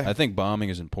 Yeah. I think bombing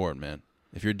is important, man.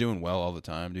 If you're doing well all the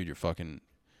time, dude, you're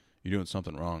doing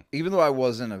something wrong. Even though I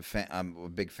wasn't a fan, I'm a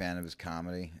big fan of his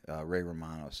comedy. Ray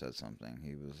Romano said something.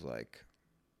 He was like,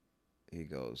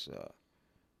 he's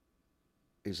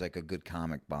like, a good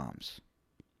comic bombs.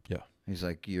 Yeah. He's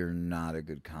like, you're not a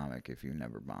good comic if you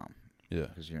never bomb. Yeah.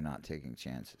 Because you're not taking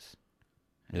chances.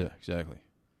 Yeah, exactly.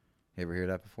 You ever hear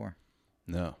that before?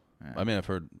 No. Yeah. I mean, I've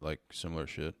heard like similar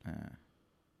shit. Yeah.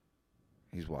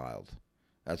 He's wild.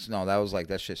 That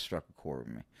shit struck a chord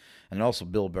with me. And also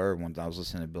Bill Burr, I was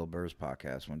listening to Bill Burr's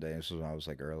podcast one day. This was when I was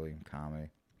like early in comedy.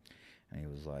 And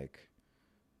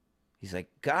he's like,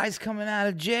 guys coming out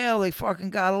of jail, they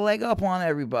fucking got a leg up on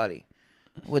everybody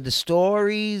with the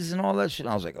stories and all that shit.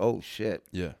 And I was like, oh shit.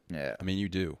 Yeah. Yeah. I mean, you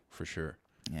do, for sure.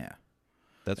 Yeah.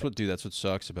 That's what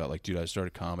sucks about, like, dude, I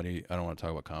started comedy. I don't want to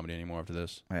talk about comedy anymore after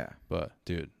this. Yeah. But,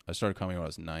 dude, I started comedy when I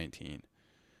was 19.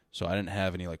 So I didn't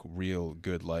have any, like, real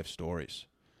good life stories.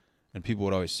 And people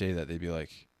would always say that. They'd be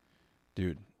like,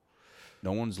 dude,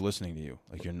 no one's listening to you.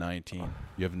 Like, you're 19.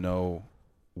 You have no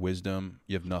wisdom.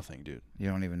 You have nothing, dude. You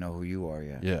don't even know who you are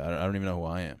yet. Yeah, I don't even know who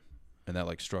I am. And that,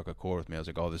 like, struck a chord with me. I was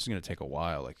like, oh, this is going to take a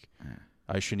while. Like, Yeah.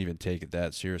 I shouldn't even take it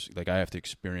that seriously. Like, I have to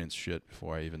experience shit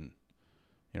before I even,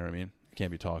 you know what I mean? I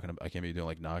can't be doing,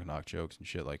 like, knock-knock jokes and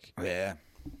shit. Like, Yeah.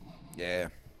 Yeah.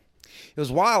 It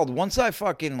was wild. Once I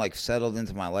fucking, like, settled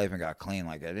into my life and got clean,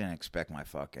 like, I didn't expect my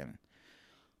fucking,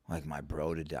 like, my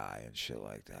bro to die and shit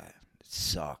like that. It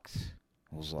sucked.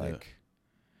 It was like,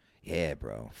 yeah,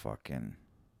 bro, fucking.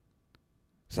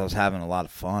 So I was having a lot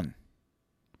of fun.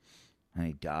 And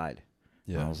he died.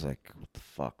 yeah. And I was like, what the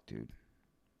fuck, dude?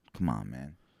 Come on,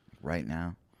 man. Right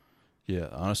now? Yeah,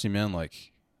 honestly, man,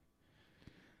 like,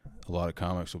 a lot of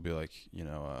comics will be like, you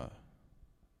know,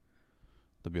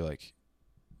 they'll be like,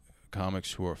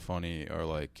 comics who are funny are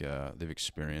like, they've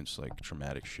experienced, like,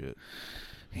 traumatic shit.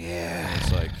 Yeah. And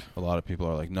it's like, a lot of people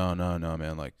are like, no,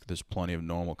 man, like, there's plenty of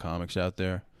normal comics out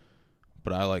there,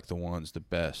 But I like the ones the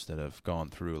best that have gone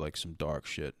through like some dark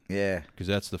shit. Yeah. Because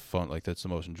that's the fun, like that's the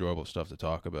most enjoyable stuff to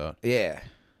talk about. Yeah.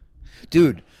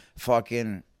 Dude,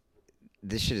 fucking,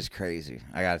 this shit is crazy.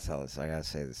 I gotta tell this. I gotta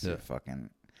say this. Yeah.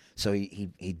 Fucking. So he,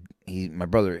 my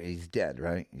brother, he's dead,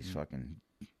 right? He's fucking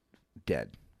dead,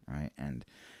 right? And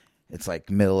it's like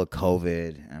middle of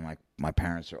COVID, and like my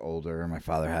parents are older, and my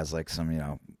father has like some, you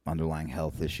know, underlying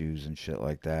health issues and shit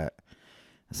like that.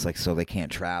 It's like, so they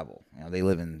can't travel. You know, they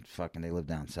live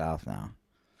down south now.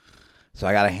 So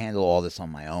I got to handle all this on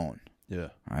my own. Yeah.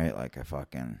 Right? Like I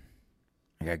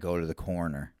gotta go to the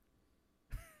corner.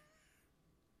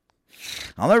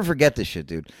 I'll never forget this shit,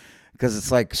 dude. Because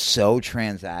it's like so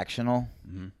transactional.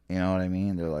 Mm-hmm. You know what I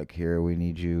mean? They're like, here, we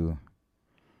need you.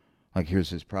 Like, here's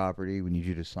his property. We need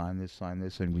you to sign this,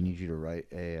 and we need you to write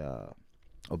a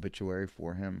obituary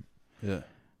for him. Yeah.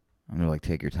 And they're like,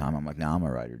 take your time. I'm like, nah, I'm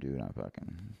a writer, dude. I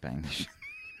fucking bang this shit.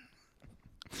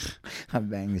 I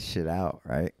bang this shit out,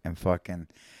 right? And fucking,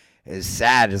 it's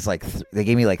sad. It's like, they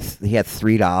gave me like, he had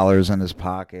 $3 in his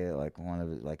pocket, like one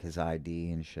of it, like his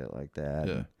ID and shit like that.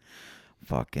 Yeah. And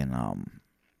fucking,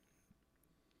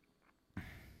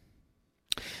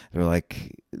 they're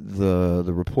like, the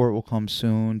report will come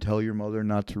soon. Tell your mother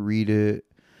not to read it.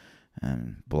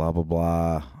 And blah, blah,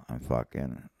 blah.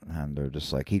 And they're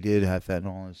just like, he did have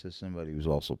fentanyl in his system, but he was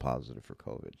also positive for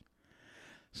COVID.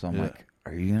 So I'm like,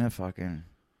 are you going to fucking,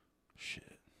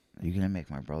 shit, are you going to make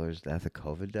my brother's death a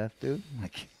COVID death, dude?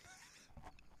 Like,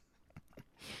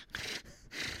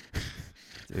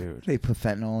 dude. They put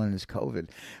fentanyl in his COVID.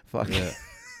 Fuck. Yeah.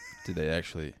 Did they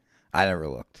actually? I never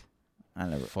looked.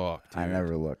 Fuck, dude. I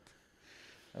never looked.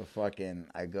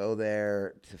 I go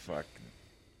there to fuck.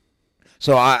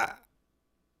 So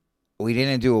we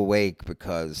didn't do a wake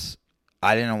because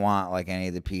I didn't want like any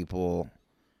of the people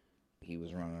he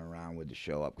was running around with to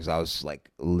show up because I was like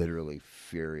literally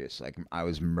furious. Like I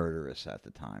was murderous at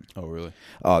the time. Oh, really?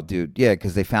 Oh, dude. Yeah,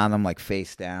 because they found him like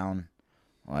face down.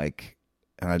 Like,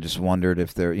 and I just wondered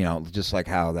if they're, you know, just like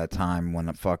how that time when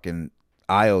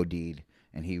I OD'd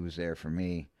and he was there for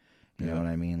me. You know what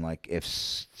I mean? Like if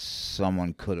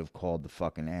someone could have called the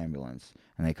fucking ambulance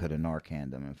and they could have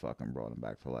Narcaned him and fucking brought him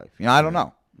back to life. You know, I don't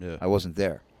know. Yeah. I wasn't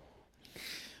there.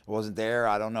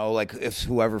 I don't know, like, if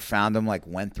whoever found him, like,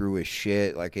 went through his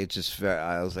shit. Like, it just,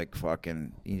 I was like,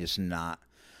 fucking, he just not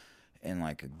in,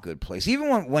 like, a good place.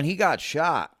 Even when he got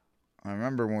shot, I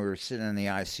remember when we were sitting in the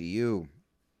ICU,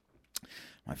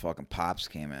 my fucking pops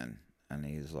came in, and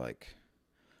he's like,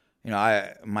 you know,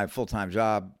 my full-time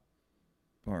job,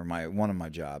 or one of my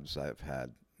jobs I've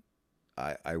had,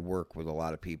 I work with a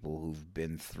lot of people who've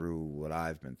been through what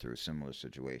I've been through, similar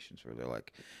situations where they're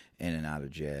like in and out of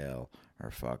jail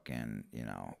or fucking, you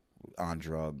know, on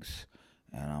drugs.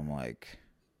 And I'm like,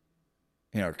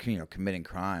 you know, committing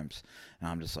crimes. And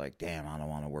I'm just like, damn, I don't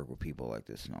want to work with people like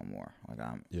this no more. Like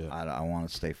I want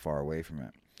to stay far away from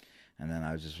it. And then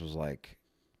I just was like,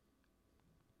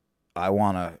 I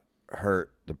want to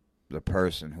hurt the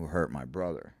person who hurt my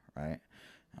brother, right?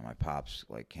 And my pops,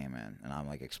 like, came in, and I'm,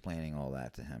 like, explaining all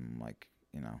that to him. I'm like,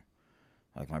 you know,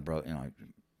 like, my brother, you know,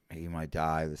 he might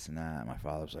die, this and that. And my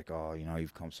father's like, oh, you know,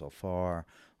 you've come so far.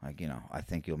 Like, you know, I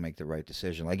think you'll make the right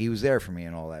decision. Like, he was there for me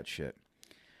and all that shit,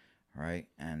 right?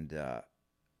 And,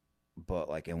 but,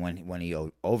 like, and when he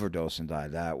overdosed and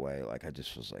died that way, like, I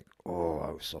just was like, oh,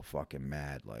 I was so fucking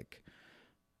mad. Like,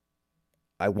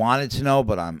 I wanted to know,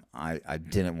 but I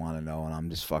didn't want to know, and I'm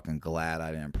just fucking glad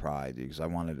I didn't pry, dude, because I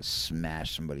wanted to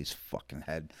smash somebody's fucking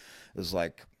head. It was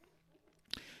like,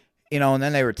 you know, and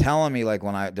then they were telling me, like,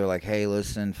 they're like, hey,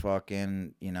 listen,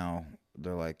 fucking, you know,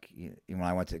 they're like, when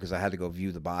I went to, because I had to go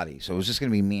view the body, so it was just going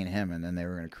to be me and him, and then they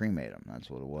were going to cremate him. That's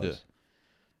what it was,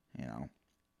 you know,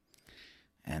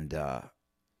 and they're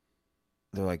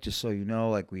like, just so you know,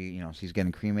 like, he's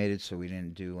getting cremated, so we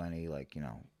didn't do any, like, you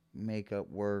know, makeup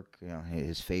work, you know,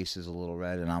 his face is a little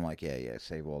red, and I'm like, yeah,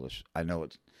 save all this. I know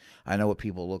what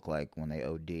people look like when they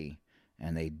OD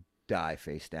and they die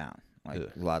face down. Like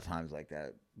a lot of times, like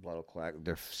that blood will collect,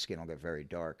 their skin will get very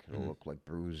dark. It'll look like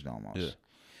bruised almost. Yeah.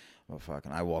 But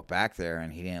fucking, I walked back there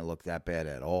and he didn't look that bad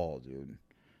at all, dude.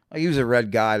 Like he was a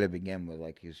red guy to begin with,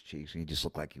 like his cheeks, and he just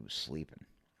looked like he was sleeping.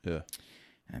 Yeah.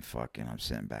 And fucking, I'm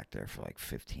sitting back there for like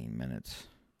 15 minutes.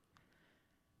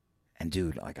 And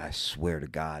dude, like I swear to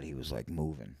God, he was like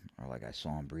moving, or like I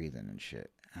saw him breathing and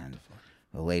shit. And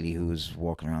the lady who was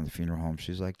walking around the funeral home,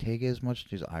 she's like, she's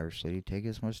an Irish lady, take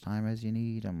as much time as you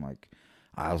need.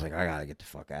 I was like, I gotta get the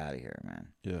fuck out of here, man.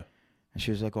 Yeah. And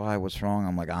she was like, oh, what's wrong?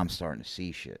 I'm like, I'm starting to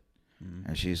see shit. Mm-hmm.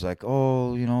 And she's like,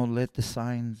 oh, you know, let the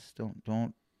signs,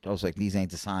 don't. I was like, these ain't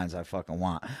the signs I fucking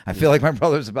want. I feel like my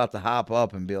brother's about to hop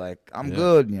up and be like, I'm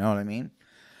good, you know what I mean?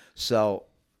 So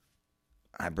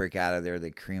I break out of there.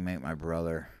 They cremate my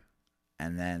brother.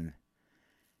 And then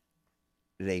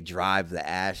they drive the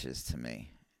ashes to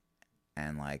me.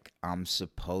 And, like, I'm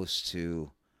supposed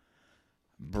to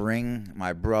bring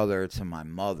my brother to my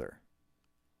mother.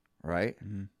 Right?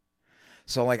 Mm-hmm.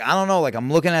 So, like, I don't know. Like,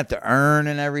 I'm looking at the urn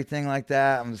and everything like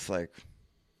that. I'm just like,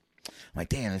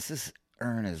 damn, this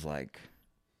urn is like,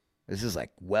 this is like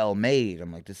well made.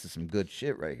 I'm like, this is some good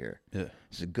shit right here. Yeah.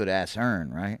 It's a good ass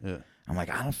urn, right? Yeah. I'm like,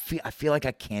 I feel like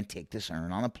I can't take this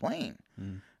urn on a plane.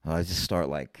 So I just start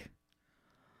like,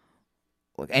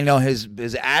 look, and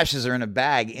his ashes are in a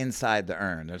bag inside the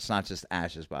urn. It's not just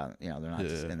ashes by, they're not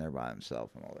just in there by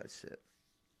themselves and all that shit.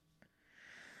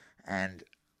 And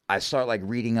I start like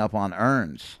reading up on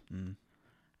urns, and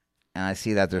I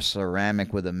see that they're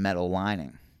ceramic with a metal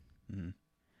lining.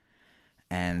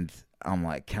 And I'm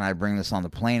like, can I bring this on the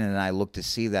plane? And I look to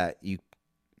see that you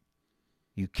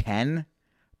can,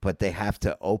 but they have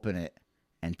to open it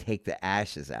and take the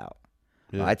ashes out.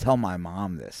 Yeah. I tell my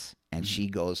mom this, and she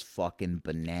goes fucking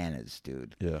bananas,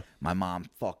 dude. Yeah. My mom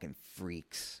fucking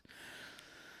freaks.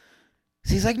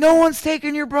 She's like, no one's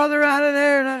taking your brother out of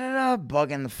there,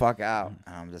 bugging the fuck out.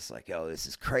 And I'm just like, yo, this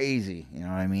is crazy. You know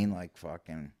what I mean? Like,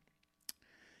 fucking.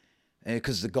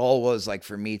 Because the goal was, like,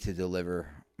 for me to deliver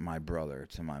my brother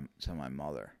to my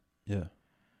mother. Yeah.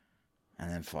 And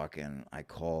then fucking, I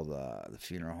called the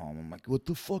funeral home. I'm like, what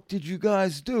the fuck did you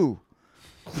guys do?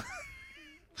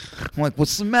 I'm like,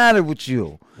 what's the matter with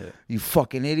you? Yeah. You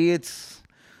fucking idiots.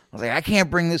 I was like, I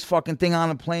can't bring this fucking thing on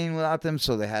a plane without them.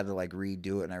 So they had to, like,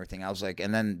 redo it and everything. I was like,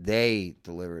 and then they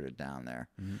delivered it down there.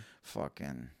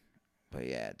 Fucking, but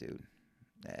yeah, dude.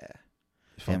 Yeah.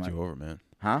 They fucked you over, man.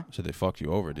 Huh? So they fucked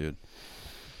you over, dude.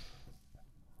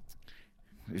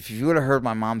 If you would have heard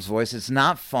my mom's voice, it's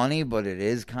not funny, but it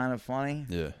is kind of funny.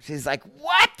 Yeah. She's like,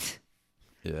 what?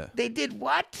 Yeah. They did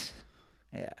what?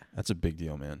 Yeah. That's a big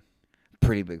deal, man.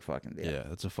 Pretty big fucking deal. Yeah,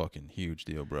 that's a fucking huge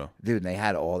deal, bro. Dude, they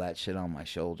had all that shit on my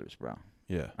shoulders, bro.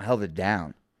 Yeah. I held it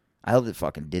down. I held it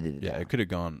fucking did it Yeah, down. it could have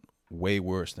gone way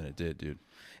worse than it did, dude.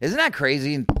 Isn't that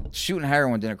crazy? Shooting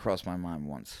heroin didn't cross my mind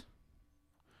once.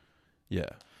 Yeah.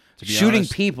 To be Shooting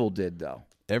honest, people did, though.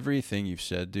 Everything you've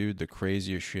said, dude, the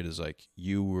craziest shit is like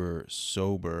you were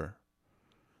sober.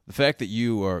 The fact that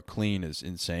you are clean is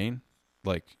insane.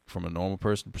 Like, from a normal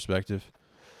person perspective.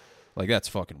 Like, that's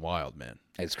fucking wild, man.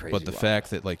 It's crazy. But the fact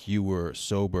that, like, you were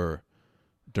sober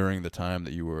during the time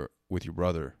that you were with your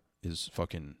brother is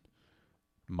fucking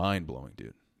mind-blowing,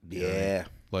 dude. You know what I mean?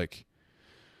 Like,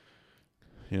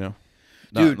 not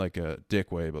dude, in like a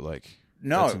dick way, but like,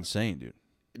 no, that's insane, dude.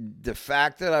 The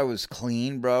fact that I was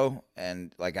clean, bro,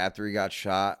 and like after he got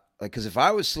shot, like, because if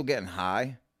I was still getting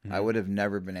high, I would have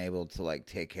never been able to like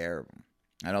take care of him.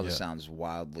 I know this sounds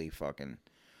wildly fucking,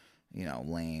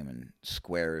 lame and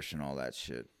squarish and all that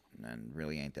shit, and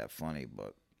really ain't that funny,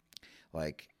 but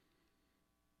like,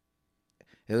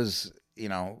 it was,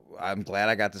 I'm glad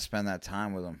I got to spend that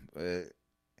time with him.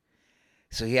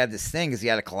 So he had this thing, because he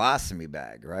had a colostomy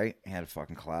bag, right? He had a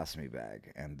fucking colostomy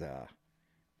bag, and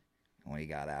when he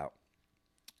got out.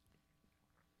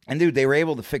 And dude, they were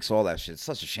able to fix all that shit. It's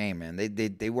such a shame, man.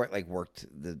 They worked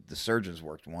the surgeons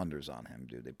worked wonders on him,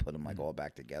 dude. They put him like all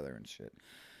back together and shit.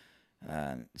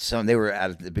 So they were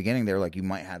at the beginning, they were like, you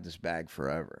might have this bag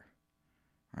forever.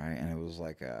 Right? And it was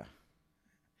like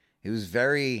it was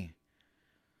very,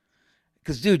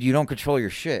 because dude, you don't control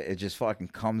your shit. It just fucking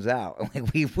comes out.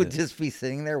 Like, we would just be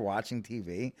sitting there watching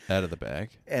TV. Out of the bag?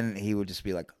 And he would just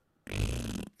be like,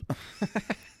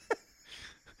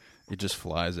 it just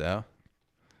flies out.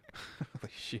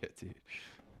 Holy shit, dude.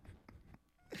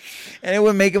 And it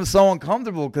would make him so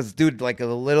uncomfortable because, dude, like the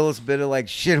littlest bit of like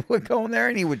shit would go in there,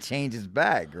 and he would change his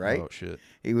bag, right? Oh shit.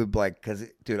 He would like, because,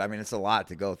 dude, I mean, it's a lot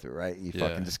to go through, right? You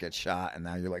fucking just get shot, and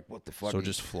now you're like, what the fuck? So it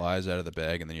just flies out of the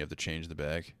bag, and then you have to change the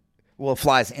bag. Well, it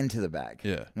flies into the bag,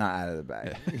 not out of the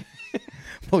bag. Yeah.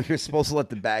 Well, you're supposed to let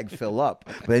the bag fill up,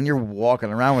 but then you're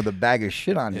walking around with a bag of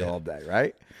shit on you all day,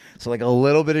 right? So like a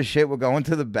little bit of shit would go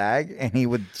into the bag, and he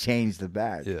would change the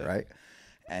bag, right?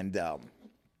 And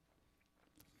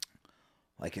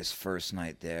like his first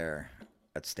night there,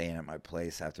 at staying at my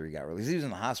place after he got released, he was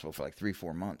in the hospital for like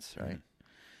 3-4 months, right?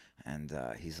 And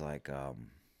he's like,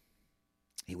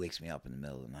 he wakes me up in the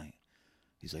middle of the night.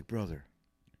 He's like, brother.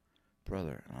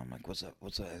 And I'm like, what's up?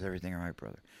 Is everything all right,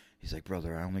 brother? He's like,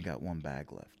 brother, I only got one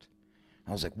bag left.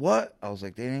 I was like, what? I was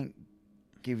like, they didn't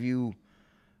give you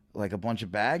like a bunch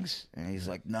of bags? And he's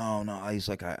like, no. He's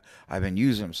like, I've been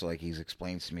using them. So like, he's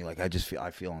explained to me, like, I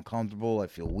feel uncomfortable. I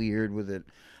feel weird with it.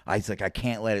 He's like, I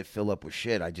can't let it fill up with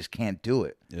shit. I just can't do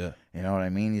it. Yeah. You know what I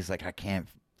mean? He's like, I can't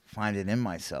find it in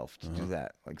myself to do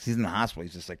that. Like, he's in the hospital.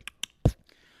 He's just like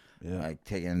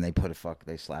taking, and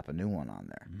they slap a new one on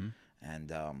there.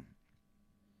 And,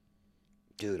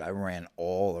 dude, I ran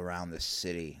all around the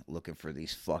city looking for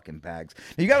these fucking bags.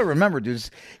 Now, you got to remember, dude,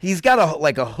 he's got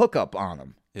a hookup on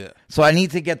him. Yeah. So I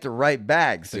need to get the right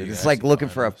bags, dude. So it's like looking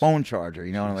for a phone charger,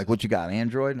 you know? And like, what you got,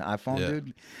 Android, iPhone,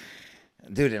 dude?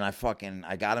 Dude, and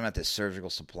I got him at the surgical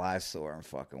supply store in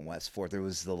fucking West 4th. It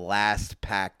was the last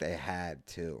pack they had,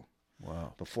 too.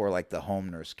 Wow. Before, like, the home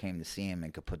nurse came to see him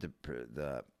and could put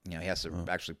the he has to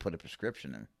actually put a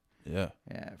prescription in. Yeah.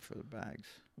 Yeah, for the bags.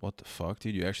 What the fuck,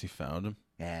 dude? You actually found him?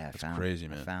 Yeah, That's crazy,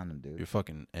 man. I found him, dude. You're a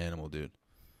fucking animal, dude.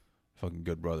 Fucking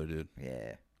good brother, dude.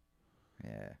 Yeah.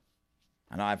 Yeah.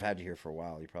 I know I've had you here for a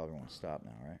while. You probably won't stop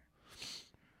now, right?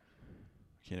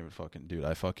 Can't even fucking, dude.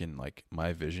 I fucking, like,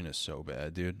 my vision is so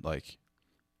bad, dude. Like,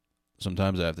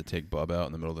 sometimes I have to take Bub out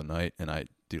in the middle of the night, and I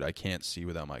can't see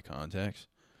without my contacts.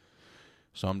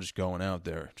 So I'm just going out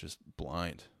there, just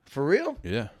blind. For real?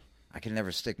 Yeah. I can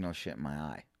never stick no shit in my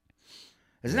eye.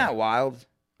 Isn't that wild?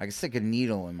 I can stick a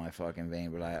needle in my fucking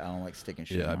vein, but I don't like sticking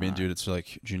shit in my eye. Dude, it's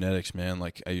like genetics, man.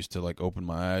 Like, I used to, like, open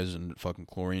my eyes in fucking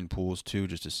chlorine pools, too,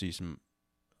 just to see some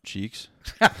cheeks.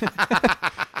 You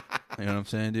know what I'm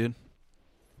saying, dude?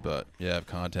 But, yeah, I have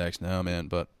contacts now, man,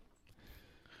 but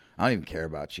I don't even care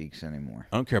about cheeks anymore.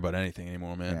 I don't care about anything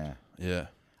anymore, man. Yeah.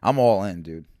 I'm all in,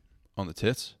 dude. On the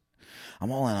tits?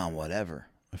 I'm all in on whatever.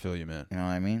 I feel you, man. You know what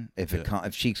I mean?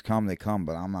 If cheeks come, they come,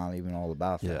 but I'm not even all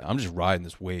about that. Yeah, I'm just riding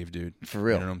this wave, dude. For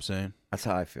real. You know what I'm saying? That's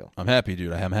how I feel. I'm happy,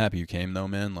 dude. I'm happy you came, though,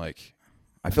 man. Like,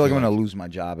 I feel like I'm going to lose my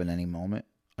job in any moment.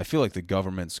 I feel like the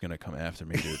government's going to come after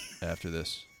me, dude, after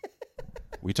this.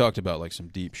 We talked about, like, some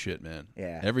deep shit, man.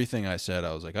 Yeah. Everything I said,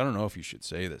 I was like, I don't know if you should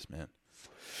say this, man.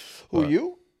 Who,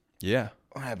 you? Yeah.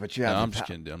 But you have I'm just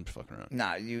kidding, dude. I'm just fucking around.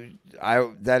 Nah,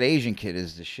 that Asian kid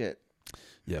is the shit.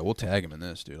 Yeah, we'll tag him in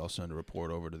this, dude. I'll send a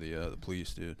report over to the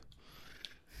police, dude.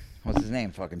 What's his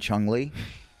name? Fucking Chung Lee?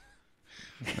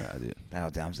 Nah, dude.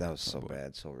 That was so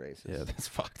bad, so racist. Yeah, that's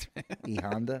fucked, man. E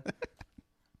Honda?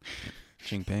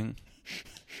 Ching Ping.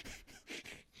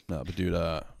 No, but dude,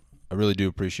 I really do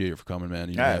appreciate you for coming, man.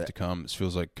 You didn't have to come. This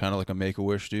feels like kind of like a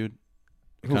Make-A-Wish, dude.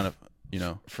 Kind of, you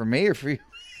know. For me or for you?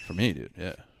 For me, dude.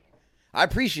 Yeah. I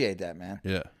appreciate that, man.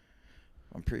 Yeah.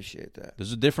 I appreciate that.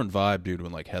 There's a different vibe, dude,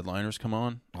 when like headliners come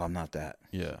on. Oh, I'm not that.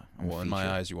 Yeah. Well, in my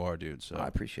eyes, you are, dude. So I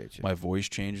appreciate you. My voice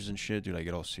changes and shit, dude. I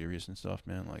get all serious and stuff,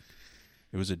 man. Like,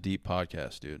 it was a deep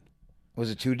podcast, dude.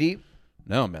 Was it too deep?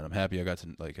 No, man. I'm happy I got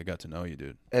to know you,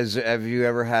 dude. Have you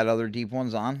ever had other deep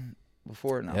ones on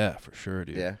before? No. Yeah, for sure,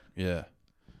 dude. Yeah.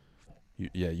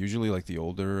 Yeah. Usually like the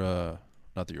older,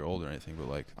 not that you're older or anything, but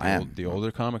like the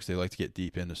older comics, they like to get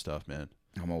deep into stuff, man.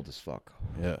 I'm old as fuck.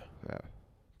 Yeah. Yeah.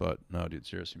 But no, dude,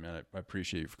 seriously, man, I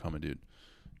appreciate you for coming, dude.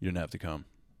 You didn't have to come.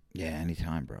 Yeah,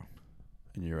 anytime, bro.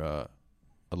 And I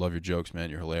love your jokes, man.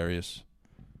 You're hilarious.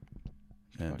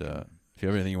 And if you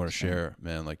have anything you want to share,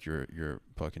 man, like your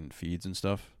fucking feeds and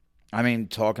stuff. I mean,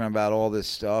 talking about all this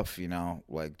stuff, you know,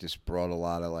 like just brought a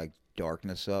lot of like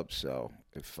darkness up. So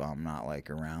if I'm not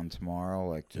like around tomorrow,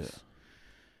 like just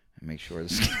make sure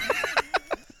this.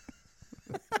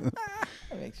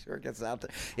 Make sure it gets out there.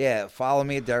 Yeah, follow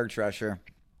me at Derek Drescher.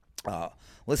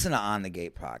 Listen to On the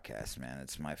Gate podcast, man.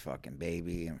 It's my fucking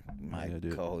baby. My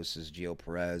co-host is Gio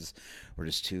Perez. We're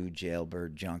just two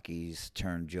jailbird junkies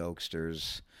turned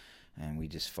jokesters, and we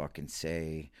just fucking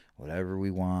say whatever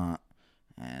we want.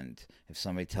 And if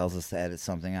somebody tells us to edit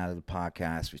something out of the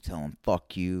podcast, we tell them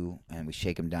 "fuck you," and we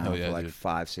shake them down for like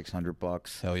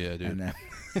 $500-$600. Hell yeah, dude. And then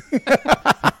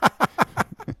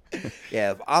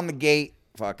yeah, On the Gate.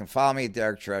 Fucking follow me at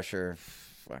Derek Drescher.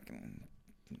 Fucking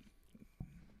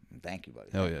thank you, buddy.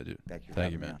 Hell yeah, dude.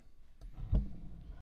 Thank you, man.